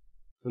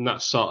 And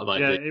that's sort of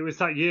like it was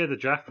that year the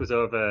draft was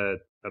over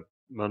a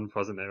month,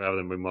 wasn't it, rather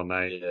than in one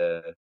night?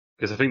 Yeah.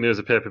 Because I think there was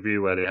a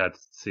pay-per-view where they had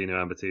Cena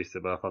and Batista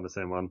both on the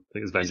same one. I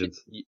think it was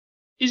Vengeance.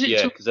 Is it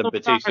Yeah, because then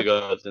Batista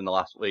goes in the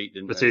last week,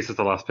 didn't he? Batista's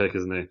the last pick,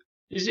 isn't he?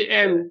 Is it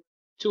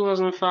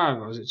 2005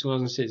 or is it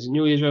 2006?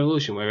 New Year's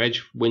Revolution where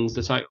Edge wins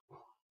the title.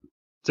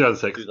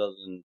 2006.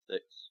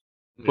 2006.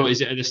 But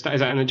is it at the start? Is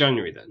that in the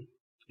January then?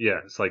 Yeah,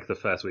 it's like the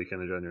first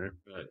weekend of January.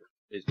 Right.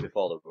 It's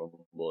before the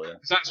Rumble, yeah.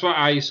 'Cause that's what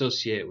I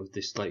associate with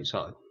this, like,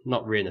 sort of,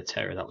 not Reign of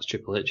Terror, that was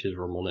Triple H's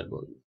run on it,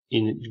 but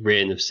in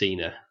Reign of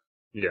Cena.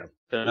 Yeah.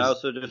 Can I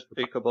also just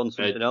pick up on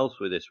something else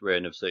with this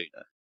reign of Cena?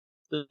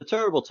 The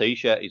terrible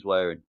t-shirt he's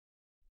wearing.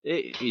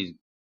 It is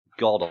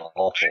god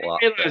awful. I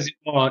didn't realise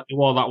he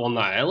wore that one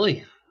that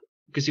early.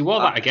 Because he wore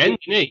that again,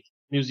 didn't he?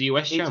 He was the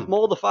US champ. It's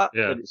more the fact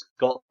Yeah. that it's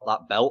got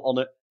that belt on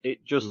it.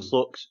 It just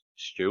looks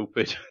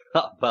stupid.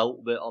 That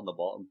belt bit on the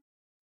bottom.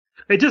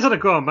 It does on a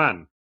grown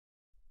man.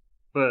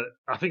 But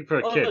I think for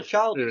a On kid, a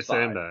child, they were it's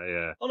saying fine. that,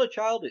 yeah. On a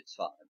child, it's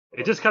fine.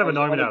 It just kind of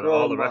annoyed me On a now that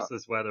all the grown man.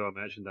 wrestlers wear their own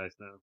merchandise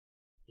now.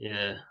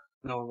 Yeah.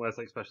 No one wears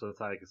like special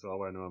attire because they're all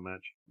wearing their own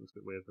merch. It's a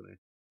bit weird for me.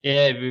 Yeah,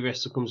 every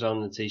wrestler comes on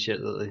in the t-shirt,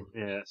 don't they?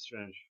 Yeah, it's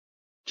strange.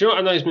 Do you know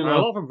what annoys me A more?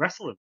 lot of them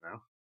wrestling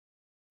now.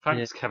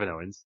 Thanks, Kevin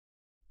Owens.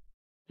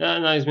 That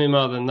annoys me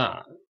more than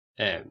that.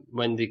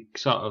 When they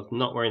sort of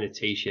not wearing a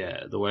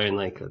t-shirt, they're wearing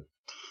like a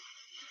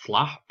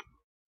flap.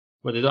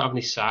 where they don't have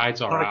any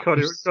sides or Like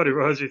arms. Cody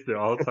Rhodes used to do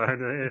all the time,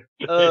 don't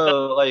you?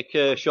 Oh, like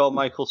Shawn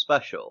Michaels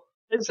special.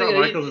 It's Shawn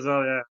like- Michaels as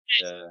well, yeah.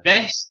 Yeah.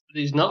 Vest.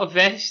 It's not a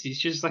vest. It's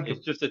just like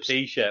It's just a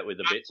t-shirt with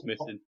the bits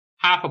missing.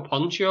 half a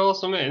poncho or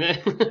something,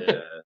 isn't it?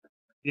 Yeah.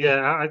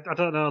 Yeah, I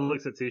don't know.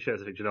 Looks at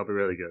t-shirts, I think it'll be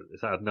really good.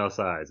 It's had no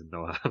sides and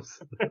no arms.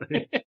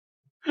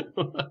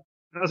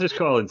 That's just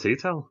called in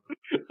tea-towel.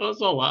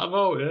 That's all that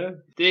about, yeah.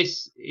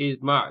 This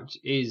match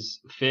is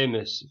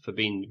famous for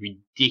being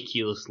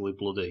ridiculously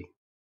bloody.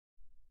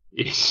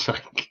 It's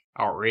like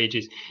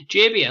outrageous.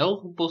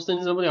 JBL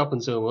busting somebody up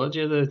and so much.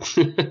 Yeah,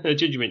 the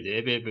Judgment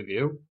Day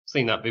pay-per-view.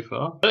 Seen that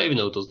before. I don't even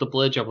know who does the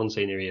blade job on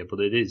Cena here,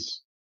 but it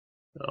is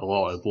a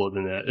lot of blood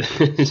in it.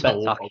 It's a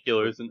lot of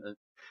Spectacular, isn't it?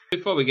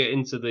 Before we get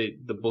into the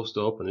bust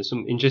open, there's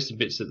some interesting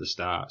bits at the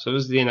start. So it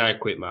was the I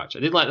Quit match. I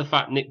did like the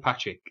fact Nick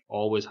Patrick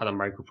always had a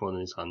microphone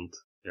in his hand.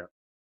 Yeah.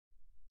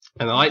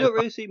 And I You like don't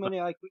really see many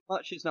I Quit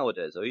matches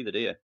nowadays, though, either, do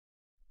you?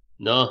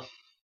 No,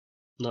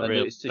 not And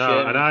really. it's a No,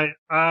 shame. and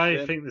I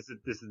Shame. think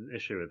there's an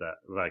issue with that,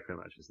 with I Quit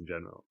matches in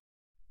general.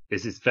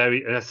 It's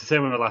very, and it's the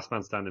same with the Last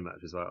Man Standing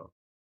match as well.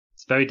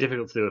 It's very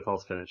difficult to do a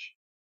false finish.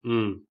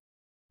 Mm.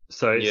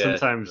 So it Yeah,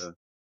 sometimes true.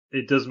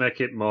 it does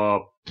make it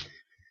more.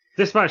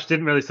 This match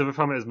didn't really suffer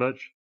from it as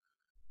much.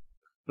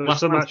 But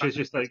some Man matches Standing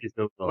just like is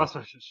no good. last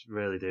matches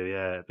really do,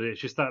 yeah. But it's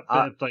just that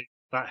I- bit of, like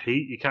that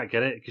heat you can't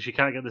get it because you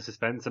can't get the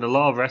suspense, and a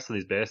lot of wrestling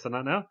is based on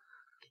that now.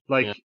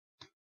 Like Yeah.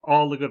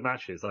 all the good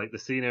matches, like the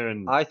Cena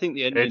and I think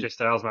the ending. AJ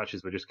Styles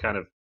matches, were just kind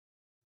of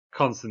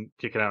constant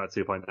kicking out at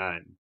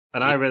 2.9,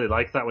 and I really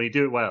like that when you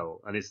do it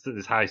well and it's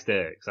high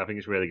stakes. I think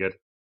it's really good.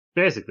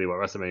 Basically, what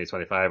WrestleMania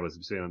 25 was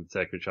between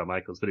Undertaker and Shawn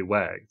Michaels, but it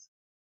worked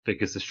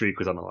because the streak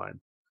was on the line.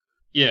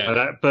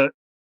 Yeah.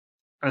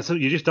 And so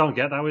you just don't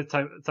get that with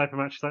type of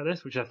matches like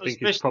this, which I think is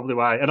Especially- probably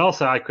why. And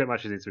also, I Quit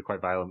matches need to be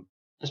quite violent.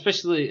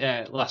 Especially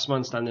last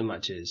man standing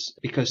matches,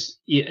 because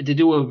they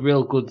do a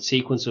real good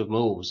sequence of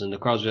moves and the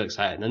crowd's really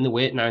excited, and then they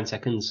wait 9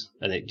 seconds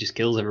and it just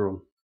kills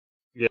everyone.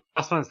 Yeah,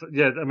 last man.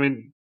 Yeah, I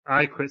mean,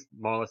 I Quit's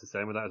more or less the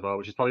same with that as well,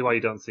 which is probably why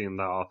you don't see them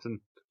that often.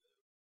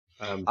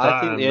 I think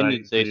the ending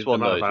ending to this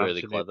one though is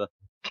really clever.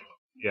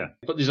 Yeah,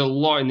 But there's a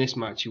lot in this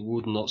match you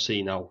would not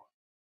see now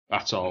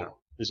at all. No.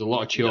 There's a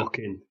lot of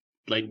choking,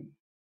 like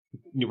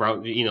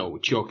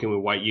choking with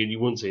white. You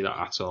wouldn't see that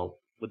at all.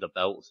 With the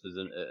belts,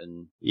 isn't it?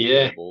 And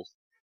Yeah. tables.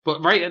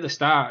 But right at the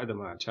start of the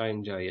match, I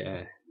enjoy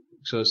it.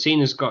 So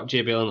Cena's got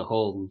JBL in the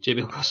hold, and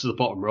JBL goes to the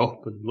bottom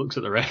rope and looks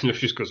at the ref and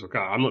just goes, "Okay,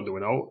 I'm not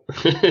doing out."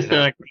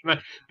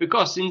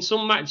 Because in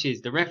some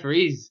matches, the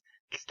referees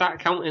start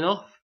counting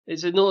off.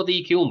 It's a no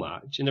DQ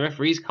match, and the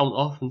referees count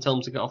off and tell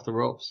them to get off the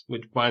ropes,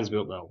 which winds me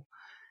up now.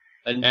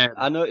 And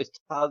I noticed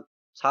Taz,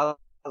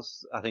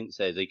 I think,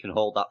 says he can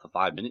hold that for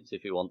 5 minutes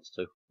if he wants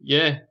to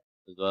Yeah.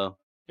 as well.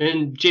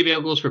 And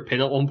JBL goes for a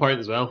pin at one point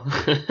as well.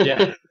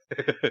 Yeah.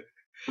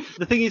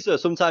 The thing is, though,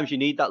 sometimes you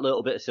need that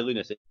little bit of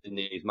silliness in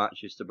these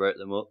matches to break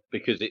them up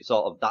because it's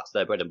sort of that's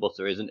their bread and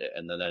butter, isn't it?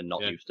 And then they're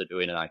not Yeah. used to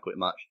doing an I Quit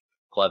match.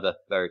 Clever,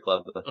 very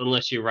clever.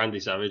 Unless you're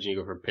Randy Savage and you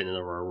go for a pin in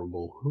a Royal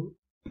Rumble.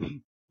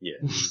 Yeah.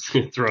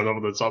 Thrown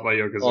over the top by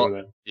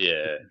Yokozuna.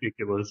 Yeah.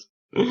 Ridiculous.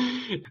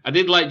 I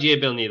did like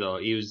JBL Knee though.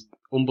 He was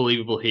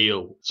unbelievable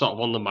heel, sort of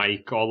on the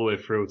mic all the way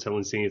through,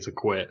 telling Cena to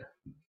quit.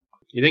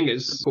 You think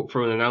it's put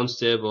through an announce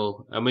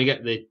table, and we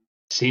get the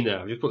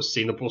Cena. I've just put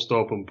Cena bust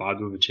open bad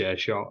with a chair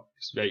shot.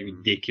 It's very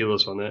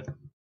ridiculous, wasn't it?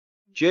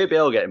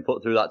 JBL getting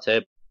put through that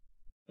table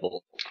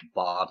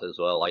bad as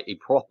well. Like he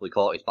properly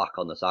caught his back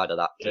on the side of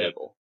that Yeah.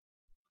 table,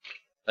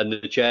 and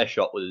the chair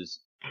shot was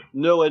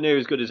nowhere near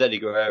as good as Eddie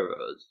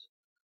Guerrero's,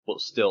 but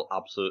still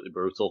absolutely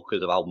brutal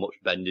because of how much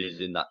bend is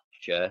in that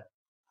chair.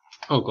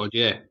 Oh god,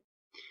 yeah.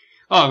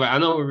 Oh right, I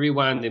know we're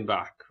rewinding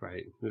back.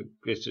 Right,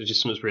 it's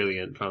just something's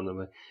brilliant found on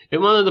me.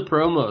 In one of the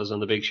promos on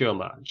the Big Show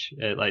match,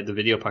 like the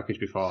video package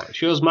before, it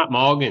shows Matt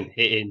Morgan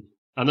hitting.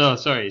 I know,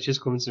 sorry, it's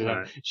just coming to me now.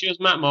 Right. It shows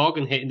Matt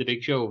Morgan hitting the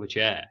Big Show with a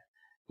chair.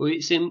 But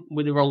it's him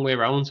with the wrong way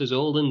around, so he's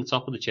holding the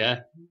top of the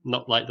chair,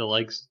 not like the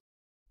legs.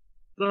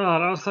 no,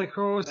 I was like,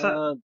 oh, what's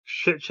that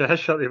shit chair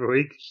shot the other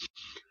week?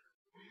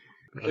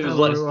 It was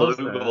Lex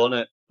Luger, wasn't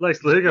it?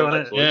 Lex Luger,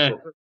 wasn't it? Yeah.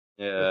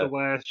 Yeah. The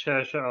worst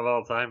chair shot of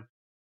all time.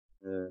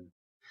 Yeah.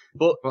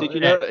 But But, did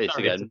you yeah, notice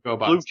sorry, again? to go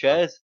back Blue to-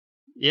 chairs.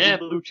 Yeah,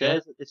 Blue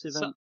chairs at this So,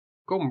 event.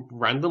 come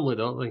randomly,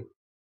 don't they?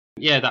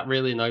 Yeah, that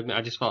really annoyed me.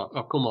 I just thought,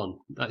 oh, come on.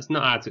 That's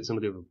not hard to get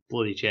somebody with a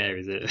bloody chair,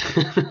 is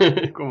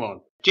it? Come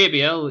on.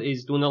 JBL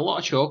is doing a lot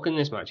of choking in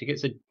this match. He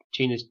gets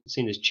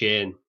Cena's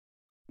chain,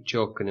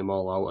 choking him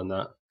all out and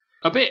that.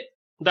 A bit,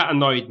 that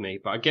annoyed me,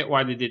 but I get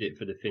why they did it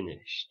for the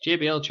finish.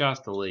 JBL tries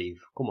to leave.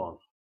 Come on.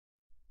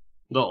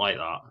 Don't like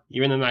that.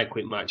 You're in a I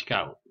Quit match, you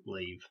can't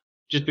leave.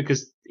 Just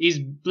because he's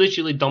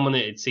literally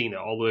dominated Cena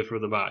all the way through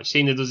the match.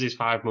 Cena does his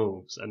 5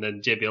 moves, and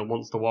then JBL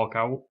wants to walk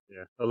out.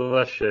 Yeah.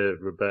 Unless you're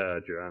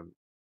Roberto Duran,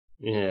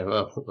 Yeah,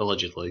 well,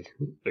 allegedly.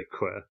 big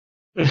quitter.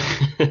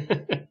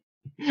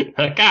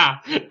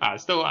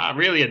 That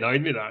really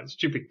annoyed me, that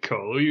stupid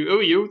Cole. Who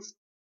are you?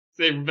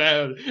 Say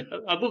Roberto.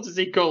 I'd love to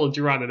see Cole and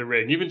Duran in the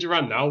ring. Even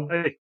Duran now.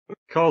 Hey,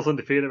 Cole's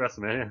undefeated at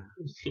WrestleMania.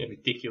 Yeah,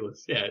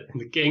 ridiculous. Yeah,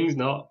 the King's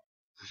not.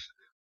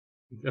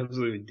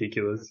 Absolutely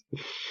ridiculous.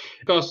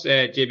 Of course,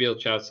 JBL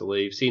tries to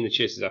leave. Cena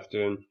chases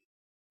after him.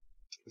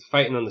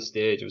 Fighting on the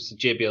stage. Obviously,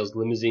 JBL's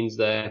limousine's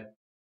there.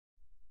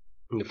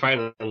 And the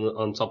fighting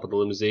on top of the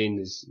limousine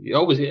is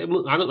always. I don't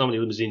know how many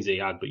limousines he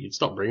had, but you'd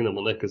stop bringing them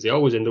on there because they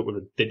always end up with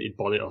a dented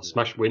bonnet or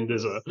smashed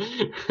windows. Or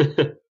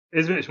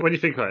When you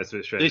think about it, it's a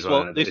bit strange.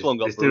 This one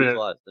got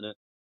brutalised, didn't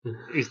it?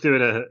 He's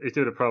doing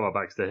a promo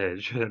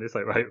backstage, and it's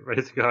like, right,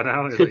 ready to go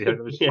now. And he's like, yeah,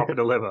 just popping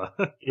the liver.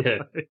 Yeah.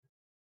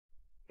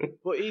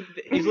 But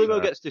his limo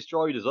gets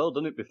destroyed as well,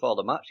 doesn't it, before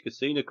the match? Because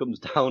Cena comes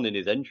down in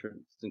his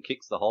entrance and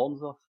kicks the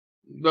horns off.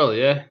 Well,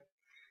 yeah.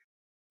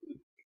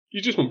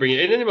 You just won't bring it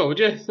in anymore, would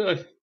you?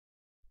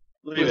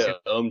 Leave it at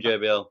home,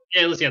 JBL.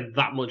 Yeah, unless you had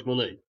that much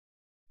money.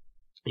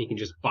 You can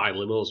just buy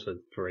limos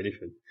for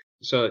anything.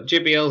 So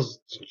JBL's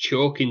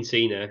choking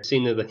Cena.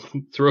 Cena then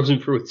throws him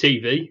through a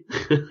TV.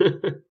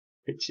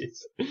 Which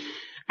is...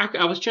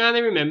 I was trying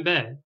to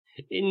remember.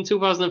 In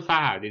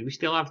 2005, did we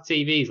still have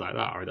TVs like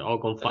that, or had it all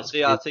gone flat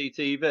screen? CRT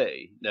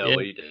TV? No, Yeah.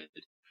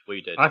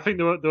 We did. I think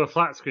they were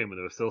flat screen, but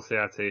they were still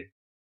CRT.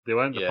 They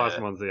weren't the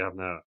plasma ones that you have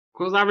now.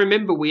 Because I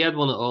remember we had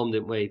one at home,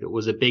 didn't we? That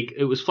was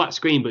it was flat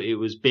screen, but it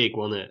was big,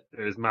 wasn't it?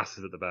 It was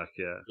massive at the back,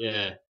 yeah.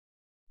 Yeah.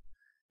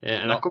 Yeah,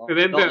 and not, I couldn't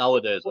remember. Not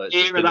nowadays, where it's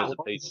just era big that as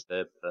a piece of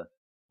paper.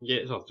 Yeah,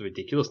 it's often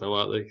ridiculous now,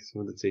 aren't they?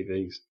 Some of the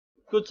TVs.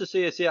 Good to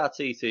see a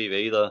CRT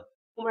TV, though.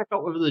 Oh my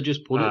god, whether they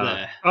just put it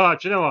there. Oh,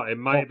 do you know what? It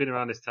might have been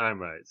around this time,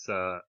 right?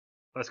 So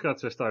let's go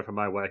to a story from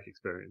my work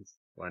experience.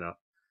 Why not?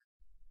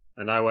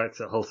 And I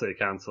worked at Hull City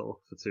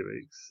Council for 2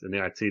 weeks in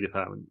the IT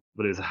department,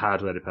 but it was a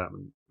hardware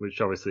department,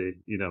 which obviously,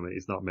 you know me,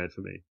 is not made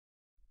for me.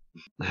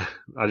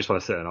 I just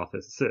want to sit in an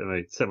office, sit at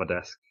my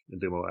desk and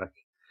do my work.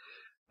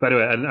 But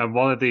anyway, and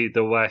one of the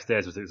worst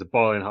days was it was a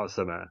boiling hot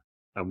summer,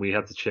 and we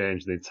had to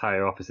change the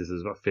entire offices. There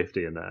was about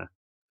 50 in there.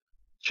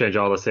 Change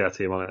all the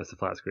CRT monitors to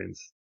flat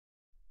screens.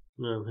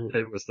 No,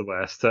 It was the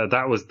worst.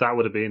 That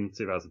would have been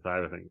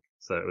 2005, I think.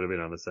 So it would have been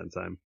around the same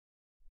time.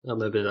 oh,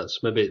 maybe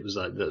it was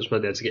like that's why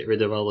they had to get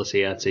rid of all the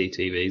CRT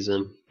TVs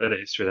then. Bit of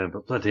history then,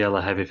 but bloody hell,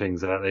 they're heavy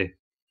things, aren't they?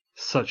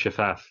 Such a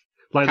faff.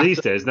 Like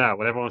these days now,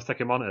 when everyone's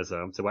taking monitors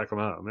home to work from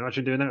home,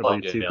 imagine doing that with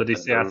bloody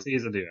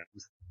CRTs under your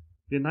hands.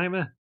 Be a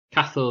nightmare.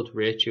 Cathode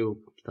ray tube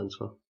stands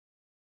for.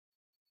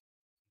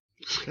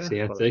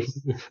 Yeah,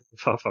 CRT.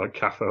 I thought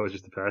CAFO was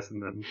just a person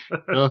then.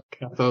 No,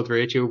 cathode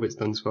ray tube it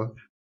stands for.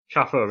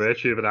 CAFO ray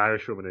tube, an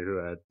Irish woman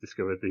who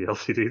discovered the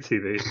LCD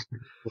TV.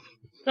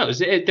 No,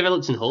 it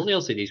developed in Hull, the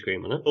LCD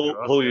screen, wasn't it?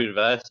 Hull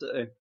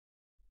University.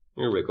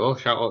 Here we go.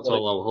 Shout out to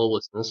all our Hull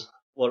listeners.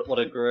 What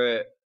a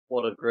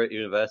great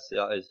university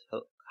that is.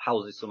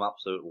 Houses some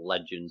absolute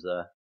legends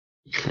there.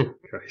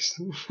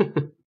 Christ.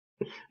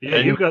 Yeah,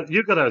 you've got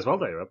that as well,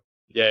 there, Rob.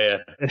 Yeah.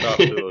 That's what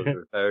I was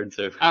referring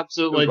to.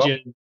 Absolute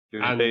legend.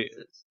 Rob,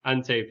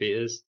 And Terry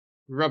Peters.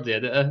 Rob the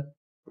editor.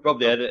 Rob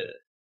the editor.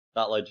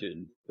 That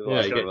legend.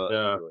 Yeah, He's I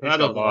got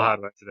don't more know.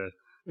 hard work to do.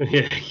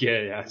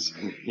 yes.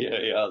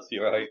 Yeah,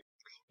 you're right.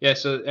 Yeah,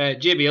 so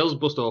JBL's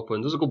bust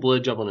open. Does a good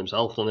blade job on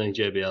himself, doesn't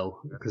he, JBL?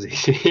 Because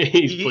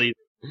he's bleeding.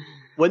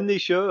 When they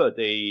show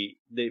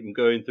them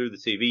going through the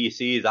TV, you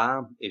see his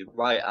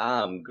right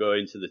arm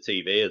going to the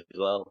TV as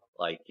well.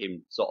 Like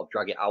him sort of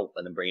drag it out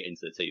and then bring it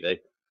into the TV.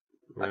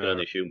 I can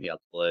only assume he had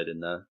the blade in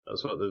there.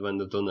 That's when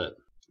they've done it.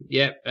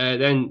 Yeah,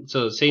 then,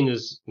 so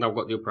Cena's now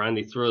got the upper hand.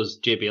 He throws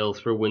JBL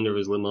through a window of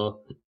his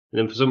limo. And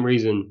then for some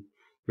reason,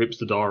 rips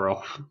the door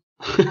off.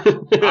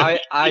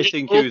 I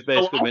think he was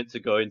basically meant to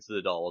go into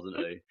the door, wasn't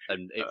he?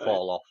 And it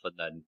fall off and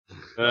then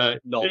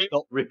not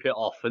rip it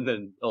off and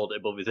then hold it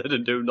above his head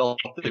and do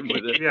nothing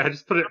with it. Yeah,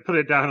 just put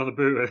it down on the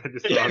boot and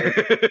just Just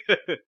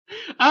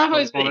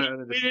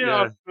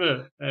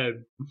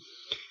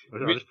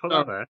put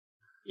that there.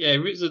 Yeah,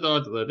 rips the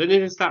door there. Then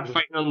they start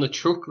fighting on the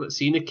truck that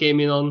Cena came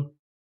in on.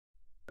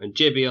 And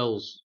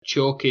JBL's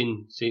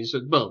choking.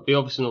 Well, we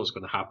obviously know what's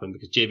going to happen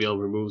because JBL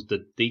removes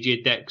the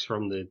DJ decks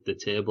from the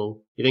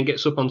table. He then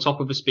gets up on top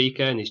of a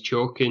speaker and he's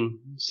choking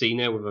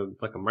Cena with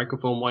a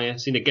microphone wire.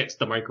 Cena gets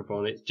the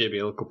microphone, hits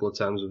JBL a couple of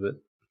times with it.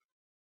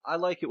 I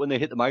like it when they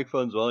hit the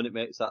microphone as well and it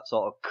makes that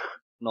sort of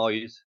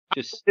noise.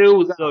 Just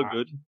so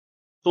good.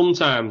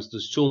 Sometimes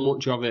there's too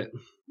much of it.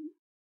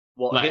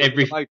 What, like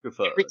every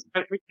microphone?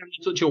 Every time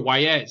you touch a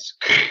wire, it's...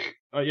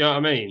 You know what I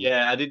mean?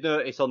 Yeah, I did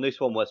notice on this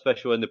one,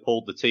 especially when they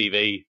pulled the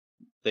TV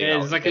thing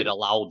out, it did a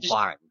loud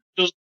bang.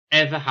 Doesn't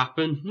ever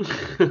happen.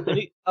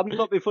 I'm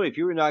not being funny, if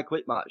you're in an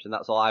quit match and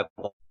that's all I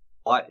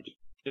want,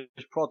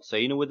 just prod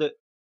Cena with it.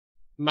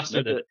 Master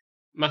of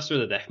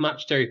the Death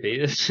match, Terry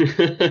Peters.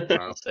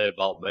 I'll say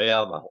about me,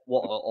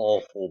 what an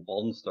awful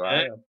monster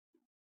I am.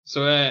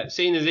 So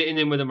Cena's hitting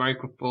him with a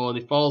microphone.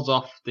 He falls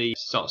off the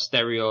sort of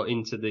stereo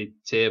into the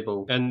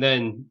table. And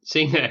then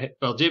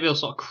JBL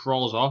sort of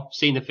crawls off.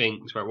 Cena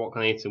thinks, right, what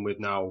can I hit him with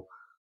now?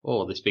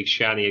 Oh, this big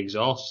shiny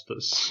exhaust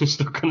that's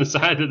stuck on the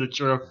side of the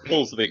truck.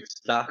 Pulls the big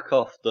stack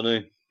off, doesn't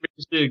he?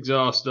 Rips the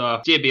exhaust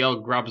off.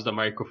 JBL grabs the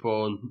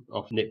microphone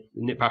off Nick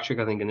Patrick,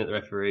 I think, and the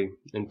referee,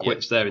 and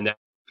quits there and then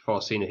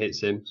before Cena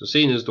hits him. So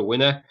Cena's the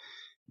winner.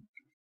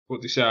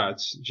 But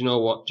decides, do you know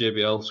what,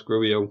 JBL,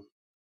 screw you.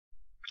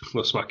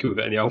 We'll smack you with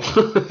it anyhow.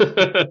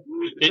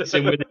 hits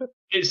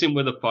him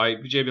with a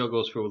pipe. JBL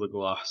goes through the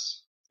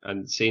glass,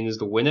 and Cena's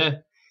the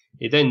winner.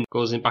 He then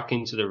goes back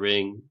into the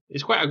ring.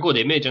 It's quite a good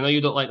image. I know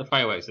you don't like the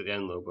fireworks at the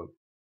end, though, but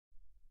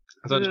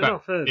I thought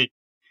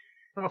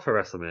not for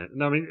WrestleMania.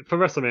 No, I mean for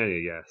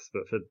WrestleMania, yes,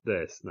 but for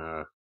this,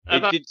 no.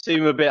 It did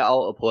seem a bit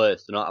out of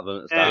place to not have them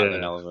at the start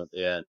and now at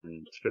the end.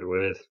 It's a bit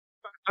weird.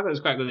 I thought it was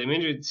quite a good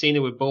image.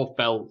 Cena with both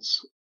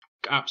belts,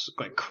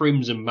 absolutely like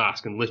crimson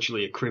mask, and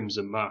literally a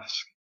crimson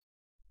mask.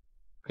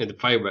 And the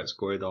fireworks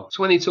going off.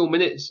 22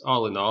 minutes,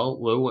 all in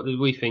all. Lou, what did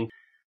we think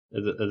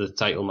of the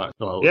title match?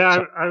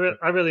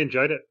 I really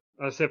enjoyed it.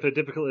 I'd say for the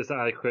difficulties that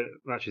I Quit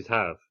matches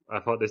have, I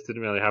thought this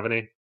didn't really have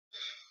any.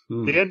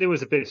 The ending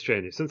was a bit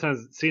strange.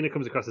 Sometimes Cena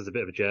comes across as a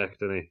bit of a jerk,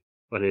 doesn't he?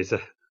 When he's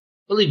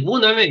well, he'd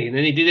won, hasn't he? And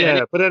then he did it.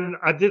 Yeah, but then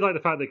I did like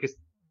the fact that because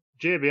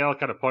JBL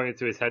kind of pointed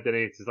to his head, didn't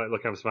he? He's like,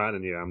 "Look, I'm smarter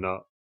than you. I'm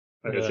not."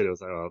 And Cena was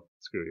like, "Oh,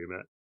 screw you,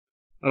 mate."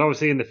 And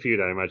obviously in the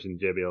feud, I imagine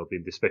JBL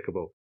being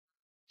despicable.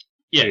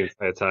 The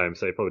entire time,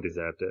 so he probably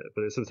deserved it.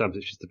 But sometimes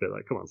it's just a bit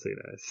like, come on, Cena.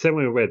 It's the same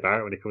way with Wade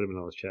Barrett when he covered him in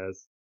all his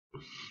chairs.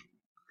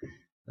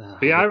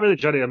 But yeah, I really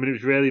enjoyed it. I mean, it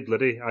was really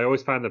bloody. I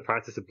always find the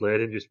practice of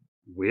blading just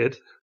weird.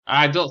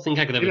 I don't think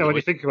I could ever. When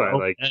you think about it,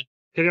 like, can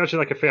you imagine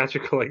like a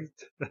theatrical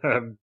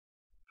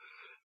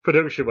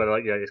production where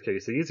like, okay,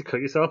 so you need to cut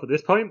yourself at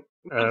this point?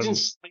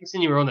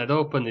 Slicing your own head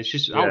open. It's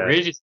just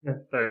outrageous.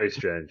 Very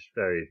strange.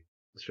 Very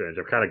strange.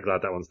 I'm kind of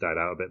glad that one's died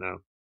out a bit now.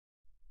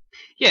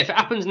 Yeah, if it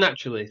happens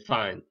naturally,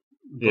 fine.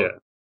 But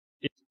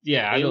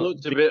it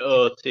looked a bit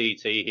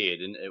OTT here,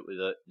 didn't it, with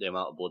the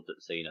amount of blood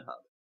that Cena had?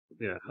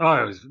 Yeah.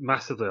 Oh, it was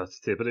massively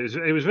OTT, but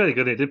it was really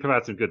good. It did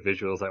provide some good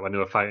visuals, like when they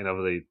were fighting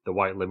over the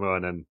white limo,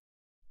 and then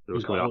it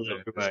was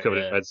covered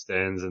in red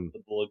stains, and the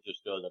blood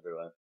just goes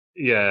everywhere.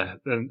 Yeah.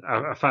 Then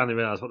I finally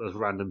realised what those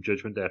random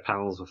Judgment Day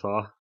panels were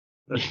for.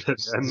 They had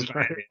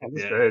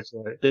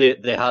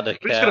a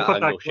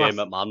Angle Shane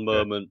McMahon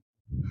moment.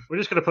 We're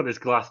just gonna put this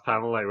glass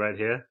panel like right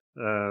here.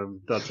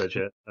 Don't touch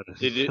it.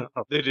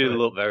 They did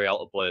look very out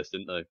of place,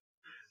 didn't they?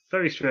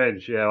 Very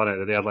strange, yeah, on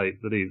it. They had like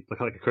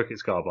a cricket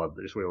scoreboard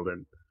that just wheeled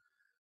in,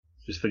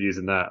 just for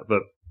using that.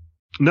 But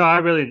no, I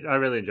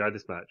really enjoyed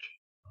this match.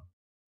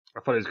 I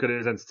thought it was good. It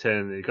was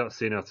entertaining. It got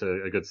Cena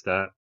to a good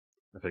start,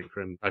 I think.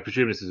 For him, I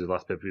presume this is his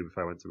last pay-per-view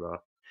before I went to Raw.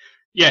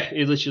 Yeah,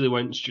 he literally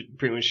went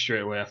pretty much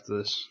straight away after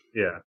this.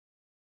 Yeah.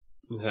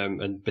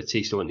 And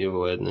Batista went the other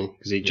way, didn't he?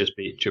 Because he just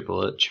beat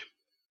Triple H.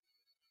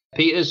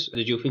 Peters,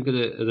 did you think of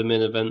the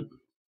main event?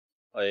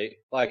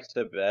 Like I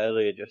said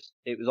earlier,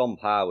 it was on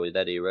par with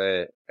Eddie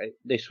Ray.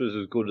 This was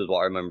as good as what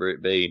I remember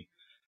it being.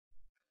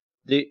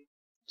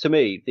 To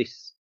me,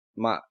 this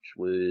match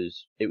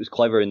was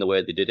clever in the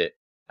way they did it.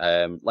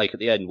 Like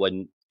at the end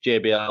when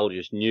JBL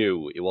just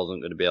knew he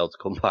wasn't going to be able to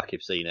come back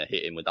if Cena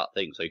hit him with that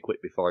thing, so he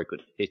quit before he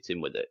could hit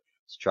him with it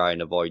to try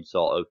and avoid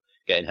sort of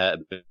getting hurt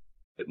a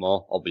bit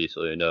more.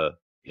 Obviously,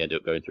 he ended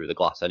up going through the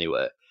glass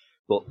anyway.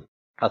 But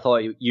I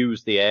thought he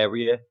used the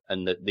area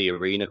and the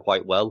arena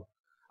quite well.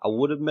 I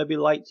would have maybe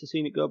liked to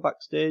seen it go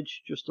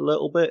backstage just a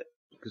little bit,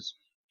 because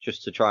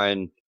just to try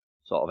and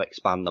sort of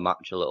expand the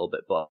match a little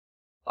bit. But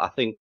I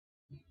think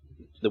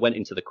they went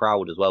into the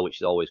crowd as well, which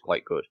is always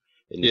quite good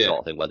in this sort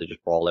of thing where they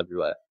just brawl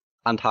everywhere.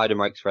 And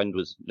Heidenreich's friend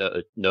was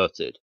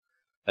noted,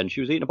 and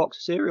she was eating a box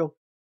of cereal,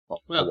 or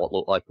what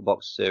looked like a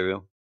box of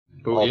cereal.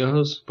 Boot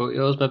yours,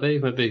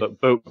 maybe.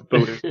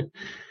 Boot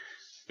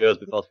yours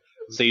before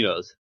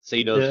Cena's.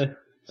 Yeah.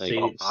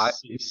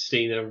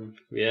 Cena,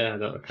 yeah.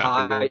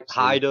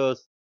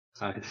 Heidi's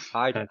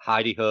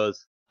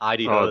hers.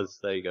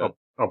 There you go.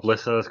 Or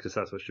Bliss hers, because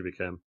that's what she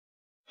became.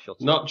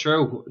 Not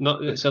true.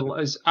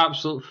 It's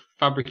absolute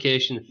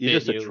fabrication. You're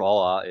just a troll,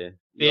 aren't you?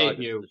 Fake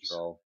news.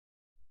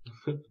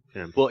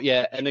 Yeah. But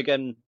yeah, and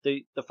again,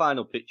 the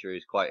final picture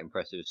is quite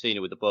impressive.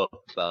 Cena with the both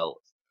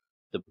belts,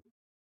 the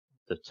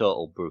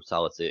total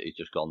brutality he's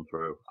just gone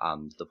through,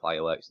 and the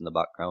fireworks in the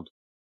background.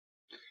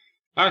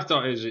 I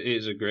thought it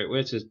was a great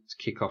way to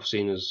kick off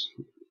Cena's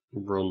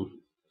run.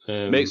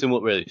 Makes him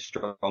look really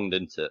strong,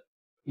 didn't it?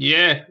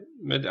 Yeah,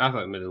 I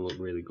thought it made him look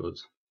really good.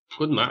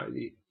 Good match.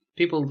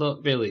 People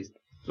don't really.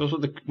 That's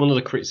what one of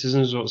the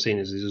criticisms of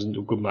Cena's is he doesn't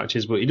do good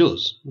matches, but he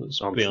does. Let's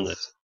be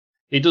honest.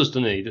 He does,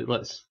 doesn't he?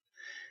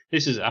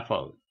 This is, I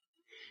thought,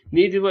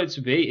 needed where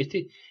to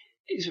be.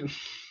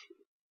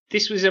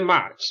 This was a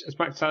match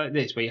like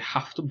this where you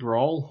have to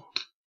brawl.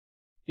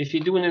 If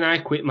you're doing an I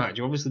Quit match,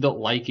 you obviously don't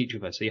like each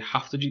other, so you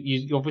have to.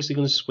 You're obviously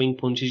going to swing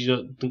punches.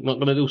 You're not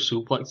going to do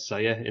suplexes,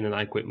 are you, in an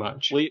I Quit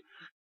match? Well,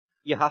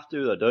 you have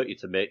to, though, don't you,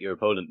 to make your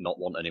opponent not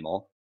want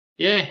anymore?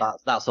 Yeah.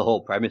 That's the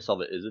whole premise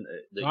of it, isn't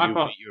it? That you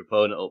beat your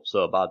opponent up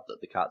so bad that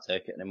they can't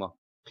take it anymore.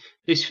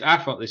 I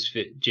thought this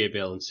fit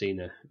JBL and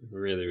Cena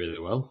really, really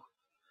well.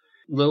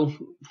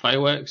 Lou,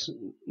 fireworks,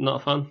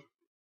 not a fan?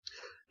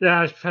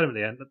 Yeah, I prefer him at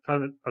the end.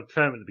 I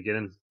prefer him at the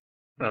beginning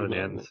rather than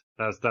the end.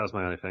 That was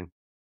my only thing.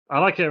 I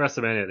like it at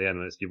WrestleMania at the end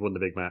when you've won the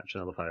big match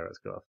and all the fireworks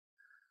go off.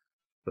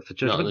 But for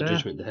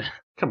Judgment Day?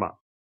 Come on.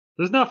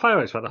 There's no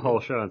fireworks throughout the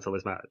whole show until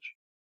this match.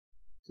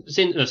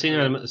 Cena had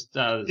them at the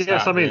start.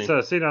 Yes, I mean,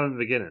 so Cena had them at the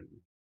beginning.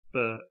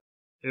 But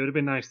It would have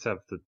been nice to have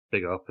the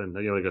big up, and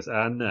then he only goes,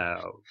 and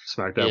now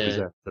SmackDown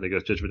presents. Then he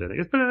goes, Judgment Day. And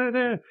he goes,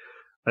 and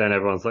then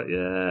everyone's like,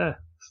 yeah,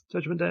 it's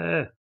Judgment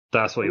Day.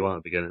 That's what you want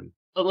at the beginning.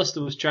 Unless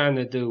they was trying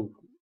to do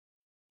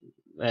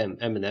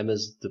Eminem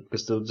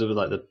because they were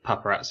like the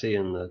paparazzi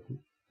and the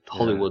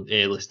Hollywood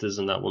A-listers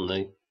and that, weren't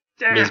they?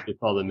 Yeah. Miz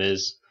before the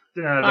Miz.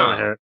 Yeah, I don't want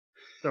to hear it.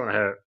 Don't want to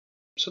hear it.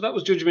 So that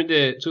was Judgment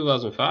Day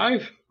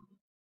 2005.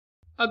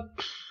 I'd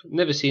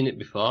never seen it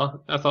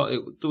before. I thought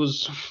there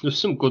was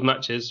some good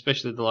matches,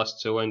 especially the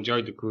last two. I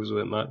enjoyed the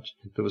Cruiserweight match.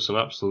 There was some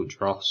absolute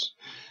dross.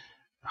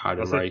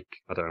 Heidenreich.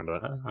 I don't remember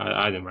that.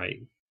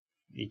 Heidenreich.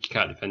 You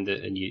can't defend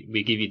it, and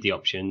we give you the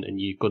option, and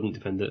you couldn't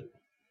defend it.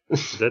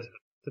 You did.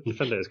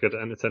 Defend it as good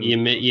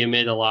entertainment. You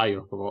made a lie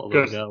up about a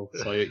little girl,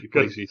 so you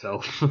praise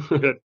yourself.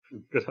 Good.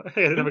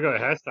 Hey, they never got a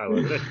hairstyle,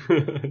 did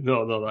they?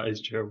 No, that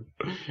is true.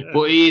 Yeah.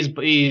 But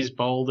he is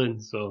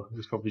balding, so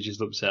he's probably just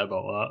upset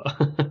about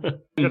that.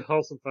 Good,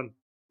 wholesome fun.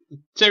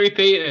 Terry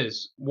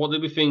Peters, what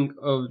did we think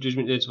of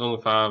Judgment Day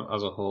 2005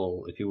 as a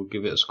whole? If you would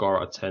give it a score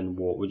out of 10,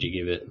 what would you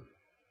give it?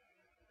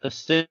 A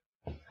 6.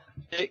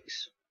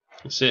 6.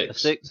 A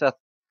 6.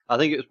 I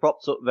think it was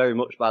propped up very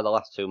much by the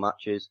last two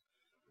matches.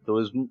 There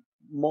was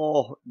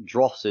more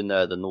dross in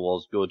there than there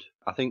was good.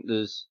 I think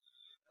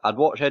I'd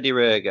watch Eddie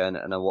Ray again,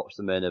 and I'd watch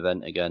the main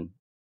event again,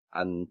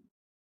 and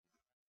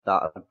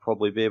that'd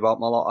probably be about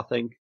my lot, I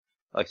think.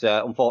 Like I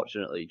said,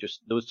 unfortunately,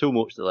 just there was too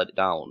much to let it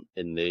down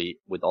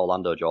with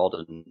Orlando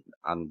Jordan,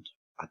 and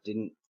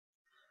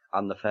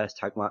the first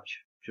tag match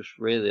just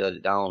really let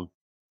it down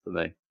for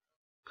me.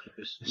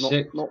 Just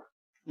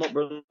not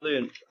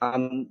brilliant.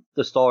 And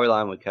the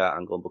storyline with Kurt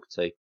Angle and Booker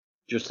T,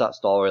 just that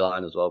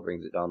storyline as well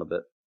brings it down a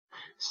bit.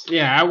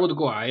 Yeah, I would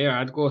go higher.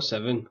 I'd go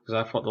 7 because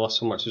I thought the last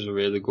two matches were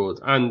really good.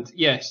 And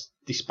yes,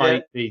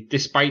 despite the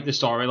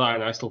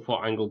storyline, I still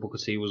thought Angle Booker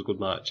T was a good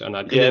match, and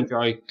I did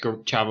enjoy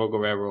Chavo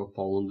Guerrero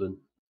Paul London.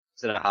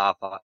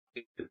 6.5.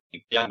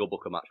 The Angle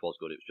Booker match was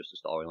good. It was just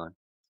a storyline.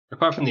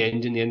 Apart from the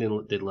ending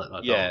did let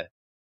that down.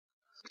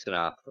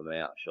 6.5 for me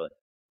actually.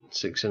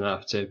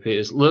 6.5 to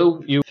Peters.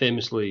 Lou, you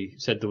famously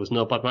said there was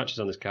no bad matches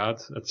on this card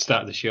at the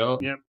start of the show.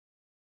 Yep.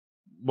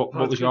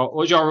 What was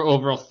your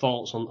overall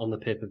thoughts on the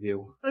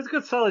pay-per-view? It was a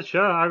good, solid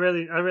show. I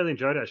really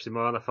enjoyed it actually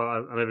more than I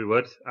thought I maybe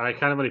would. I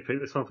kind of only picked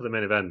this one for the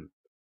main event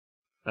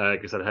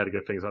because I'd heard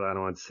good things about it and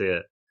I wanted to see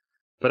it.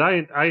 But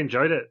I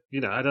enjoyed it.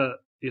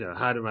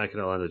 Heidenreich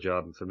and Orlando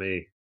Jordan for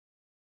me,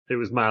 it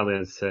was mildly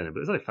entertaining. But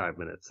it was only 5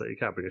 minutes, so you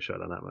can't bring a show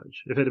down that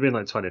much. If it had been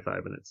like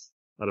 25 minutes,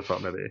 I'd have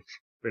thought maybe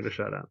bring the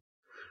show down.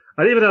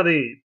 And even though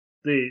the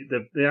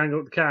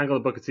Kurt Angle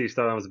and Booker T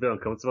storyline was a bit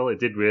uncomfortable, it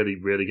did really,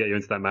 really get you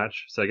into that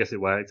match. So I guess it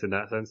worked in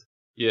that sense.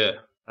 Yeah.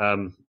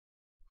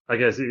 I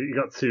guess you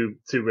got too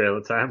real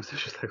at times.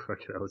 It's just like,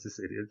 fucking hell, this is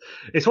idiot.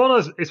 It's one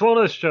of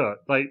those shows,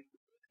 like,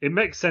 it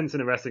makes sense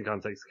in a wrestling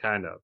context,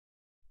 kind of.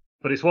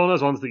 But it's one of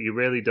those ones that you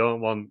really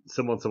don't want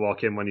someone to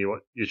walk in when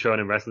you're showing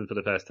him wrestling for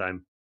the first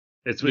time.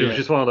 It was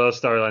just one of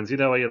those storylines,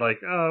 where you're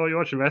like, oh, you're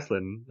watching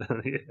wrestling?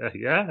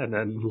 Yeah, and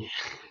then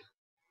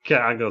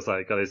Kurt Angle's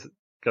like, got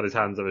his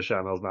hands over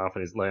Sharmel's mouth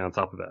and he's laying on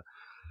top of it.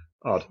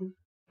 Odd.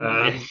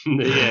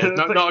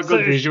 Not a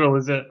good visual,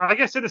 is it? I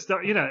guess in the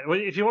story,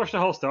 if you watch the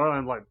whole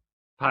storyline like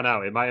pan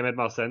out, it might have made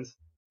more sense.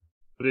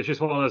 But it's just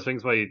one of those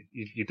things where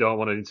you don't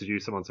want to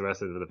introduce someone to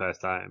wrestling for the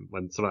first time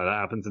when something like that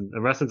happens.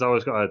 And wrestling's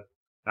always got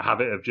a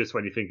habit of just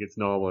when you think it's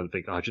normal and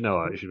think, oh, do you know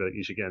what,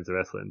 you should get into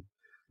wrestling.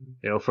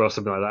 It'll throw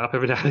something like that up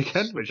every now and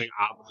again, which is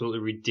absolutely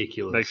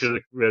ridiculous. Makes it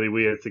look really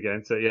weird to get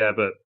into. Yeah,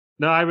 but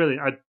no, I really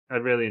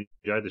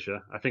enjoyed the show.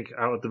 I think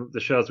out of the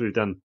shows we've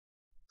done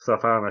so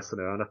far on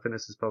Wrestling Around, I think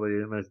this is probably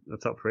the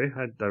top 3.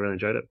 I really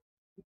enjoyed it.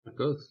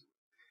 Good.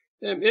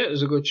 It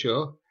was a good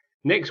show.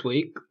 Next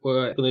week,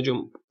 we're going to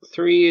jump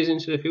 3 years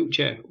into the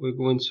future. We're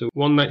going to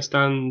One Night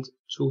Stand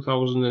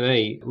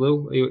 2008.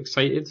 Lou, are you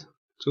excited?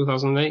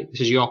 2008?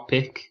 This is your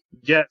pick.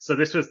 Yeah, so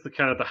this was the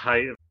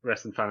height of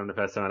wrestling fan the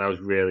first time, and I was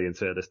really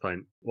into it at this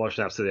point.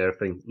 Watching absolutely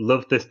everything.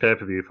 Loved this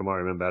pay-per-view from what I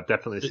remember. I've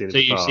definitely seen it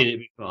before. So you've seen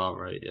it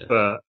before, right, yeah.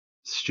 But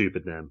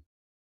stupid name.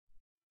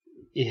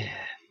 Yeah.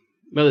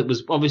 Well, it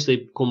was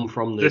obviously come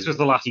from the... This was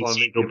the last one.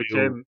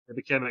 It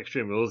became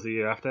Extreme Rules the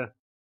year after.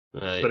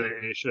 Right. But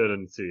it should have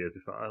done 2 years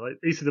before. Like,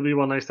 ECW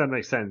One Night Stand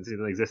makes sense. It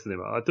doesn't exist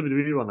anymore.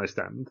 WWE One Night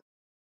Stand.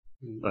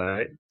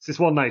 Right. It's this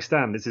One Night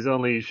Stand. It's his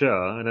only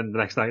show, and then the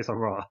next night it's on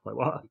Raw. Like,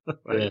 what?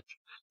 Yeah.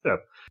 So,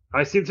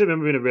 I seem to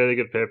remember being a really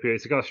good pay-per-view.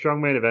 It's got a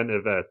strong main event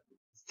of a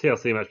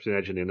TLC match between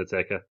Edge and The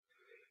Undertaker.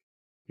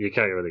 You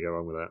can't really go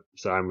wrong with that.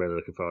 So I'm really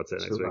looking forward to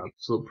it next week.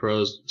 Absolute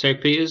pros. Terry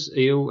Peters, are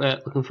you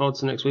looking forward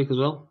to next week as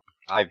well?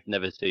 I've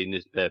never seen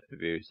this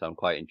pay-per-view, so I'm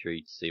quite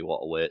intrigued to see what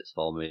awaits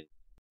for me.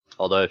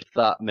 Although if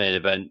that main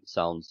event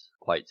sounds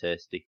quite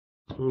tasty.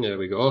 There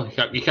we go.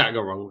 You can't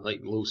go wrong.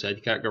 Like Lou said,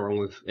 you can't go wrong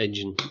with Edge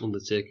and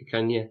Undertaker,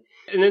 can you?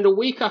 And then the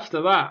week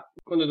after that,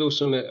 I'm going to do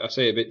something, I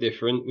say, a bit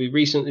different. We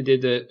recently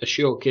did a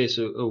showcase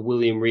of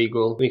William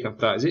Regal. The week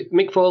after that, is it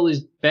Mick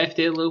Foley's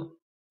birthday, Lou?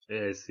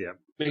 It is, yeah.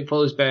 Mick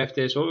Foley's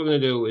birthday. So what we're going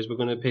to do is we're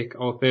going to pick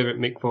our favourite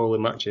Mick Foley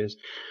matches.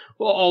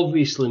 Well,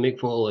 obviously, Mick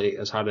Foley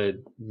has had a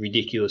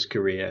ridiculous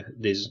career.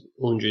 There's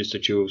hundreds to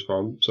choose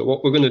from. So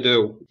what we're going to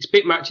do is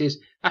pick matches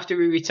after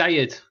he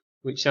retired,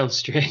 which sounds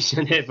strange,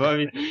 doesn't it? But I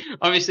mean,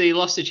 obviously, he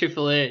lost to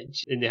Triple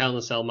H in the Hell in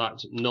a Cell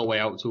match, No Way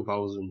Out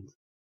 2000.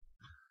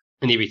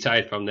 And he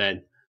retired from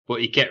then. But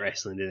he kept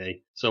wrestling, didn't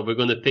he? So we're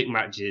going to pick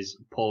matches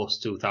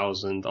post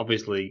 2000.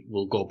 Obviously,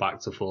 we'll go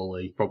back to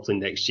Foley probably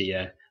next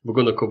year. We're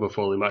going to cover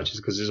Foley matches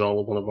because it's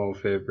all one of our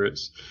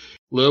favourites.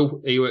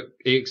 Lou, are you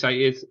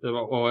excited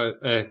about our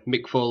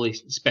Mick Foley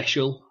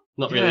special?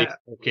 Not really. Yeah.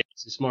 Okay,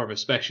 it's more of a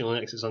special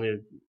next. It's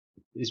only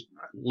his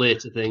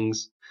later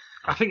things.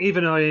 I think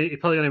even though he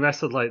probably only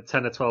wrestled like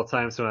 10 or 12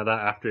 times, something like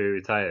that, after he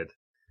retired,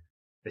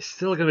 it's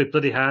still going to be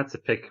bloody hard to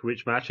pick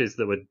which matches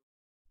that we're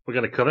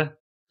going to cover.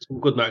 Some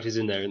good matches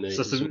in there, isn't there?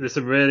 So there's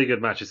some really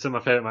good matches, some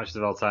of my favourite matches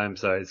of all time.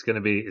 So it's going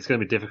to be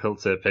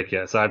difficult to pick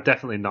yet. So I've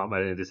definitely not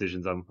made any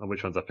decisions on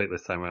which ones I pick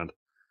this time around.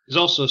 There's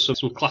also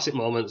some classic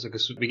moments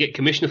because we get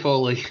Commissioner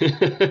Foley.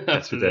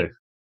 Yes, we do.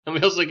 And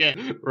we also get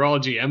Raw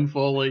GM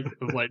Foley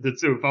of like the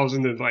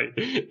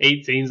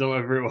 2018s or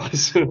whatever it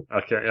was.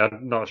 Okay,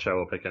 I'm not sure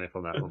we'll pick any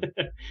from that one.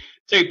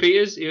 Terry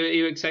Peters, are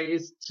you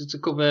excited to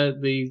cover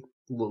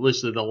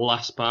literally the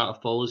last part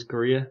of Foley's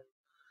career?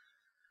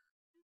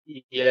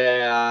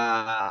 Yeah,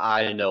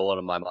 I know one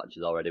of my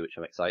matches already, which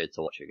I'm excited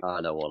to watch again. I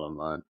know one of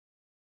mine.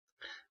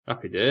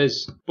 Happy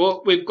days.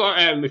 But we've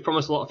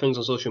promised a lot of things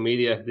on social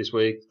media this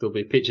week. There'll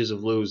be pictures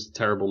of Lou's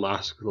terrible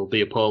mask. There'll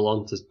be a poll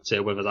on to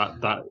say whether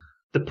that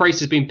the price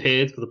has been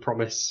paid for the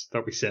promise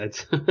that we said.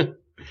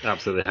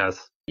 Absolutely has.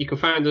 You can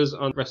find us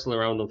on Wrestling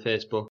Around on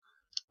Facebook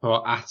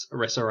or at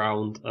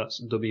WresAround.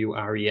 That's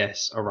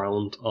WRES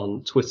Around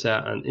on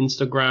Twitter and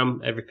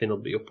Instagram. Everything will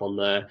be up on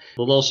there.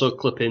 We'll also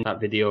clip in that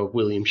video of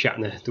William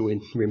Shatner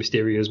doing Rey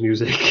Mysterio's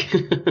music.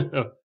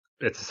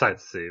 It's a sight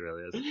to see, it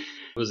really is.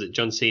 Was it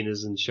John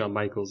Cena's and Shawn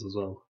Michaels as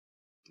well?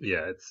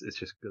 Yeah, it's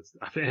just good.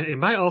 I think it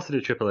might also do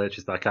Triple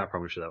H's, but I can't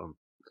promise you that one.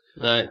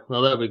 Right,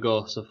 well, there we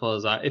go. So far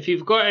as that. If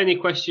you've got any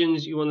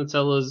questions you want to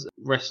tell us,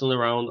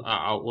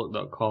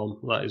 wrestlingaround@outlook.com.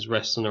 That is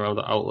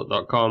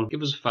wrestlingaround@outlook.com.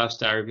 Give us a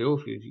 5-star review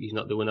if you're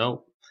not doing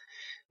out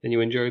and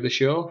you enjoy the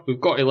show. We've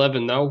got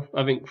 11 now.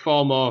 I think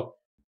 4 more.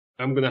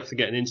 I'm going to have to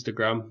get an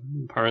Instagram,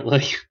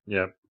 apparently.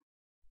 Yeah.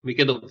 We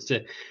get up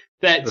to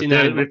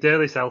 39. With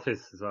daily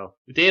selfies as well.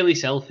 Daily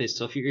selfies,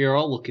 so if you're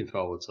all looking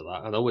forward to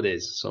that, I know it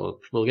is,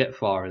 so we'll get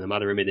 4 in a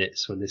matter of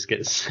minutes when this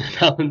gets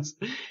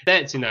announced.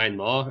 39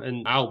 more,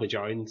 and I'll be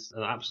joined,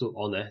 an absolute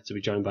honour to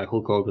be joined by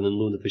Hulk Hogan and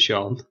Luna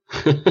Vachon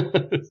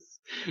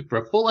for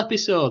a full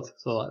episode,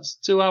 so that's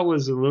 2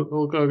 hours of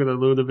Hulk Hogan and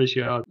Luna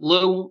Vachon.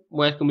 Lou,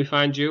 where can we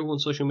find you on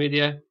social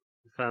media?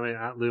 Find me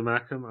at Lou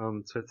Markham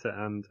on Twitter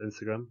and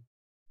Instagram.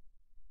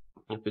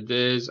 Happy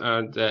days.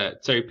 And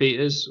Terry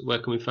Peters, where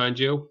can we find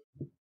you?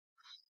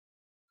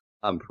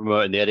 I'm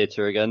promoting the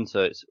editor again,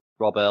 so it's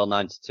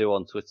RobL92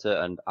 on Twitter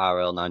and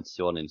RL92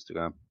 on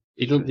Instagram.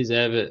 He doesn't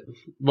deserve it.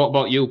 What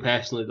about you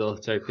personally, though,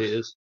 Terry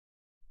Peters?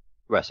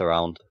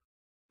 WresAround.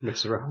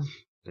 Mess around.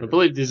 I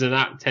believe there's an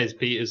 @Tez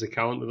Peters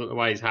account. I don't know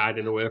why he's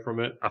hiding away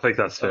from it. I think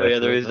that's fair. Oh, yeah,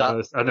 there is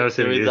that. I know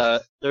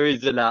There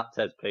is an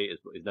 @Ted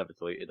Peters, but he's never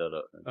tweeted, I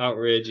don't think.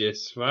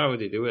 Outrageous. Why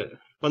would he do it?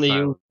 One of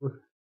you.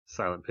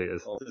 Silent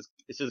Peters. Well,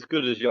 it's as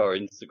good as your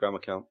Instagram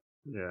account.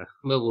 Yeah.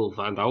 Well, we'll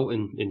find out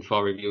in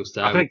 4 reviews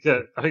time. I think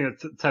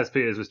that Tez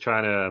Peters was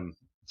trying to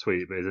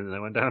tweet, but his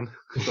internet went down.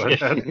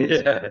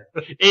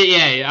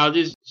 Yeah, I'll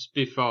just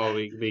before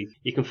we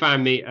you can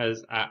find me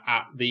as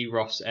at the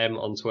Ross M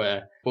on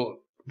Twitter. But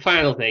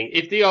final thing,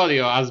 if the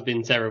audio has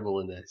been terrible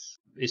in this,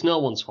 it's no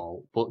one's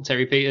fault, but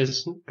Terry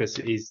Peters, because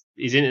his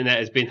internet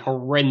has been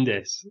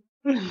horrendous.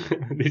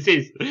 This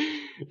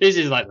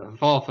is like the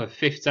 4th or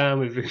 5th time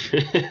we've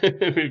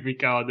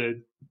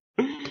recorded.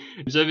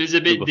 So if it's a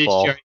bit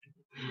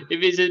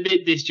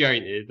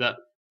disjointed,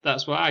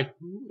 that's why.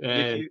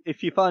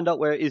 If you find out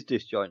where it is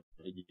disjointed,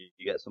 you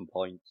get some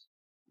points.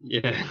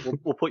 Yeah.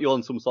 We'll put you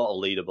on some sort of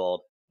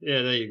leaderboard.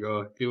 Yeah, there you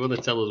go. If you want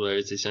to tell us where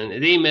it's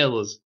disjointed, email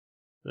us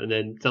and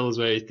then tell us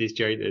where it's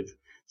disjointed.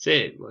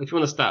 Say it. If you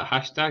want to start a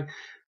hashtag,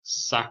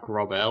 sack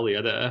Rob L, the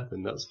editor,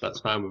 then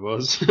that's fine with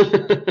us.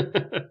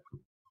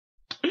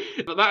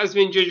 But that has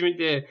been Judgment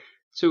Day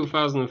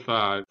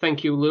 2005.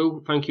 Thank you,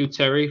 Lou. Thank you,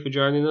 Terry, for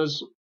joining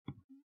us.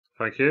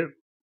 Thank you.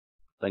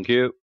 Thank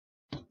you.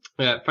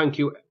 Thank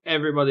you,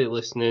 everybody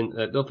listening.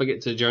 Don't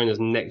forget to join us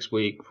next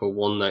week for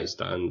One Night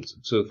Stand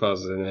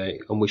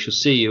 2008, and we shall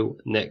see you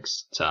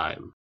next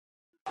time.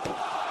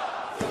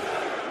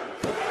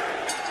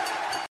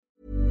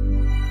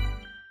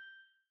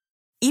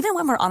 Even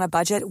when we're on a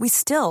budget, we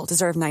still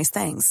deserve nice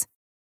things.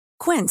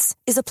 Quince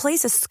is a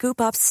place to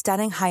scoop up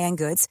stunning high-end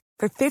goods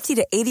for 50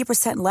 to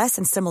 80% less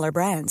than similar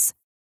brands.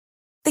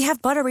 They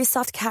have buttery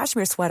soft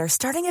cashmere sweaters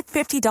starting at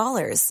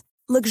 $50,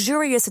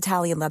 luxurious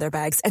Italian leather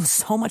bags, and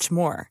so much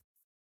more.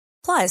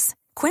 Plus,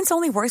 Quince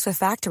only works with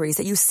factories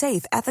that use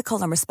safe,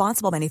 ethical, and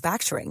responsible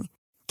manufacturing.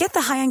 Get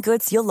the high-end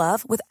goods you'll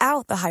love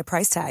without the high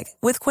price tag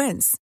with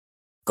Quince.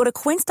 Go to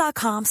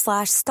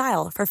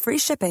quince.com/style for free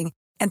shipping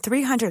and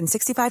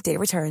 365-day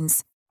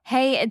returns.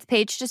 Hey, it's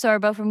Paige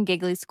DeSorbo from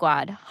Giggly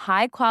Squad.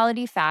 High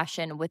quality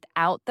fashion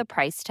without the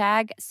price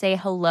tag. Say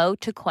hello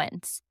to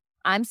Quince.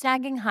 I'm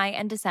snagging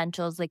high-end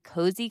essentials like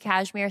cozy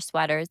cashmere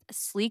sweaters,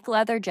 sleek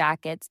leather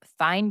jackets,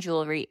 fine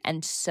jewelry,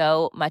 and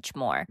so much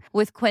more.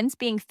 With Quince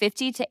being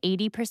 50 to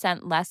 80%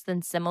 less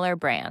than similar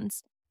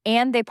brands.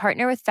 And they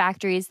partner with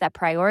factories that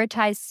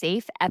prioritize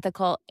safe,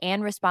 ethical,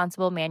 and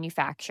responsible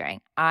manufacturing.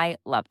 I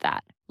love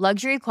that.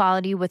 Luxury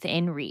quality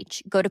within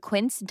reach. Go to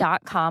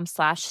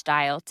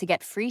quince.com/style to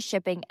get free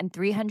shipping and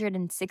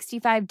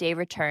 365-day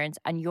returns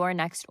on your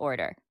next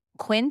order.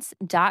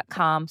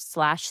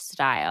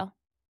 Quince.com/style.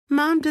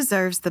 Mom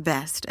deserves the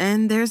best,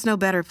 and there's no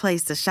better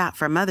place to shop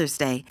for Mother's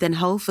Day than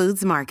Whole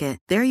Foods Market.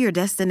 They're your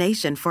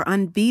destination for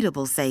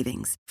unbeatable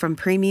savings, from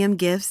premium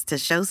gifts to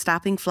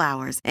show-stopping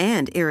flowers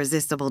and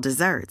irresistible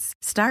desserts.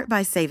 Start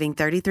by saving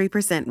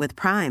 33% with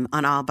Prime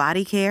on all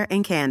body care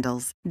and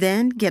candles.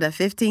 Then get a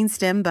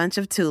 15-stem bunch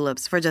of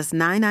tulips for just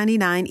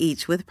 $9.99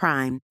 each with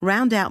Prime.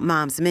 Round out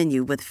Mom's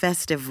menu with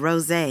festive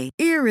rosé,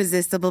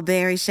 irresistible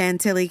berry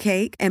chantilly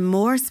cake, and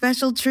more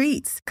special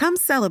treats. Come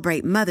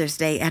celebrate Mother's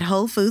Day at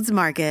Whole Foods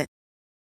Market.